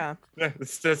 Right. Yeah.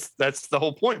 That's the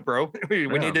whole point, bro. We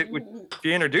need it. If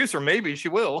you introduce her, maybe she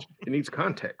will. It needs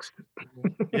context.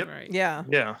 Yep. Right. Yeah.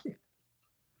 Yeah.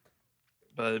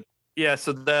 But yeah,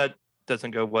 so that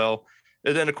doesn't go well.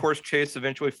 And then of course Chase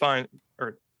eventually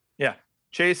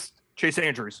Chase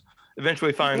Andrews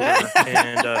eventually finds her,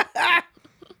 and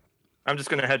I'm just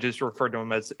gonna have to just refer to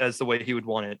him as the way he would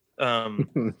want it.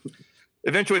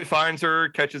 Eventually finds her,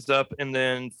 catches up, and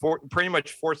then pretty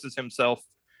much forces himself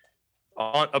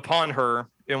upon her,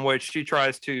 in which she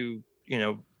tries to,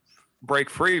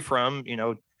 break free from,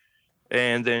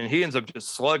 and then he ends up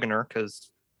just slugging her,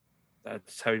 because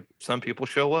that's how some people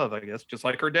show love, I guess, just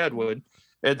like her dad would.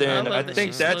 And then I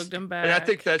think that's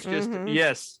just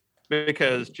yes,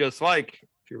 because just like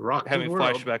having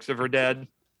flashbacks of her dad,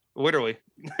 literally.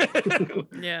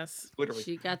 Yes. Literally.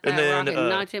 She got that rock and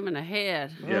knocked him in the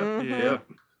head. Yeah.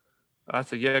 I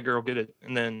said, yeah, girl, get it.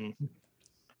 And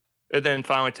then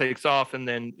finally takes off, and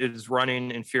then is running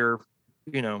in fear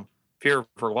of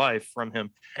her life from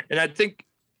him. And I think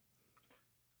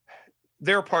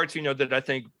there are parts, that I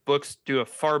think books do a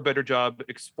far better job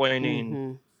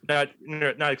explaining, not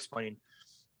explaining,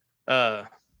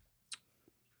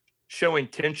 showing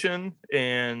tension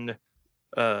and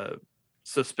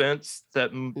suspense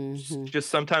that just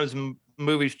sometimes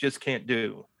movies just can't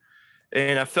do.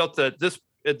 And I felt that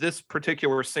this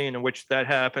particular scene in which that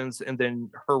happens, and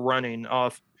then her running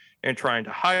off and trying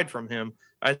to hide from him,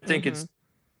 I think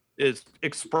is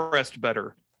expressed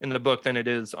better in the book than it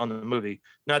is on the movie.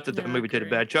 Not that the movie did a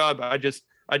bad job. I just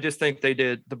think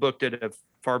the book did a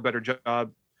far better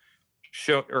job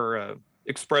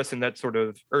expressing that sort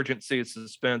of urgency,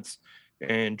 suspense,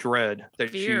 and dread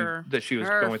that she was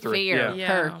going through.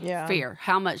 Fear.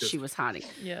 How much she was hiding.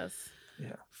 Yes.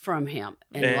 Yeah. From him,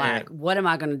 and what am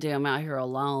I going to do? I'm out here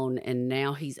alone, and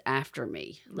now he's after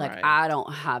me. Like, I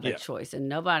don't have a choice, and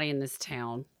nobody in this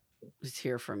town is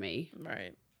here for me.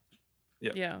 Right.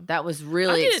 Yeah. That was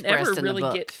really expressed in the book. I didn't ever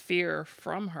really get fear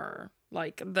from her,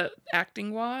 like the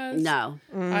acting wise. No,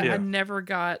 I never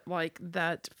got like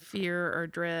that fear or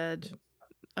dread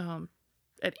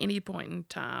at any point in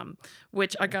time,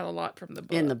 which I got a lot from the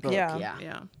book. In the book,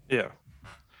 yeah.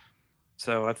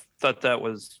 So I thought that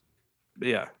was,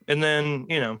 and then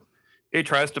he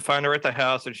tries to find her at the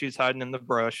house, and she's hiding in the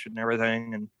brush and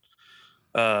everything, and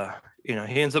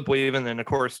he ends up leaving. And of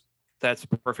course, that's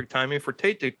perfect timing for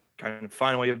Tate to kind of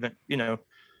finally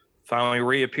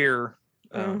reappear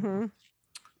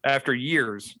after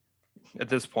years at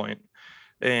this point.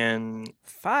 And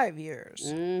 5 years.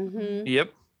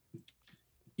 Yep.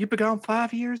 You've been gone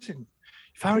 5 years, and you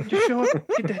finally just show up.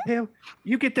 Get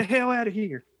the hell out of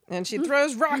here. And she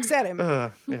throws rocks at him.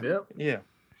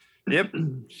 Yep.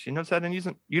 She knows how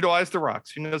to utilize the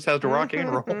rocks. She knows how to rock and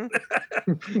roll.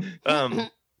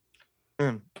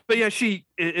 But yeah,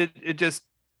 it just,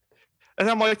 and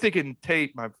I'm like thinking,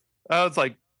 Tate, I was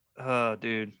like,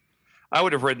 dude, I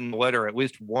would have written the letter at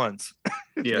least once.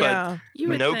 Yeah.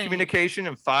 No communication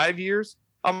in 5 years.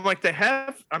 I'm like,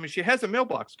 she has a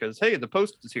mailbox because, hey, the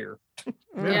post is here.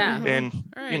 Yeah. And,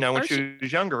 when she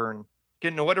was younger and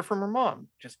getting a letter from her mom,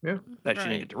 just that she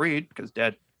didn't get to read because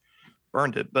dad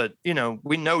burned it. But,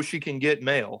 we know she can get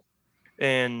mail,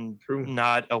 and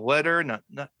not a letter, not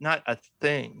a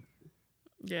thing.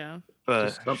 Yeah. But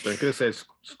just something. Could have said,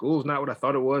 school's not what I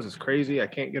thought it was. It's crazy. I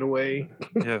can't get away.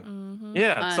 Yeah.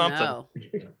 Yeah. Something.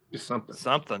 Just something.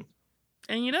 Something.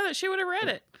 And that she would have read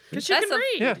it because she can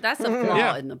read. Yeah. That's a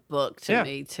flaw in the book to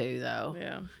me too, though.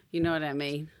 Yeah. You know what I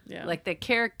mean? Yeah. Like the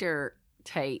character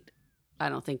Tate, I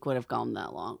don't think would have gone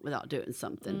that long without doing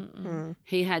something.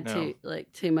 He had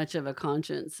too much of a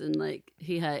conscience, and like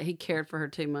he cared for her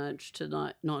too much to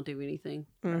not do anything.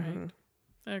 Right.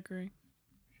 I agree.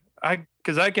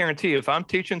 Because I guarantee if I'm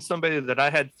teaching somebody that I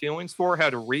had feelings for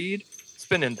how to read,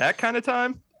 spending that kind of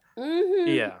time,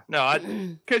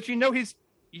 because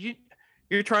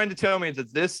you're trying to tell me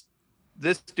that this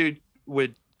dude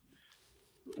would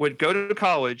go to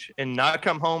college and not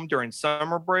come home during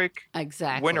summer break,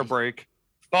 winter break,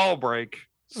 fall break,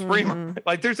 spring.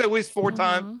 Like there's at least four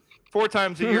times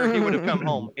a year he would have come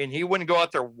home, and he wouldn't go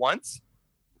out there once.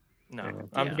 No,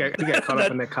 he got caught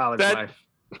up in that college life.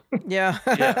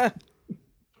 Yeah.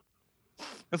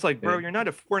 It's like, bro, you're not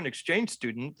a foreign exchange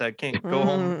student that can't go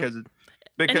home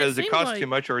because it costs too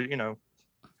much, or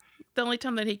the only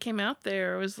time that he came out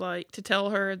there was like to tell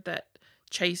her that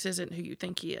Chase isn't who you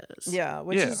think he is. Yeah,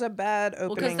 which is a bad opening.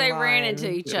 Well, because they ran into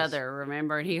line. each other,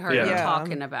 remember, and he heard them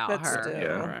talking about her.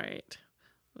 Still. Right.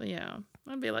 Yeah.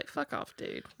 I'd be like, fuck off,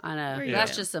 dude. I know.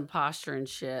 That's just some posturing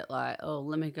shit. Like, oh,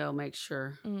 let me go make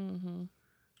sure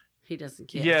he doesn't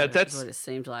get her, that's what it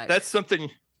seems like. That's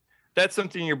something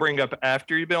you bring up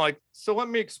after you've been like, so let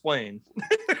me explain.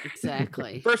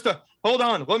 Exactly. First, hold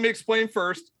on. Let me explain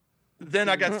first. Then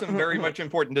I got something very much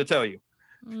important to tell you.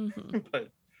 But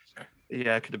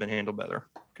yeah, it could have been handled better.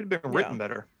 Could have been written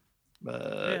better.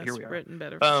 But here we are. Written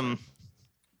better.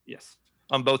 Yes,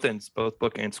 on both ends, both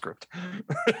book and script.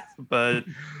 But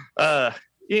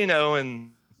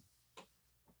and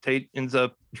Tate ends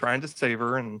up trying to save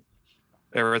her and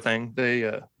everything.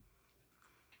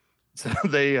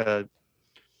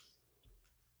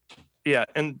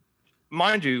 And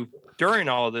mind you, during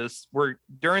all of this,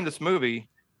 during this movie,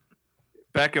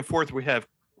 back and forth we have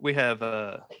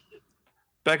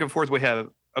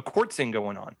a court scene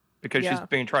going on because she's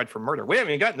being tried for murder. We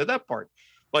haven't even gotten to that part.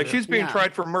 Like she's being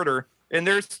tried for murder, and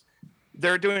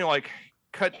they're doing like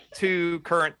cut to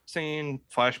current scene,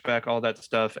 flashback, all that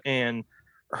stuff, and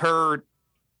her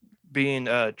being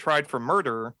tried for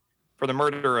the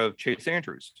murder of Chase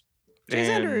Andrews. Chase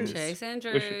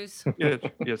Andrews.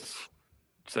 Yes.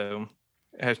 So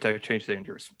hashtag Chase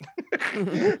Andrews.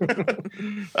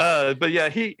 But yeah,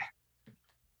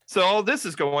 so all this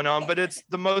is going on, but it's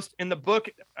the most in the book.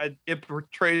 It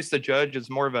portrays the judge as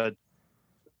more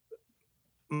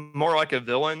like a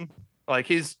villain. Like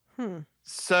he's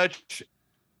such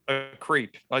a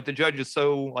creep. Like the judge is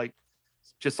so like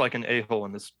just like an a-hole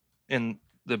in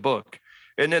the book,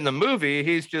 and in the movie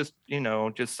he's just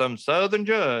just some Southern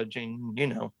judge,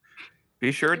 and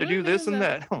be sure to do this and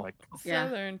that. I'm like,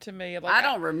 Southern to me. Like, I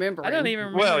don't remember. I don't even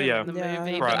remember him in the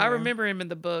movie, right. but I remember him in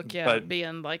the book.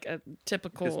 Being like a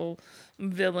typical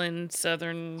villain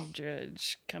Southern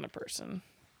judge kind of person.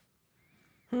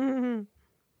 But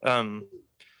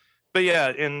yeah,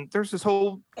 and there's this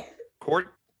whole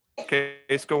court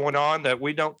case going on that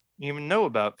we don't even know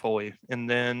about fully, and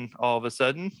then all of a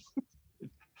sudden,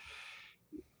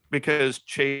 because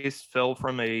Chase fell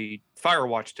from a fire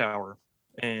watch tower.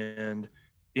 And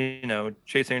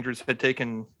Chase Andrews had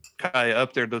taken Kai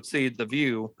up there to see the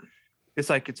view. It's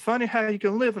like, it's funny how you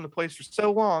can live in a place for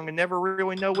so long and never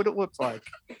really know what it looks like.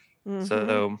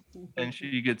 So, and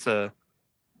she gets I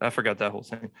forgot that whole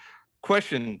thing.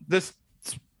 Question, this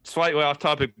slightly off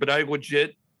topic, but I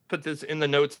legit put this in the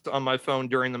notes on my phone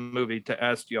during the movie to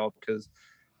ask y'all, because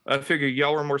I figure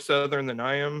y'all are more Southern than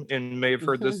I am and may have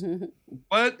heard this.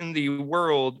 What in the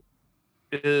world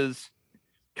is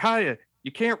Kaya?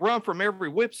 You can't run from every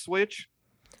whip switch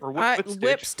or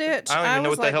whip stitch. I don't even know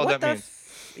what the hell that means.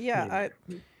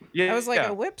 I was like,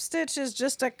 a whip stitch is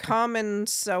just a common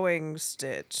sewing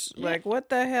stitch. Like, what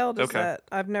the hell does that?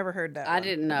 I've never heard that. I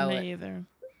didn't know it either.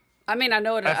 I mean, I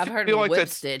know it. I've heard of a whip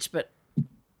stitch, but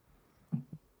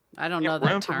I don't know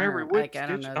that term. Like, I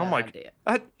don't know that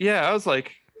idea. I was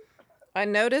like, I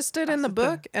noticed it in the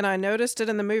book and I noticed it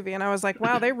in the movie, and I was like,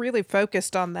 wow, they really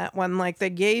focused on that one. Like they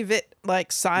gave it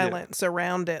like silence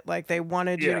around it. Like they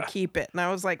wanted you to keep it. And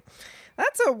I was like,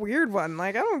 that's a weird one.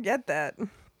 Like, I don't get that.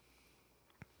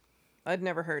 I'd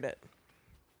never heard it.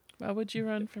 Why would you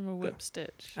run from a whip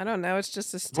stitch? I don't know. It's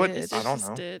just a stitch. I don't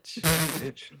know. Stitch.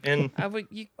 And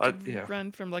you could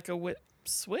run from like a whip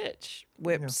switch.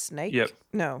 Whip snake? Yep.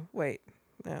 No, wait.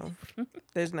 No.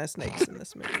 There's no snakes in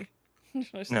this movie.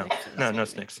 No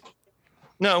snakes.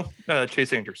 No,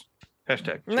 Chase Andrews.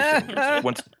 Hashtag Chase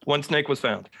Andrews. One snake was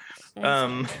found.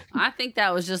 I think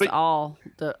that was just all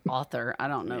the author. I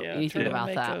don't know anything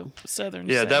about that. Southern.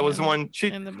 That was one.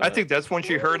 I think that's one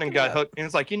she heard and got hooked. And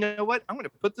it's like, you know what? I'm going to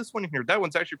put this one in here. That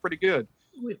one's actually pretty good.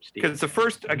 Because the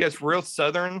first, I guess, real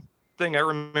Southern thing I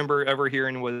remember ever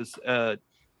hearing was I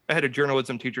had a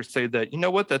journalism teacher say that, you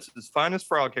know what? That's as fine as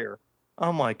frog hair.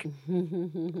 I'm like,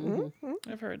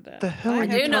 I've heard that. The hell I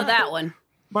do know that one.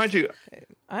 Mind you,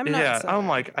 I'm not. I'm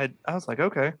like, I was like,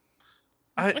 okay.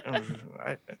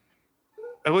 I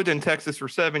lived in Texas for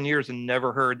 7 years and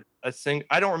never heard a single.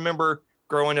 I don't remember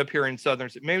growing up here in Southern.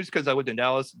 Maybe it's because I lived in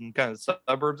Dallas and kind of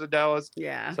suburbs of Dallas.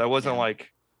 Yeah. So I wasn't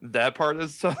like that part of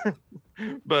Southern.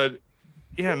 But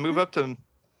move up to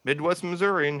Midwest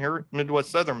Missouri and here,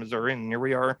 Midwest Southern Missouri, and here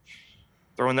we are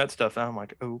throwing that stuff out. I'm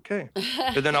like, okay.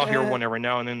 But then I'll hear one every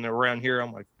now and then around here.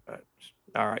 I'm like,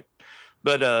 all right.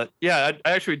 But I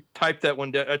actually typed that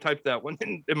one. I typed that one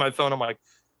in my phone. I'm like,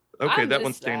 okay, that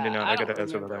one's standing out. I got to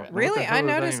answer that. Really? I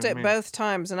noticed it both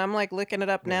times, and I'm like looking it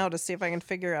up now to see if I can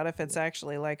figure out if it's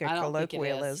actually like a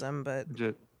colloquialism, but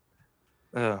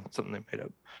something they made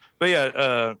up.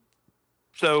 But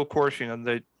so of course,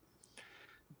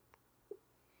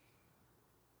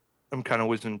 I'm kind of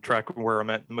losing track of where I'm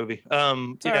at in the movie.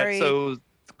 Sorry. Yeah, so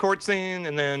the court scene,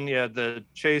 and then the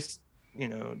Chase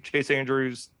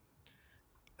Andrews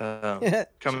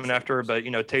coming after her, but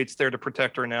Tate's there to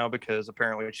protect her now because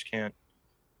apparently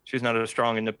she's not a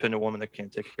strong, independent woman that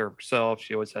can't take care of herself.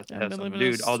 She always has to have some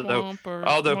dude.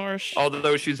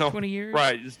 Although she's 20 years.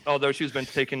 Right, although she's been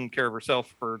taking care of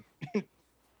herself for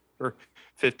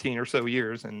 15 or so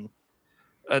years, and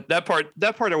that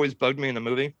part always bugged me in the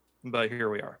movie. But here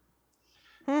we are.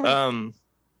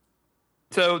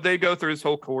 So they go through this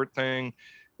whole court thing.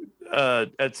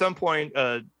 At some point,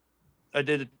 I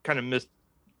did kind of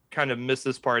miss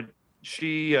this part.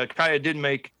 Kaya did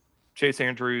make Chase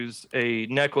Andrews a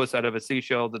necklace out of a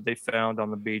seashell that they found on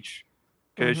the beach,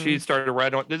 because she started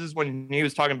right on. This is when he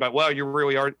was talking about, you're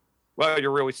really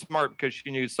smart, because she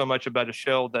knew so much about a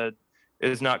shell that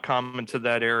is not common to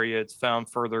that area. It's found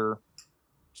further,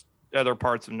 other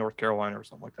parts of North Carolina or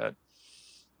something like that.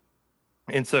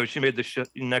 And so she made the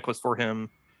necklace for him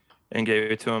and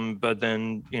gave it to him. But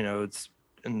then,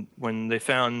 when they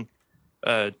found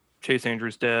Chase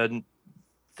Andrews dead,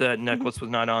 that necklace was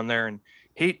not on there. And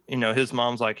he, his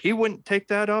mom's like, he wouldn't take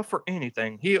that off for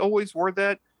anything. He always wore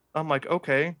that. I'm like,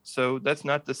 okay, so that's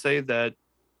not to say that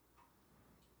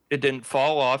it didn't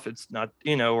fall off. It's not,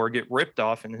 or get ripped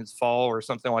off in his fall or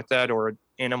something like that, or an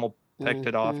animal pecked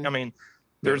it off. I mean,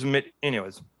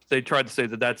 anyways, they tried to say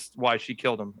that that's why she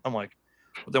killed him. I'm like,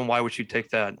 well, then why would she take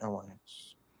that? I'm like,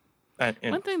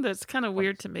 one thing that's kind of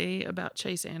weird to me about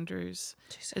Chase Andrews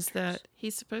is that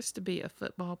he's supposed to be a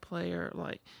football player,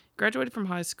 like graduated from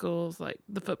high school, like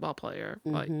the football player,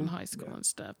 like in high school and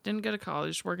stuff. Didn't go to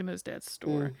college, working at his dad's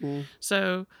store.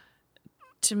 So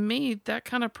to me, that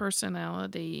kind of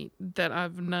personality that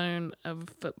I've known of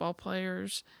football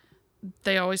players,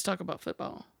 they always talk about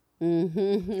football. He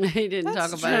didn't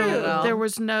talk about it at all. There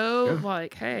was no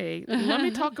hey, let me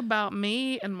talk about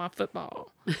me and my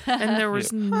football, and there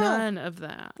was none of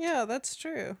that. Yeah, that's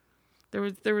true.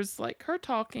 There was like her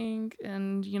talking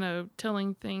and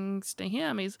telling things to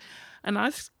him. And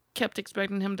I kept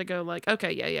expecting him to go like,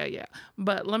 okay, yeah,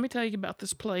 but let me tell you about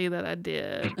this play that I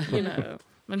did,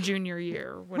 my junior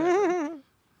year or whatever.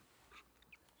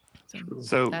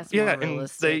 So that's yeah, more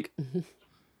realistic. and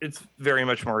it's very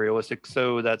much more realistic.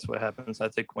 So that's what happens, I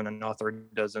think, when an author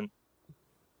doesn't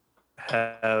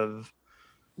have,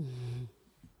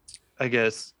 I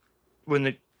guess, when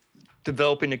they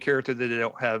developing a character that they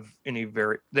don't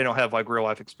have like real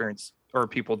life experience or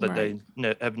people that they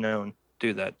have known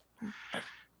do that.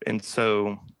 And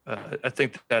so I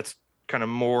think that's kind of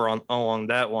more along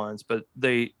that lines, but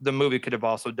the movie could have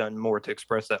also done more to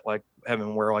express that, like having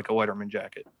him wear like a Letterman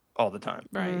jacket all the time,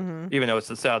 right? Even though it's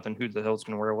the South, and who the hell's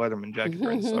going to wear a Letterman jacket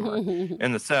during the summer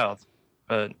in the South?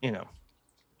 But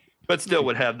but still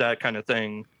would have that kind of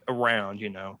thing around,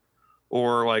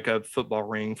 or like a football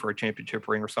ring for a championship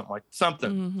ring or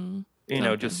something,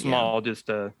 just small, just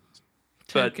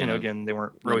but again, they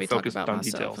weren't really focused on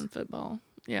details in football.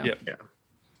 Yeah.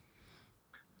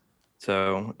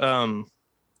 So, and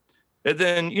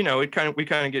then we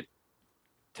kind of get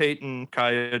Tate and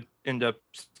Kaya end up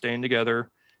staying together.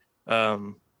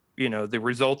 The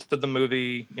result of the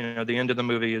movie, the end of the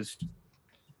movie is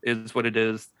what it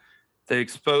is. They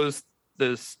expose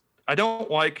this. I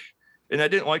don't like, and I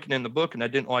didn't like it in the book, and I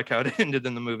didn't like how it ended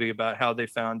in the movie about how they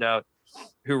found out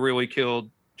who really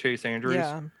killed Chase Andrews.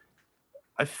 Yeah.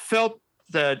 I felt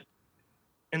that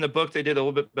in the book they did a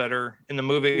little bit better. In the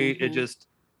movie,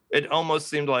 it almost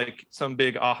seemed like some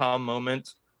big aha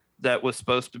moment that was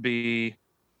supposed to be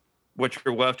what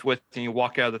you're left with, and you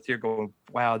walk out of the theater going,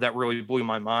 wow, that really blew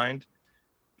my mind.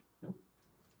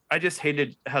 I just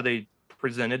hated how they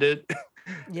presented it.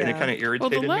 And it kind of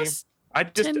irritated me.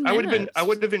 I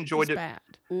would have enjoyed it. Bad.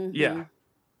 Yeah.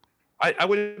 I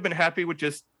would have been happy with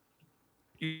just,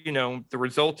 the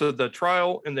result of the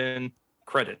trial and then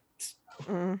credits.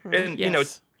 And,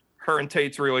 her and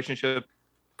Tate's relationship,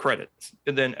 credits.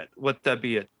 And then let that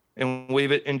be it. And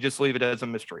leave it as a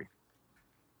mystery.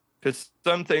 Because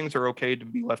some things are okay to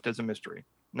be left as a mystery.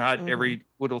 Not every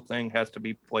little thing has to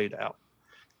be played out.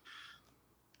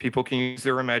 People can use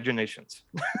their imaginations.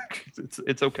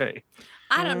 It's okay.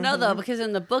 I don't know though, because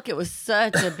in the book it was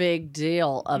such a big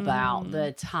deal about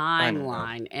the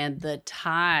timeline and the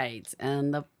tides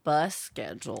and the bus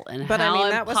schedule and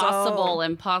how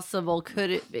impossible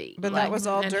could it be? But that was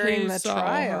all during the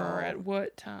trial. At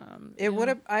what time? It would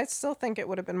have. I still think it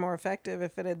would have been more effective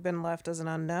if it had been left as an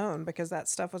unknown, because that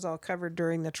stuff was all covered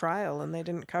during the trial and they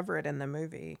didn't cover it in the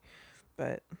movie.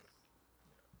 But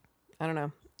I don't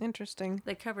know. Interesting.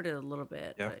 They covered it a little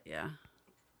bit, but yeah.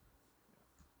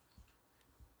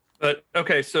 But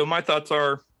okay, so my thoughts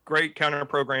are great counter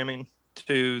programming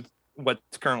to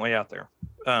what's currently out there.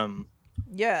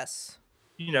 Yes.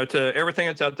 To everything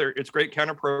that's out there, it's great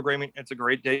counter programming. It's a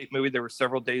great date movie. There were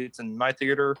several dates in my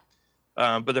theater,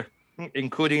 but they're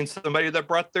including somebody that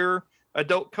brought their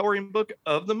adult coloring book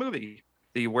of the movie,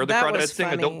 the Where the Crawdads Sing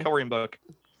adult coloring book.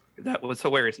 That was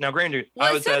hilarious. Now, granted,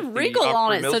 I was at Regal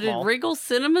on it. So did Regal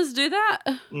Cinemas do that?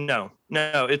 No.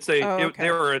 It's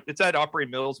it's at Opry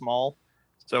Mills Mall.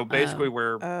 So basically,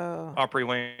 where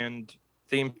Opryland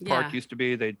theme park used to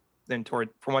be, they then tore it.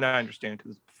 From what I understand,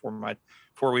 because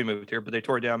before we moved here, but they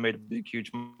tore it down, made a big,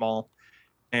 huge mall,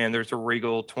 and there's a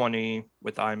Regal 20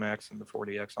 with IMAX and the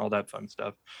 40X, all that fun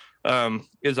stuff.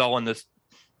 Is all in this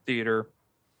theater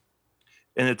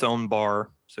in its own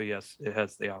bar. So yes, it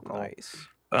has the alcohol. Nice.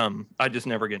 I just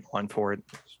never get in line for it.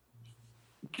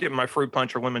 Get my fruit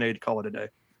punch or lemonade, call it a day.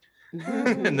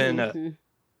 And then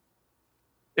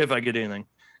if I get anything.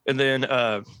 And then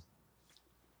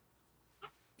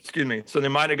excuse me. So they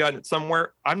might have gotten it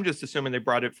somewhere. I'm just assuming they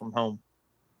brought it from home.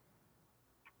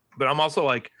 But I'm also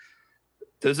like,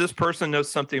 does this person know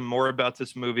something more about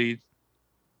this movie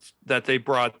that they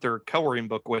brought their coloring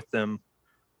book with them?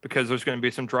 Because there's going to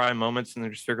be some dry moments and they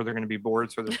just figure they're going to be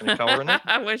bored, so they're going to color in it.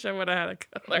 I wish I would have had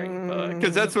a coloring book.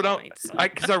 Because that's what I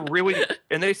really,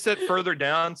 and they sit further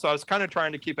down, so I was kind of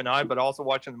trying to keep an eye, but also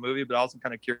watching the movie, but also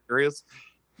kind of curious.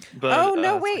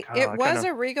 But, wait, it was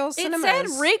a Regal Cinemas. It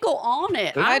said Regal on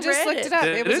it. I just looked it up.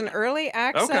 It was it? an early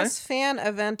access fan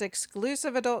event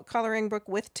exclusive adult coloring book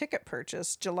with ticket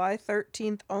purchase, July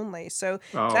 13th only. So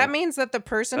that means that the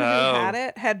person who had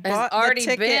it had bought the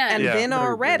ticket and been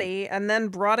already, and then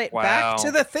brought it back to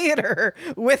the theater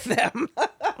with them. The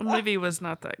movie was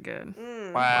not that good.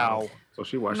 Wow. So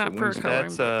she watched not it for a Wednesday.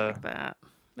 coloring book like that.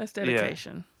 That's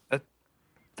dedication. Yeah.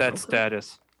 That's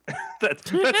status. that's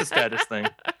a status thing.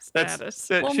 Status.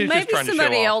 Well, she's maybe just trying somebody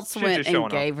to show else off. went and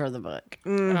gave her the book.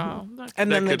 Oh, And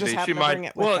then they just happened to bring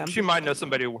it with them. She might know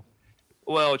somebody.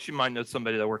 Well, she might know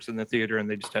somebody that works in the theater, and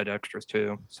they just had extras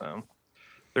too. So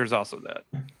there's also that.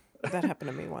 That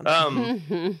happened to me once.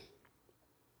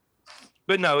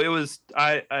 But no, it was.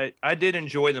 I did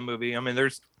enjoy the movie. I mean,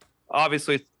 there's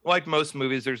obviously, like most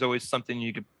movies, there's always something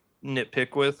you could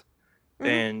nitpick with,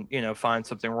 and find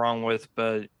something wrong with.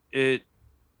 But it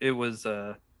was.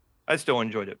 I still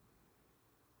enjoyed it.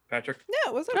 Patrick? Yeah,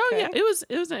 it was okay. Oh yeah, it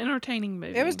was an entertaining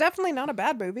movie. It was definitely not a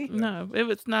bad movie. No, it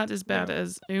was not as bad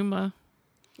as Uma.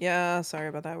 Yeah, sorry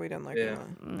about that. We didn't like Uma.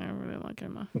 No, I really like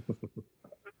Uma.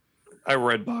 I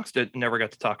redboxed it. Never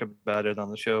got to talk about it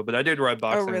on the show, but I did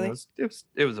redbox it. Really?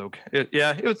 It was okay.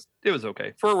 It was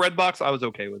okay for a redbox. I was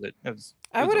okay with it.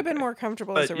 I would have been more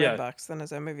comfortable as a redbox than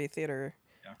as a movie theater.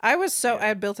 Yeah. I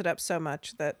had built it up so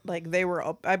much that I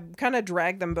kind of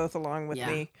dragged them both along with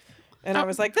me. And I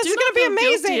was like, this is going to be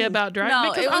amazing. About drag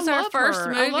no, it was our first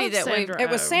movie that we...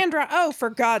 It was Sandra. Oh, for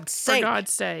God's sake. For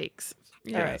God's sakes.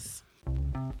 Yes. All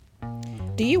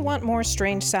right. Do you want more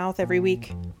Strange South every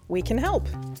week? We can help.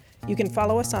 You can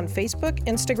follow us on Facebook,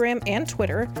 Instagram, and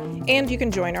Twitter, and you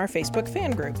can join our Facebook fan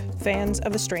group, Fans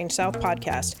of the Strange South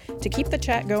Podcast, to keep the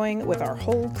chat going with our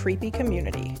whole creepy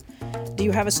community. Do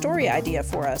you have a story idea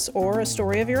for us or a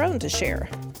story of your own to share?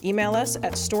 Email us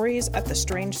at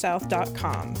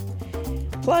stories@thestrangesouth.com.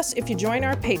 Plus, if you join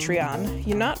our Patreon,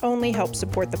 you not only help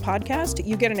support the podcast,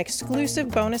 you get an exclusive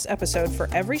bonus episode for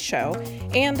every show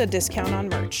and a discount on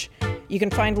merch. You can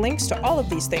find links to all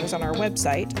of these things on our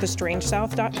website,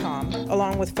 thestrangesouth.com,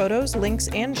 along with photos, links,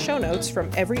 and show notes from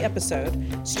every episode,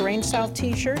 Strange South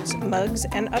t-shirts, mugs,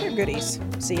 and other goodies.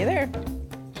 See you there.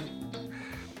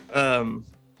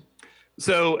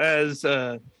 So as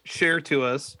shared to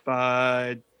us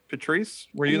by Patrice,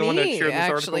 were you the one that shared this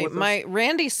article with us?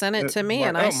 Randy sent it to me,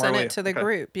 and I sent it to the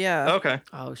group. Yeah. Okay.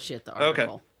 Oh shit, the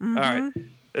article. Okay. Mm-hmm. All right.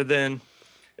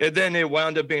 And then it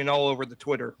wound up being all over the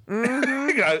Twitter.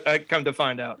 Mm-hmm. I come to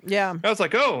find out. Yeah. I was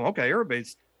like, oh, okay,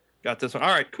 everybody's got this one. All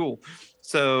right, cool.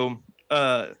 So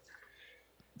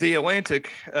The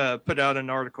Atlantic put out an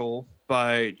article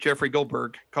by Jeffrey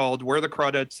Goldberg called Where the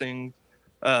Crawdads Sing,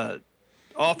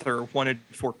 author wanted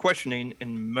for questioning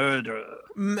and murder.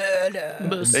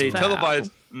 A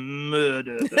televised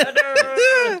murder.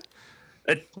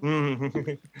 A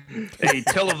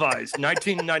televised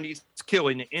 1990s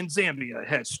killing in Zambia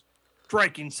has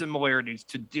striking similarities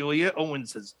to Delia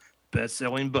Owens'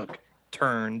 best-selling book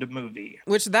turned movie.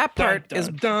 Which that part is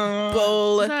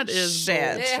bullshit. That is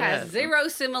bullshit. It has zero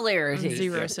similarity.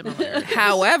 Zero similarity.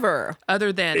 However,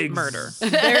 other than murder,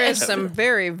 there is some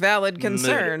very valid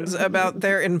concerns about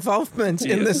their involvement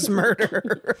in this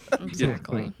murder.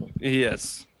 Exactly.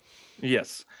 Yes.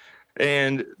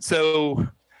 And so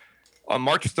On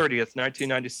March 30th,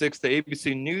 1996, the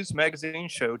ABC News magazine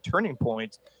show Turning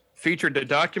Point featured a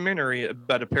documentary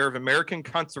about a pair of American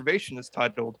conservationists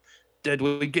titled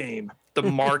Deadly Game, the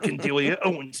Mark and Delia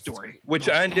Owens story, which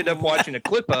I ended up watching a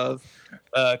clip of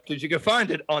because you can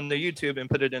find it on the YouTube and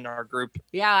put it in our group.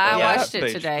 Yeah, I watched it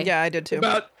page. today. Yeah, I did too.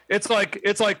 It's like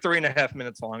 3.5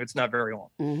 minutes long. It's not very long.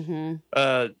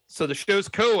 Mm-hmm. So the show's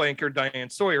co-anchor Diane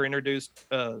Sawyer introduced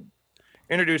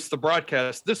the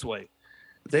broadcast this way: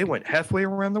 they went halfway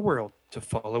around the world to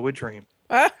follow a dream.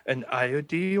 An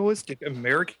idealistic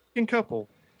American couple,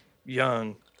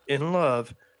 young, in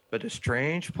love, but a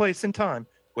strange place and time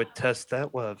would test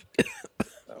that love.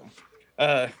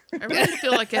 I really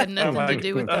feel like it had nothing to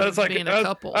do with them being a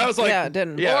couple. I was like, yeah, it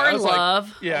didn't. Yeah, or I was love.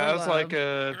 Like, yeah, I was like,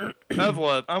 of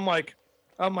love.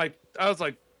 I was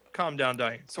like, calm down,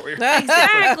 Diane Sawyer.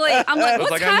 Exactly. I'm like,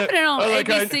 what's happening on like,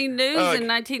 ABC News in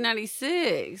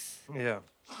 1996? Yeah.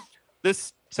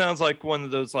 This sounds like one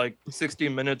of those like 60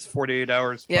 minutes, 48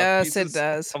 hours. Yes, pieces. it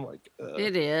does. I'm like,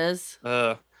 It is.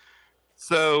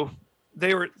 So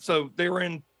they were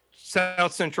in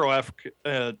South Central Africa,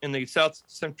 in the South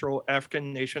Central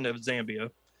African nation of Zambia.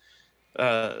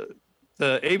 The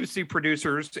ABC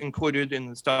producers included in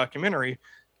this documentary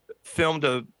filmed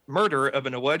a murder of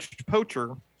an alleged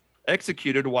poacher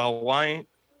executed while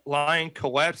lying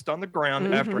collapsed on the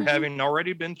ground after having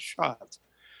already been shot.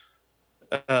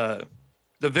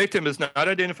 The victim is not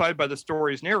identified by the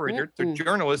story's narrator, the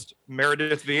journalist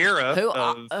Meredith Vieira,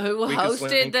 who Weakest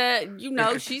hosted Link.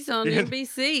 the, she's on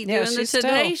NBC Yeah, doing the she's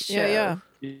Today still, Show.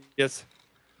 Yeah. Yes.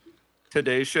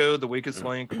 Today Show, The Weakest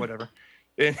Link, whatever.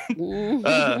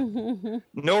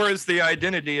 Nor is the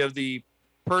identity of the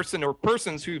person or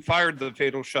persons who fired the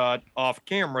fatal shot off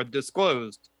camera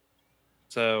disclosed.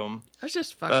 So That's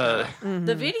just fucked up.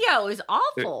 The video is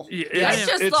awful. It's That's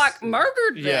just like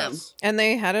murdered them. Yes. And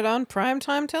they had it on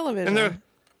primetime television.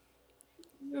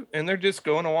 And they're just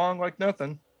going along like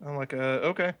nothing. I'm like,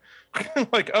 okay.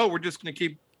 Like, oh, we're just gonna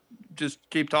keep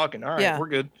talking. All right, Yeah. we're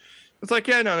good. It's like,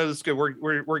 yeah, no, this is good.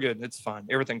 We're good. It's fine.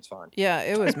 Everything's fine. Yeah,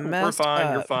 it was messed We're fine.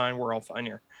 up. You're fine. We're all fine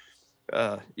here.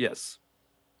 Yes.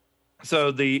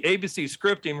 So the ABC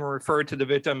scripting referred to the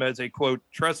victim as a quote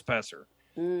trespasser.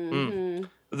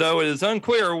 Though it is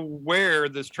unclear where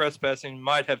this trespassing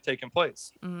might have taken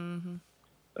place.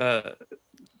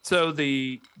 So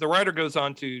the writer goes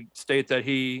on to state that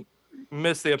he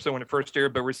missed the episode when it first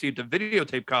aired, but received a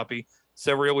videotape copy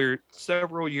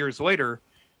several years later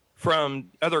from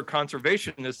other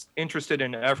conservationists interested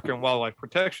in African wildlife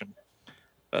protection.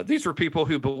 These were people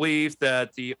who believed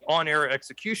that the on-air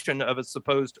execution of a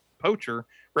supposed poacher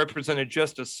represented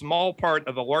just a small part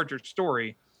of a larger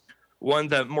story, one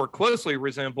that more closely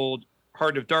resembled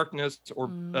Heart of Darkness or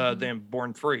than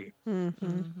Born Free.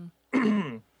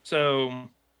 So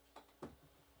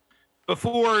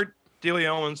before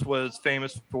Delia Owens was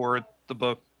famous for the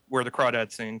book Where the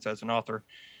Crawdads Sing as an author,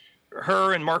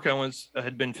 her and Mark Owens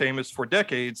had been famous for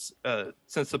decades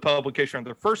since the publication of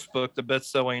their first book, the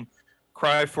best-selling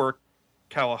Cry for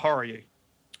Kalahari,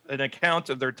 an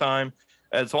account of their time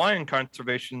as lion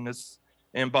conservationists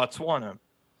in Botswana.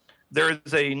 There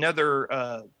is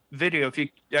another video. If you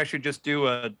actually just do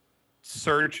a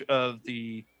search of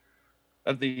the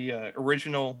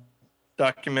original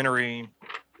documentary,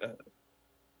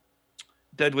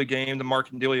 Deadly Game, the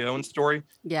Mark and Delia Owens story.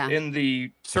 Yeah. In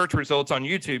the search results on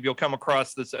YouTube, you'll come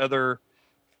across this other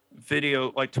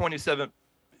video, like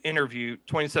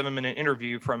 27-minute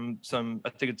interview from I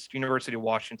think it's University of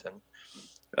Washington,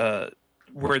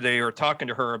 where they are talking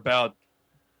to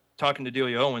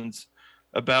Delia Owens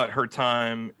about her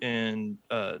time in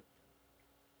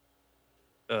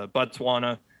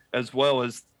Botswana, as well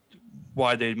as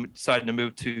why they decided to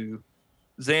move to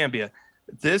Zambia.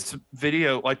 This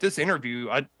video, like this interview,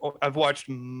 I've watched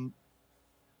a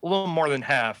little more than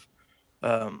half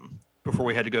before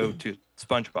we had to go to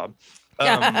SpongeBob.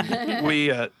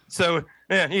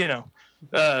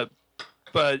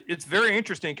 But it's very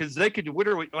interesting because they could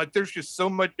literally, like, there's just so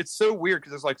much. It's so weird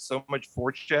because there's like so much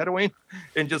foreshadowing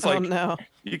and just like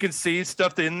you can see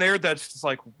stuff in there that's just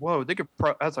like, whoa, they could.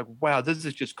 I was like, wow, this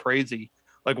is just crazy.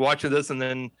 Like watching this and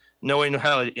then knowing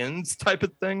how it ends, type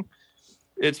of thing.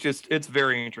 It's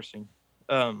very interesting.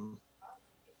 But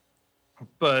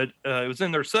it was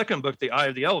in their second book, The Eye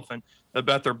of the Elephant,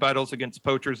 about their battles against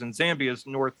poachers in Zambia's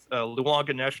North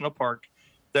Luanga National Park,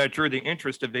 that drew the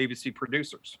interest of ABC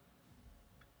producers.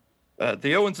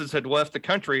 The Owenses had left the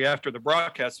country after the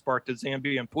broadcast sparked a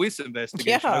Zambian police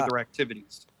investigation of their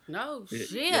activities. No You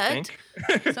shit.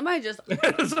 think? Somebody just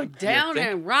It's like, down you think?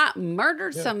 and right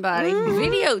murdered somebody,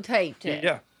 videotaped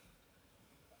it.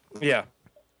 Yeah.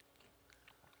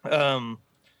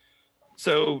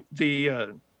 So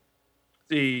the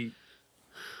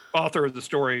author of the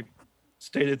story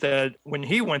stated that when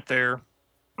he went there,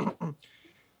 went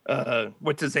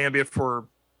to Zambia for,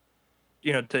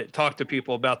 to talk to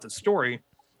people about the story,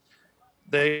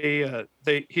 he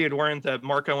had learned that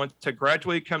Marco went to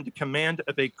gradually come to command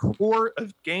of a corps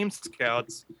of game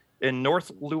scouts in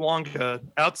North Luangwa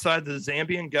outside the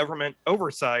Zambian government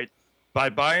oversight by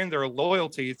buying their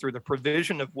loyalty through the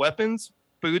provision of weapons,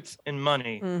 boots, and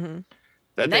money. Mm-hmm.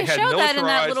 That they had show that in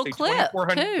that militarized little a clip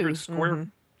 2,400 too. square. Mm-hmm.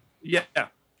 Yeah.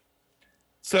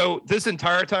 So this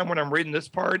entire time when I'm reading this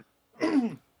part,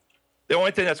 the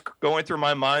only thing that's going through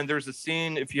my mind, there's a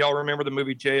scene, if y'all remember the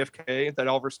movie JFK that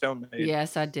Oliver Stone made.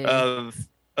 Yes, I did. Of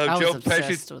Joe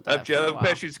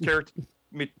Pesci's character.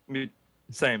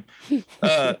 Same.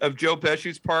 Of Joe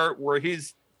Pesci's part where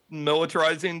he's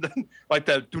militarizing like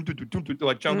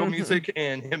jungle music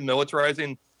and him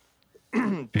militarizing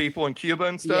people in Cuba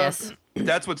and stuff. Yes.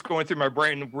 That's what's going through my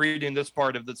brain reading this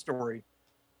part of the story.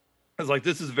 I was like,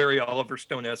 this is very Oliver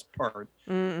Stone-esque part.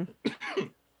 Mm.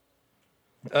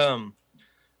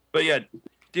 But yeah,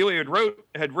 Delia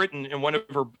had written in one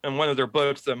of their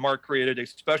books that Mark created a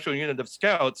special unit of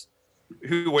scouts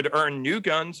who would earn new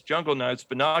guns, jungle knives,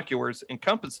 binoculars, and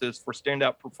compasses for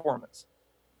standout performance.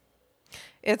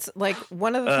 It's like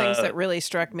one of the things that really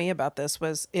struck me about this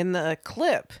was in the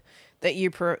clip that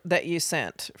you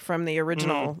sent from the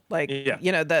original,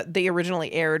 the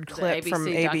originally aired clip from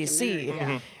ABC. Yeah.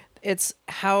 Mm-hmm. It's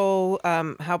how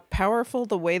powerful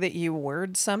the way that you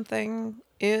word something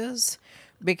is,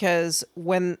 because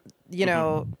when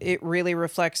it really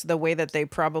reflects the way that they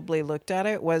probably looked at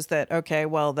it was that, okay,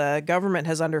 well, the government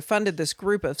has underfunded this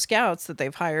group of scouts that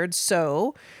they've hired,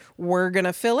 so we're going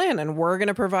to fill in and we're going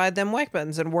to provide them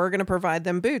weapons and we're going to provide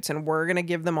them boots and we're going to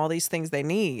give them all these things they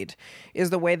need, is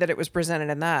the way that it was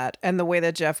presented in that. And the way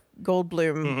that Jeff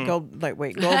Goldberg, not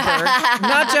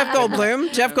Jeff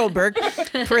Goldblum, Jeff Goldberg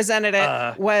presented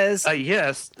it was...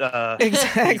 yes.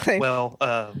 Exactly. Well,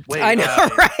 wait. I know,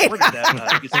 right? Where did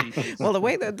that, well, the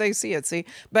way that they see it,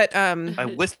 but... I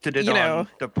listed it on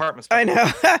department store. I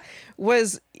know.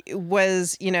 was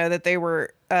that they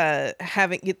were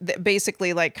having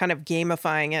basically like kind of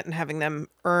gamifying it and having them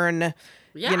earn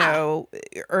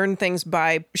things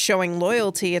by showing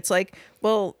loyalty. It's like,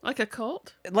 well, like a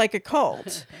cult.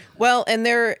 Well, and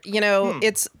they're,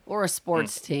 it's or a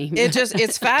sports team.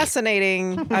 It's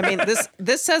fascinating. I mean,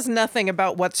 this says nothing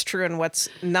about what's true and what's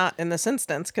not in this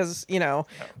instance, because,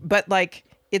 but like,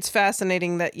 it's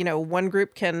fascinating that, one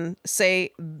group can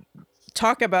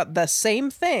talk about the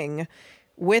same thing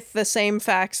with the same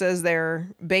facts as their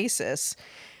basis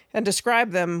and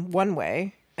describe them one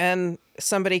way, and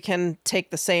somebody can take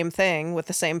the same thing with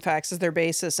the same facts as their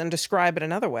basis and describe it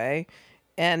another way,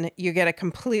 and you get a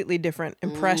completely different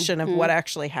impression of what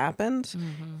actually happened.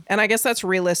 Mm-hmm. And I guess that's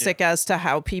realistic as to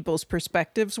how people's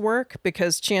perspectives work,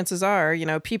 because chances are,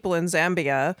 people in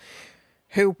Zambia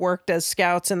who worked as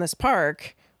scouts in this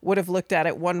park would have looked at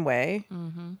it one way,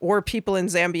 or people in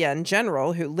Zambia in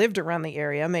general who lived around the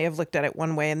area may have looked at it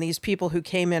one way, and these people who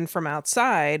came in from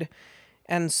outside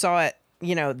and saw it,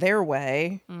 their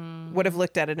way would have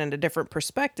looked at it in a different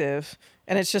perspective.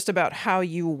 And it's just about how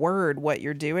you word what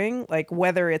you're doing, like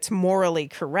whether it's morally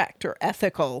correct or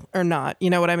ethical or not. You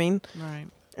know what I mean? Right.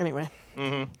 Anyway.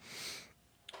 Mm-hmm.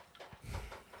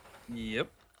 Yep.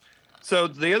 So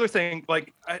the other thing,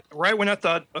 right when I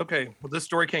thought, okay, well, this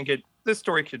story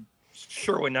could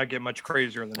surely not get much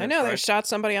crazier than this. I know, right? they shot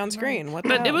somebody on screen. What the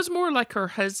But hell? it was more like her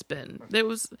husband.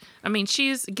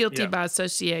 She's guilty by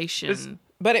association.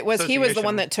 But he was the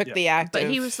one that took the active.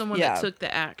 But he was the one that took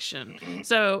the action.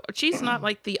 So she's not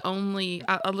like the only,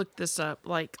 I looked this up,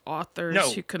 like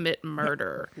authors who commit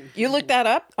murder. You looked that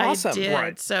up? Awesome. I did.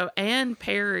 Right. So Anne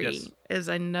Perry is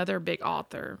another big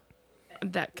author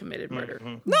that committed murder.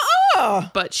 No!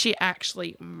 But she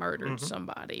actually murdered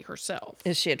somebody herself.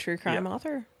 Is she a true crime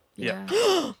author? Yeah.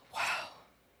 Wow.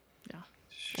 Yeah.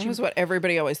 That was what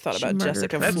everybody always thought about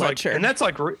Jessica Fletcher.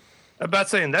 About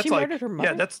saying that's she like, murdered her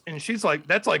mother? and she's like,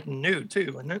 that's like new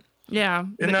too, isn't it? Yeah.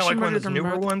 Isn't that she like one of murdered those her newer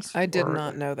mother. ones? I did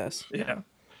not know this. Yeah.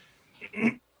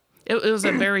 It was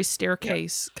a very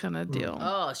staircase kind of deal.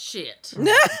 Oh, shit.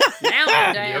 Now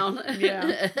I'm down.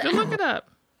 Yeah. Go look it up.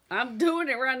 I'm doing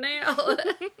it right now.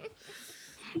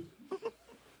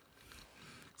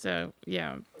 So,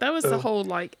 yeah. That was the whole,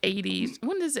 80s.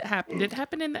 When does it happen? Did it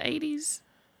happen in the 80s?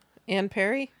 Anne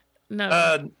Perry?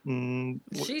 No.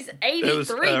 She's it 83 was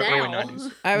now.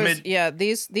 early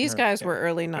 90s. These guys were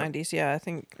early 90s. Yeah, I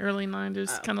think. Early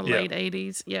 90s, kind of late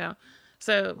 80s. Yeah.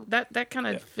 So that kind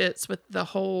of fits with the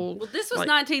whole. Well, this was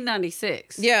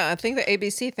 1996. Yeah, I think the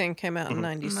ABC thing came out in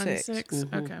 96. 96?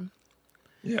 Okay.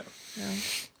 Yeah. Yeah.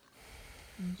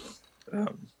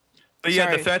 But yeah,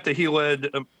 Sorry. the fact that he led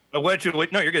allegedly,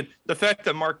 no, you're good. The fact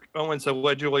that Mark Owens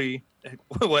allegedly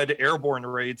led airborne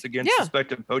raids against Yeah.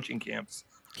 suspected poaching camps.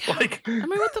 Like, I mean,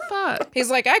 what the fuck? He's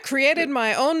like, I created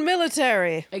my own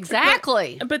military.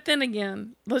 Exactly. But then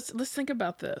again, let's think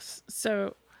about this.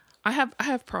 So, I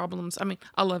have problems. I mean,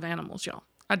 I love animals, y'all.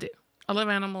 I do. I love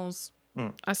animals.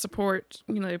 I support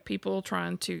people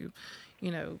trying to,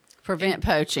 Prevent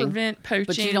poaching.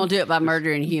 But you don't do it by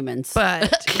murdering humans.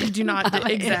 But you do not do,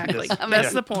 exactly. Yes.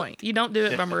 That's the point. You don't do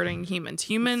it by murdering humans.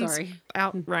 Humans Sorry.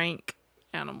 outrank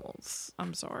animals.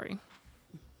 I'm sorry.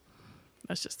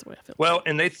 That's just the way I feel. well,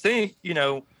 and they think,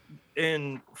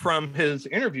 from his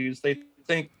interviews, they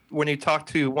think when he talked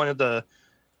to one of the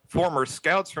former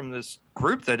scouts from this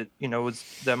group that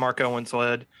that Mark Owens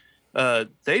led,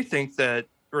 they think that,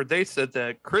 or they said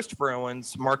that Christopher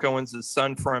Owens, Mark Owens'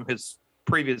 son from his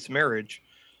previous marriage,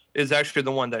 is actually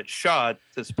the one that shot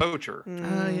this poacher.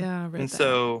 Oh yeah, I read And that.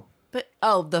 so, But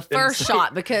the first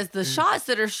shot, because the shots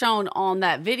that are shown on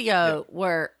that video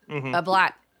were a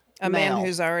black A male man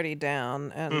who's already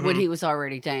down. And when he was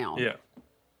already down. yeah.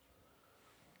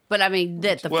 But I mean,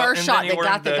 that the Well, first and shot then he that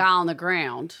got learned the that- guy on the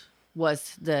ground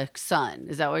was the son.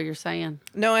 Is that what you're saying?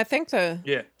 No, I think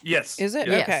Yeah. Yes. is it?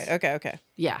 Yes. Okay.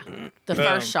 Yeah. The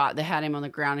first shot, they had him on the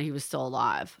ground and he was still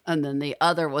alive. And then the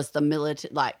other was the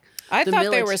military, I the thought they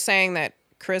military- were saying that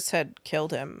Chris had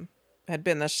killed him, had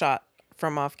been the shot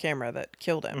from off camera that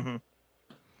killed him.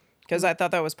 Because I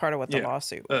thought that was part of what the Yeah.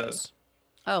 lawsuit was.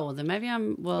 Oh, well, then maybe I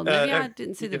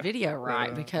didn't see the yeah. video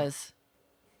right because.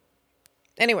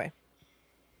 Anyway,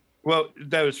 Well,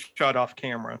 that was shot off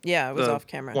camera. yeah, it was The off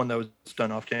camera. One that was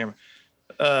done off camera.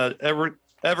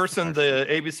 Everson, the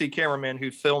ABC cameraman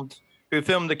who filmed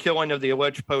the killing of the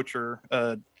alleged poacher,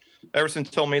 Everson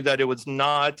told me that it was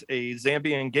not a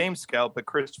Zambian game scout, but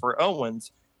Christopher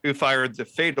Owens who fired the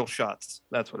fatal shots.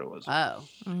 That's what it was. Oh.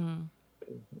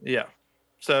 Yeah.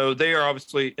 So they are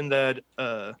obviously in that.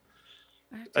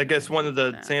 I guess one of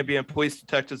the Zambian police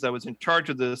detectives that was in charge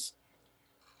of this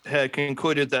had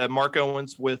concluded that Mark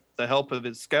Owens, with the help of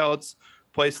his scouts,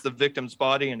 placed the victim's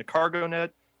body in a cargo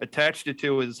net, attached it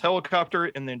to his helicopter,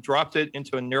 and then dropped it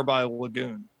into a nearby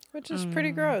lagoon. Which is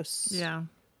pretty gross. Yeah.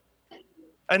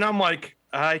 And I'm like,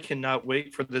 I cannot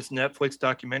wait for this Netflix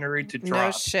documentary to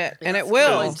drop. No shit. And it It's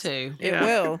will. going to. It Yeah.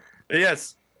 will.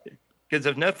 Yes. Because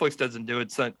if Netflix doesn't do it,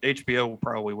 HBO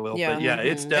probably will. Yeah. But yeah,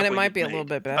 it's definitely. And it might be a made. little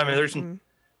bit better. I mean, there's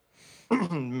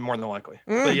more than likely.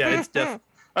 But yeah, it's definitely.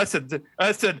 I said,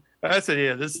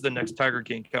 yeah, this is the next Tiger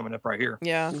King coming up right here.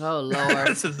 Yeah. Oh, Lord.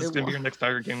 This is going to be your next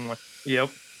Tiger King one. Yep.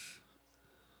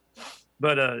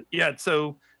 But yeah,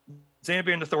 so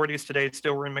Zambian authorities today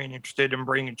still remain interested in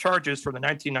bringing charges for the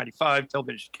 1995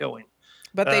 television killing.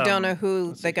 But they don't know who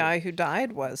let's the see. guy who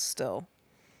died was still.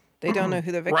 They don't know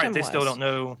who the victim Right, they was. still don't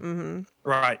know. Mm-hmm.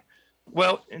 Right.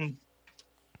 Well, and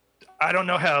I don't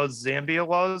know how Zambia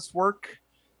laws work.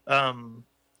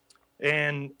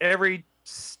 And every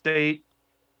state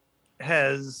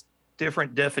has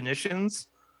different definitions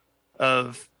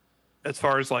of, as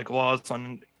far as like laws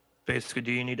on basically,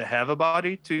 do you need to have a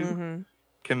body to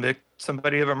convict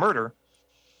somebody of a murder?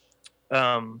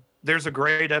 There's a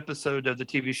great episode of the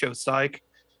TV show Psych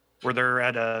where they're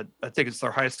at I think it's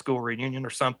their high school reunion or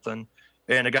something,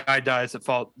 and a guy dies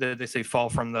they say fall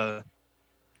from the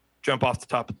jump off the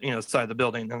top, side of the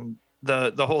building, and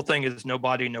the whole thing is no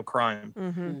body, no crime.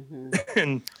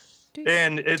 and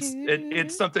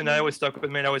it's something that I always stuck with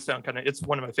me. And I always found it's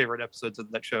one of my favorite episodes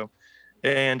of that show.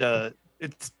 And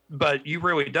but you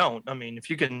really don't. I mean,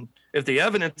 if the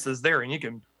evidence is there and you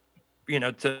can,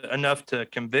 enough to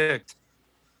convict,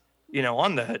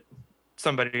 on that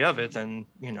somebody of it, then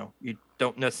you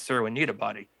don't necessarily need a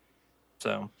body.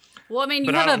 So. Well, I mean,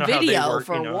 you But I have don't a know how they video work,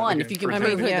 for they one. can If you can present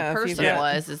prove who it. Yeah, the if you person can-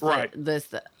 was, is Right.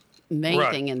 the main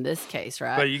Right. thing in this case,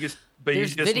 right? But you just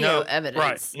There's you just video know,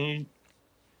 evidence. right?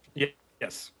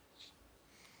 Yes.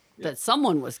 that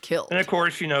someone was killed. And of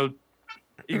course,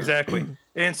 exactly.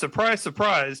 And surprise,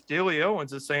 surprise, Dilly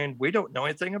Owens is saying we don't know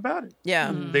anything about it.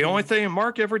 Yeah. The only thing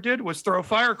Mark ever did was throw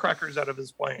firecrackers out of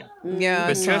his plane, Yeah. I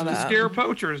but saw just to that. scare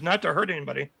poachers, not to hurt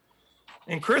anybody.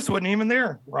 And Chris wasn't even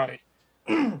there. Right.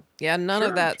 Yeah, none Sure.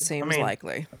 of that seems I mean-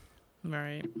 likely.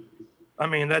 Right. I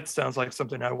mean, that sounds like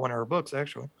something out of one of our books,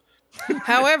 actually.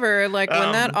 However, like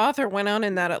when that Um, author went on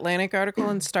in that Atlantic article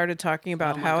and started talking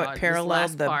about Oh my how God, it this paralleled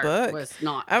last the part book, was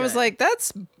not I was good. like,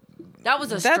 that's that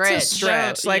was a a stretch.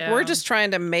 stretch. Like we're Yeah. just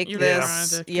trying to make You're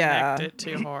this, trying to yeah. connect it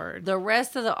too hard. The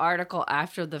rest of the article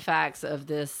after the facts of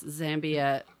this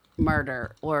Zambia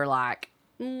murder were like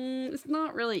it's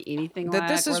not really anything that like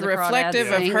this is Where the Crawdads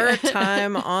reflective of Sing. her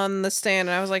time on the stand.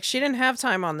 And I was like, she didn't have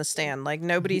time on the stand. Like,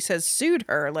 nobody has sued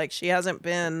her. Like, she hasn't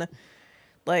been,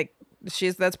 like,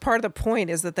 that's part of the point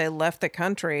is that they left the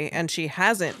country and she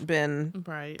hasn't been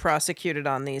prosecuted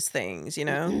on these things, you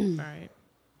know? Right.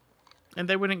 And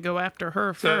they wouldn't go after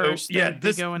her first. Yeah, they'd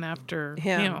be going after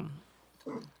him.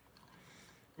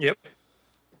 Yep.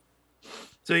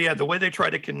 So yeah, the way they try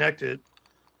to connect it.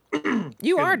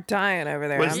 You are dying over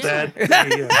there. Was that?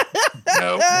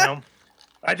 No.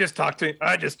 I just talked too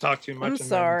much. I'm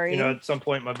sorry. Then, at some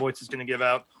point my voice is going to give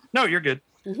out. No, you're good.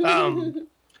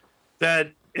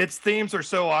 That its themes are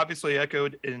so obviously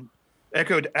echoed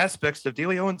aspects of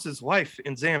Delia Owens' life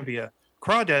in Zambia.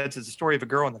 Crawdads is the story of a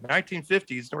girl in the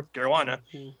 1950s, North Carolina,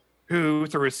 who,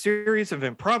 through a series of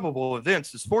improbable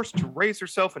events, is forced to raise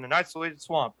herself in an isolated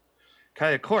swamp.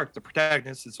 Kaya Clark, the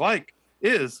protagonist, is like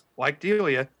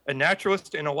Delia, a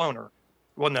naturalist and a loner.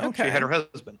 Well, no, she had her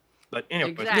husband, but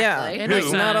anyway, exactly. And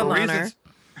he's not a loner.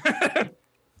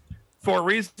 For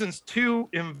reasons too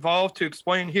involved to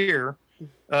explain here,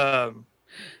 they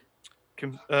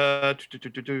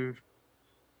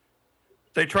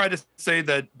try to say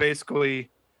that basically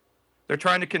they're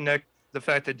trying to connect the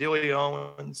fact that Delia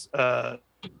Owens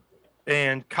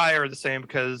and Kaya are the same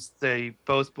because they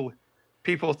both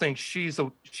people think she's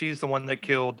the one that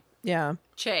killed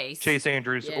Chase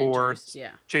Andrews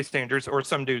Chase Andrews or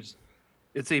some dudes.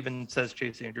 It even says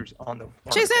Chase Andrews on the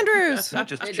Chase Andrews, not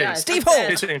just Chase. Does. Steve Holt.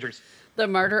 Chase Andrews. The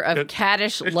murder of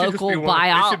Caddish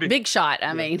local big shot.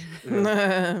 I mean,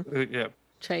 yeah.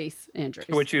 Chase Andrews.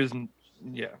 Which is,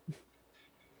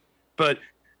 but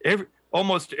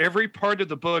almost every part of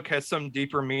the book has some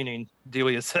deeper meaning,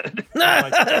 Delia said.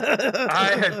 I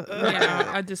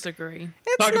disagree.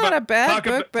 It's not a bad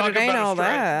book, but it ain't all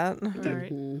that.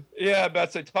 Right. Yeah, but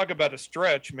I'd say talk about a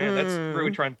stretch, man. That's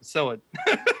really trying to sell it.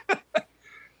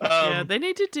 They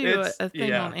need to do a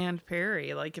thing on Ann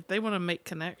Perry, like if they want to make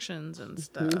connections and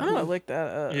stuff. I'm gonna look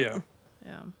that up. Yeah.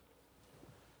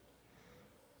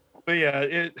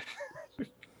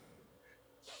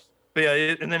 But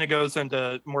and then it goes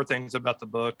into more things about the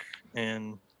book,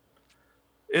 and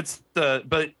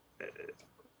probably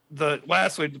the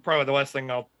last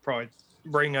thing I'll probably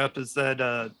bring up is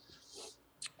that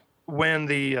when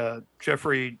the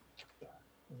Jeffrey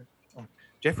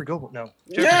Goldblum,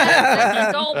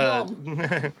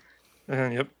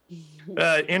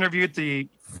 interviewed the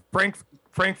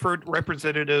Frankfurt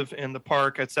representative in the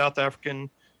park, a South African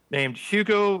named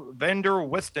Hugo van der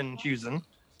Westenhuizen.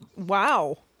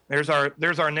 Wow. There's our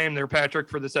name there, Patrick,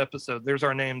 for this episode. There's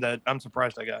our name that I'm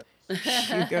surprised I got.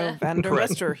 Hugo van der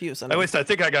Westenhuizen. At least I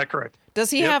think I got correct.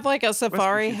 Does he have like a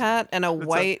safari hat and a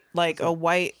white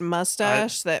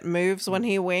mustache that moves when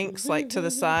he winks, like to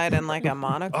the side, and like a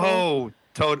monocle? Oh,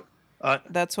 total.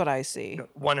 That's what I see.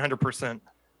 100%.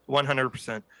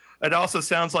 100%. It also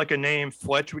sounds like a name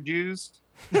Fletch would use.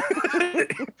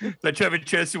 That Chevy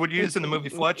Chase would use in the movie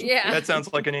Fletch. Yeah. That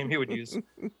sounds like a name he would use.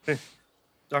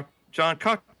 John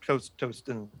Cock Toast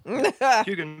and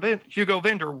Hugo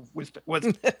Vander was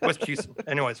Houston.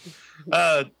 Anyways,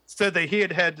 said that he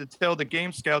had to tell the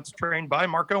Game Scouts trained by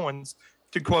Mark Owens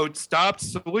to, quote, stop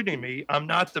saluting me. I'm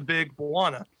not the big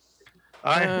Bwana.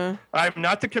 I'm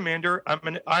not the commander.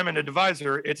 I'm an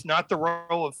advisor. It's not the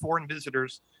role of foreign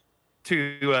visitors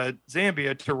to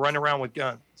Zambia to run around with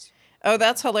guns. Oh,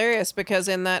 that's hilarious because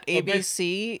in that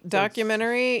ABC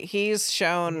documentary, he's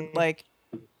shown like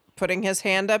putting his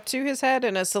hand up to his head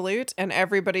in a salute and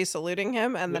everybody saluting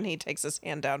him, and then he takes his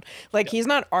hand down. Like he's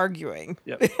not arguing.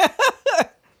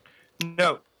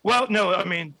 No. Well, no, I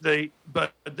mean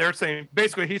but they're saying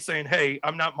basically he's saying, "Hey,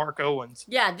 I'm not Mark Owens."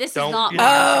 Yeah, this is not.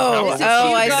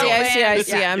 I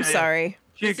see. I'm sorry.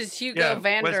 This is Hugo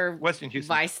Vander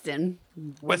Westenhuizen.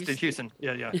 Westenhuizen.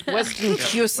 Yeah.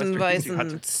 Westenhuizen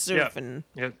Weisten.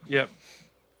 Yeah.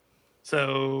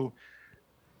 So,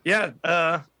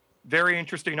 very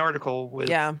interesting article with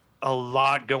a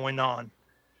lot going on.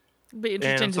 Be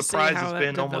interesting and I'm surprised it's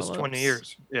been almost 20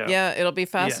 years. Yeah, it'll be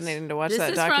fascinating to watch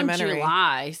that documentary. This is from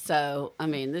July, so I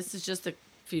mean, this is just a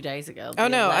few days ago. Oh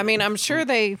no, I mean, I'm sure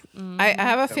they. I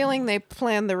have a feeling they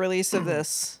planned the release of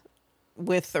this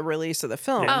with the release of the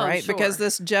film, right? Sure. Because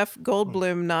this Jeff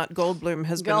Goldblum, not Goldblum,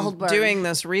 has been doing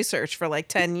this research for like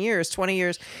 10 years, 20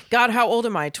 years. God, how old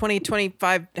am I? 20,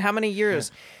 25, how many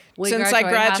years? Since I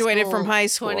graduated from high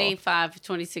school.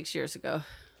 26 years ago.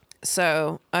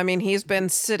 So, I mean, he's been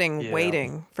sitting,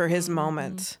 waiting for his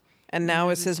moment. And now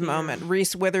it's his moment.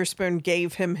 Reese Witherspoon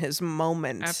gave him his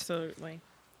moment. Absolutely.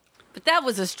 But that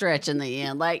was a stretch in the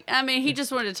end. Like, I mean, he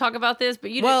just wanted to talk about this,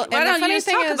 but you Well, didn't. Why and the don't funny you just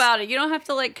thing talk is- about it? You don't have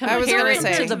to like I was compare gonna it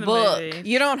say- to the The book. movie.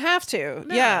 You don't have to.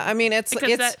 Yeah, I mean it's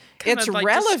Because that kind it's of, like,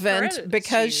 relevant discredits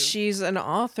because you. she's an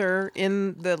author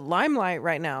in the limelight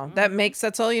right now.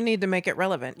 That's all you need to make it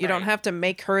relevant. You don't Right. have to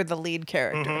make her the lead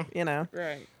character. You know.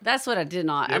 Right. That's what I did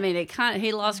not. I mean,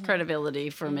 he lost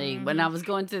credibility for me when I was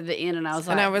going through the end, and I was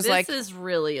And like, this is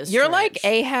really a stretch. You're like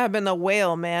Ahab and the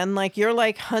whale, man. Like you're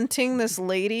like hunting this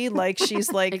lady like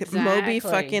she's like Moby Exactly.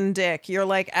 fucking Dick. You're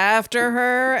like after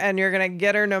her and you're gonna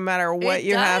get her no matter what It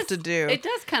you have does- to do. It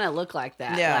does kind of look like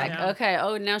that. Yeah. Like, Yeah. okay,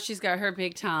 oh, now she's got her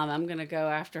big time. I'm going to go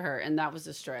after her. And that was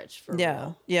a stretch for yeah,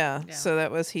 real. yeah. Yeah. So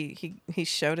that was he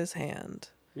showed his hand.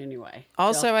 Anyway.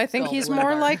 Also, I think Gulp he's more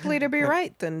liver. likely to be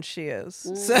right than she is.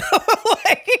 Mm. So,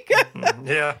 like,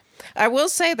 Yeah. I will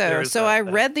say though, There is so that- I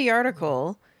that. read the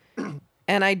article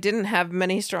and I didn't have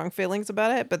many strong feelings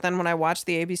about it, but then when I watched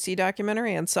the ABC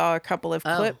documentary and saw a couple of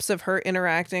Oh. clips of her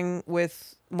interacting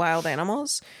with wild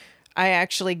animals, I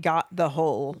actually got the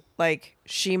whole like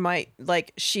she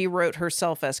wrote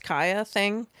herself as Kaya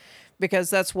thing, because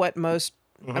that's what most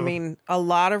I mean, a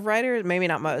lot of writers, maybe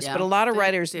not most, Yeah, but a lot of they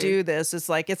writers do. do this. It's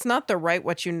like, it's not the write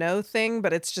what you know thing,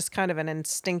 but it's just kind of an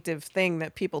instinctive thing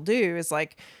that people do. Is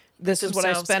like, this is what I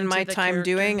Themselves spend into my the time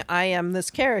character. doing. I am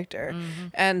this character.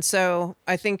 And so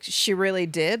I think she really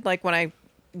did. Like when I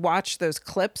watched those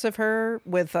clips of her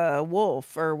with a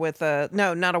wolf or with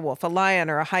no, not a wolf, a lion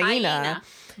or a hyena.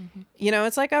 You know,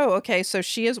 it's like, oh, okay, so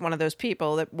she is one of those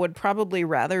people that would probably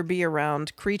rather be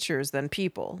around creatures than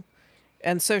people.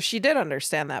 And so she did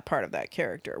understand that part of that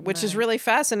character, which is really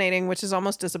fascinating, which is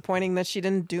almost disappointing that she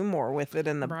didn't do more with it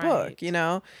in the book, Right. you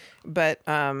know? But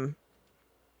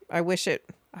I wish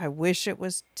it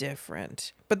was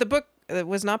different. But the book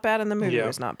was not bad and the movie Yeah.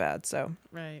 was not bad. So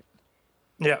Right.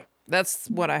 Yeah. that's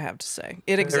what I have to say.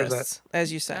 It There's that. exists,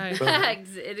 as you say. Right.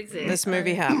 It exists. This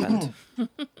movie happened.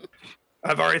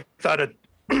 I've already thought of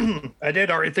I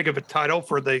did already think of a title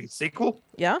for the sequel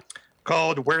Yeah?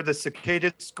 called Where the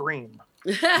Cicadads Scream.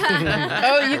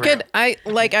 Oh, you could. I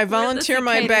volunteer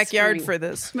my cicadas backyard scream. for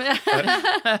this.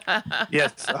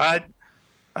 Yes.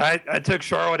 I took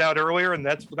Charlotte out earlier and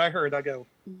that's what I heard. I go,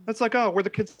 that's like, oh,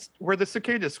 where the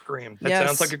cicadas scream. That Yes.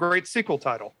 sounds like a great sequel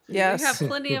title. Yes. We have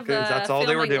plenty of Because that's all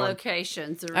they were filming doing.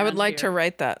 locations around I would like to here.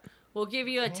 write that. We'll give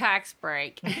you a tax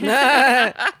break.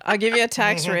 I'll give you a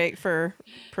tax rate for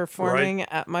performing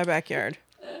at my backyard.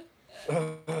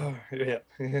 Yeah.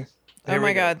 Oh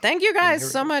my God. Thank you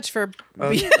guys so much for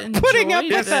putting up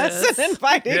enjoyed with us this. and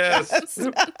inviting Yes. us.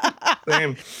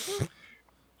 Same.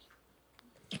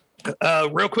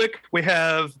 Real quick, we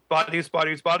have Bodies.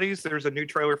 There's a new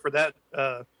trailer for that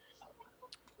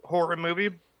horror movie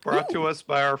brought to us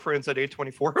by our friends at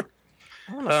A24.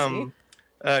 I wanna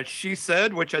see. She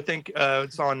Said, which I think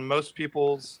it's on most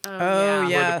people's Oh,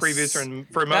 yeah. where the previews are in,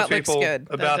 for That most looks people good.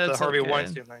 about That the does Harvey look good.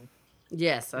 Weinstein thing.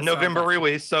 Yes. I saw November that.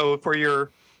 release. So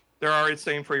they're already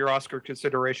saying for your Oscar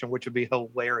consideration, which would be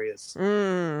hilarious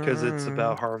because it's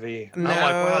about Harvey. No I'm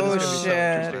like, wow, this is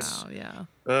gonna be shit. so interesting. Wow.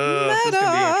 Yeah. This is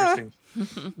gonna be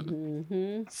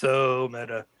interesting. Mhm. So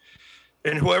meta.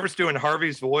 And whoever's doing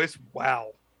Harvey's voice,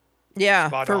 wow. Yeah,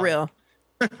 Spot for on. real.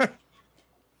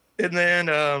 And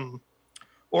then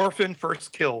Orphan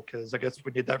First Kill, because I guess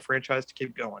we need that franchise to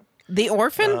keep going. The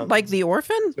Orphan? Like The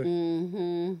Orphan?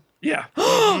 Mhm. Yeah.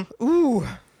 Ooh.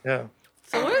 Yeah.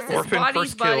 So what is this? Orphan Bodies,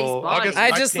 First bodies, Kill, bodies. August- I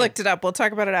just 19th. looked it up. We'll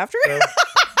talk about it after.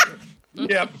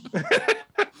 Yep.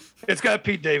 It's got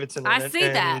Pete Davidson in I it see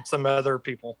and that. some other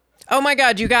people. Oh my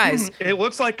God, you guys. It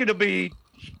looks like it'll be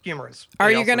humorous. Are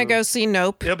They you going to also- go see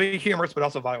Nope? It'll be humorous, but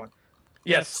also violent.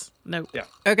 Yes. Nope. Yeah.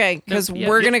 Okay, because Nope. Yeah.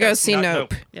 we're going to go Yes, see not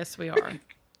Nope. Yes, we are.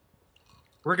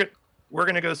 We're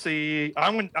gonna go see.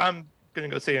 I'm gonna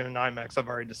go see it in IMAX. I've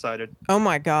already decided, Oh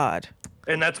my God.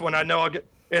 and that's when I know I'll get.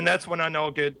 And that's when I know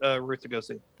I'll get Ruth to go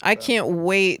see. I can't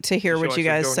wait to hear So what I you should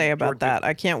guys go say and about Georgia. that.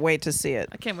 I can't wait to see it.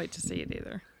 I can't wait to see it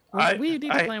either. I- We need to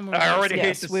I- plan one. I already hate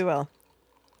Yes, to we will.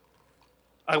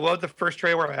 I love the first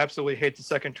trailer. I absolutely hate the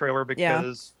second trailer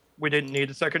because we didn't need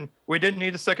a second. We didn't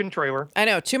need a second trailer I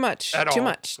know, too much. at all. Too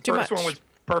much. The Too first much. one was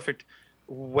perfect.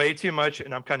 Way too much,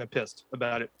 and I'm kind of pissed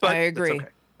about it. But I agree. It's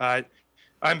okay.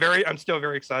 I'm still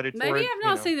very excited for Maybe it. I've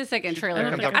not seen the second trailer.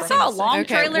 don't think I I've saw a seen it. long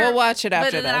Okay, trailer. we'll watch it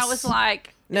after but then this. I was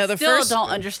like, No, the still first- don't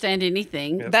understand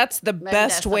anything. Yeah. That's the Maybe best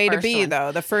that's the way to first be, one.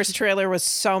 though. The first trailer was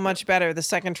so much better. The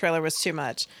second trailer was too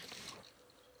much.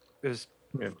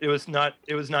 It was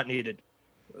not needed.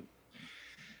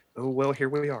 Oh well, here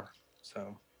we are.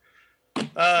 So When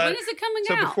is it coming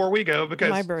so out? before we go, because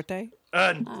My birthday.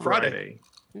 Friday.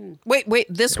 Wait,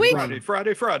 this week?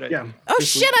 Friday. Yeah. Oh this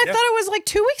shit! week. I Yeah. thought it was like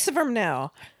 2 weeks from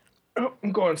now. Oh,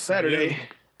 I'm going Saturday.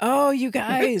 Oh, you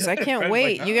guys, I can't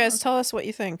wait. You guys tell us what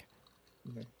you think.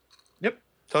 Yep,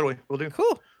 totally. We'll do.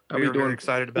 Cool. I'll We be are very doing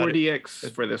excited about it.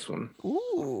 4DX for this one.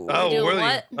 Ooh. Oh, Do will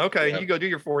what? you? Okay, Yeah. you go do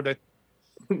your 4D.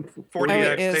 Oh,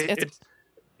 4DX. it is. It's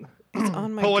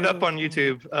on my Pull it Google. up on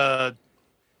YouTube.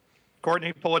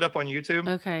 Courtney, pull it up on YouTube.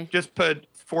 Okay. Just put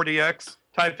 4DX.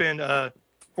 Type in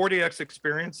 4DX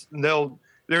experience. And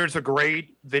there's a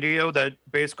great video that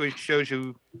basically shows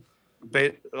you,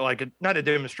 not a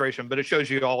demonstration, but it shows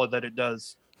you all of that it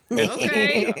does.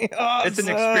 Okay. It's an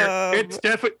experience.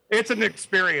 It's an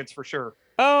experience for sure.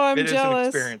 Oh, I'm It is an jealous.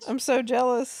 experience. I'm so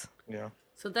jealous. Yeah.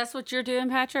 So that's what you're doing,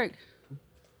 Patrick?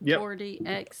 Yep.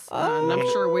 4DX. Oh. I'm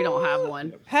sure we don't have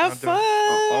one. Have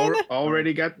I'm doing- fun.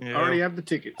 Already Yeah. have the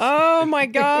tickets. Oh my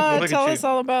God. Look at Tell you. us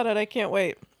all about it. I can't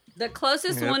wait. The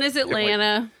closest Yep. one is Can't wait.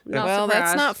 Atlanta. Not Well,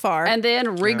 that's surprised. not far. And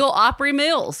then Regal Opry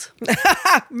Mills.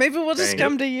 Maybe we'll just Dang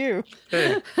come to you.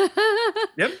 Hey.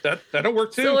 Yep, that'll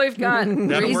work too. So we've got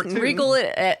That'll work too. Regal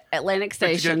at Atlantic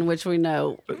Station, which we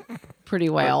know pretty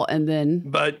well,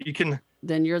 and But you can.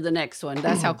 then you're the next one.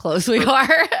 That's how close we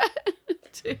are.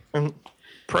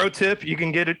 Pro tip: you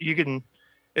can get it. You can.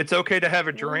 It's okay to have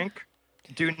a drink.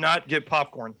 Do not get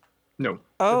popcorn. No.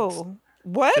 Oh.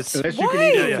 What? Unless you Why? can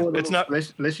eat it Yeah, before it's not-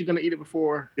 unless you're gonna eat it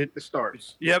before it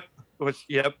starts. Yep.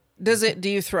 Yep. Do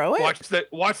you throw it?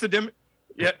 Watch the dem.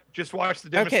 Yep. Just watch the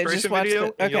Okay, demonstration just watch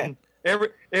video. the- okay. And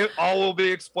it all will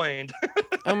be explained.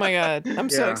 Oh my God. I'm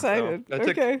so Yeah, excited. no, that's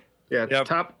okay. Yeah. Yep.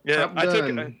 Top I took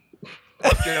Gun. it.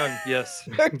 Gun, yes.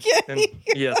 Okay. And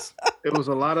yes. It was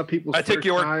a lot of people's I took first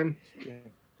your- time,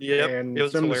 Yep. and It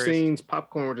was some of the hilarious. scenes,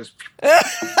 popcorn were just.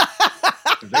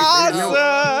 Awesome.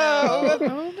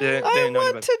 Yeah, they I didn't know want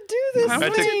about- to do this I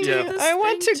want to thing. do this I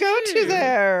want to thing go to too.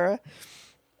 there.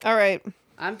 All right.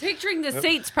 I'm picturing the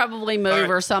seats probably move All right.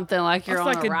 or something like you're It's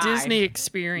on like a a ride. Disney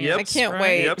experience. Yep. I can't right?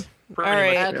 wait. Yep. Pretty All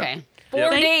right. much. Okay.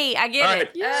 4D. I get All it. right.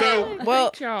 Yay. So Well,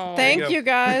 Thank y'all. Thank There you you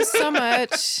guys so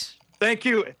much. thank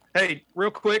you. Hey, real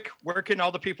quick, where can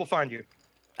all the people find you?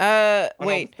 On all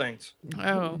Wait. the things.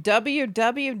 Oh,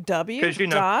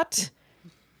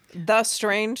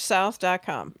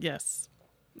 www.thestrangesouth.com yes.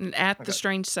 And at Okay. the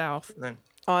Strange South. Then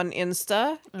on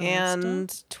Insta On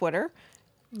and Twitter.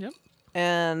 Yep.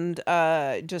 And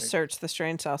just search The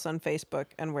Strange South on Facebook,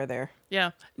 and we're there.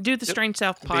 Yeah. Do the Strange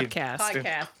South Indeed. podcast.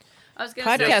 Podcast. I was gonna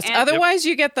Podcast. say, and- Otherwise,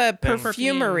 you get the Perfume.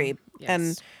 perfumery, Yes.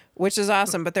 and which is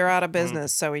awesome, but they're out of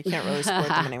business, so we can't really support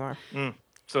them anymore.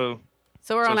 so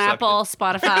so we're on suck it. Apple,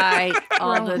 Spotify,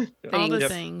 all the All the things.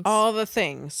 things. All the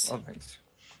things. all things.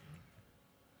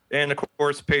 And of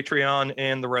course, Patreon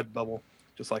and the Redbubble,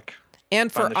 just like.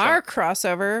 And for Find the our shop.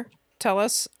 crossover, tell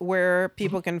us where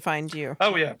people can find you.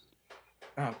 Oh yeah.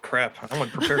 Oh crap! I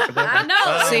wasn't prepared for that. I one.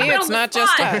 know. See, put it's on the not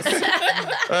just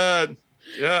spot. us.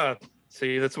 Yeah.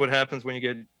 See, that's what happens when you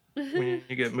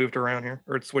get moved around here,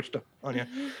 or it's switched up on you.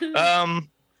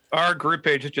 Our group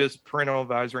page is just Parental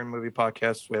Advisory Movie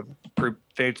Podcast. We have a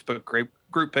Facebook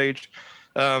group page,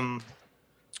 and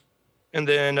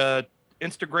then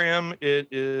Instagram. It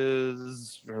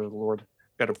is oh Lord,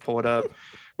 got to pull it up.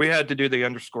 We had to do the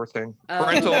underscore thing. Oh,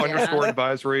 Parental yeah. underscore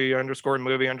advisory underscore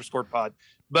movie underscore pod.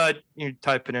 But you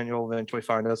type it in, you'll eventually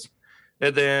find us.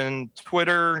 And then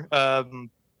Twitter,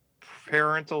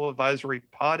 Parental Advisory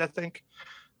Pod, I think.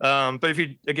 But if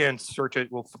you again search it,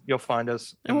 you'll find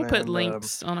us. And we'll put then,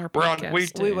 links on our we're on- podcast. we-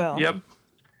 too. We will. Yep.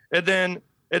 And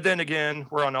then again,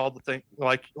 we're on all the things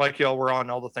like y'all. We're on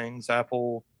all the things: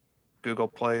 Apple, Google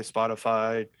Play,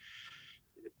 Spotify.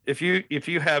 If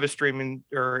you have a streaming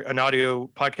or an audio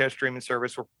podcast streaming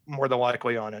service, we're more than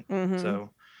likely on it. Mhm. So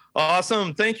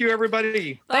awesome! Thank you,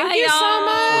 everybody. Thank Bye, you so y'all.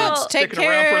 much. For Take sticking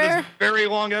around for care. this very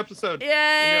long episode.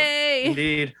 Yay.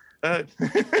 Indeed.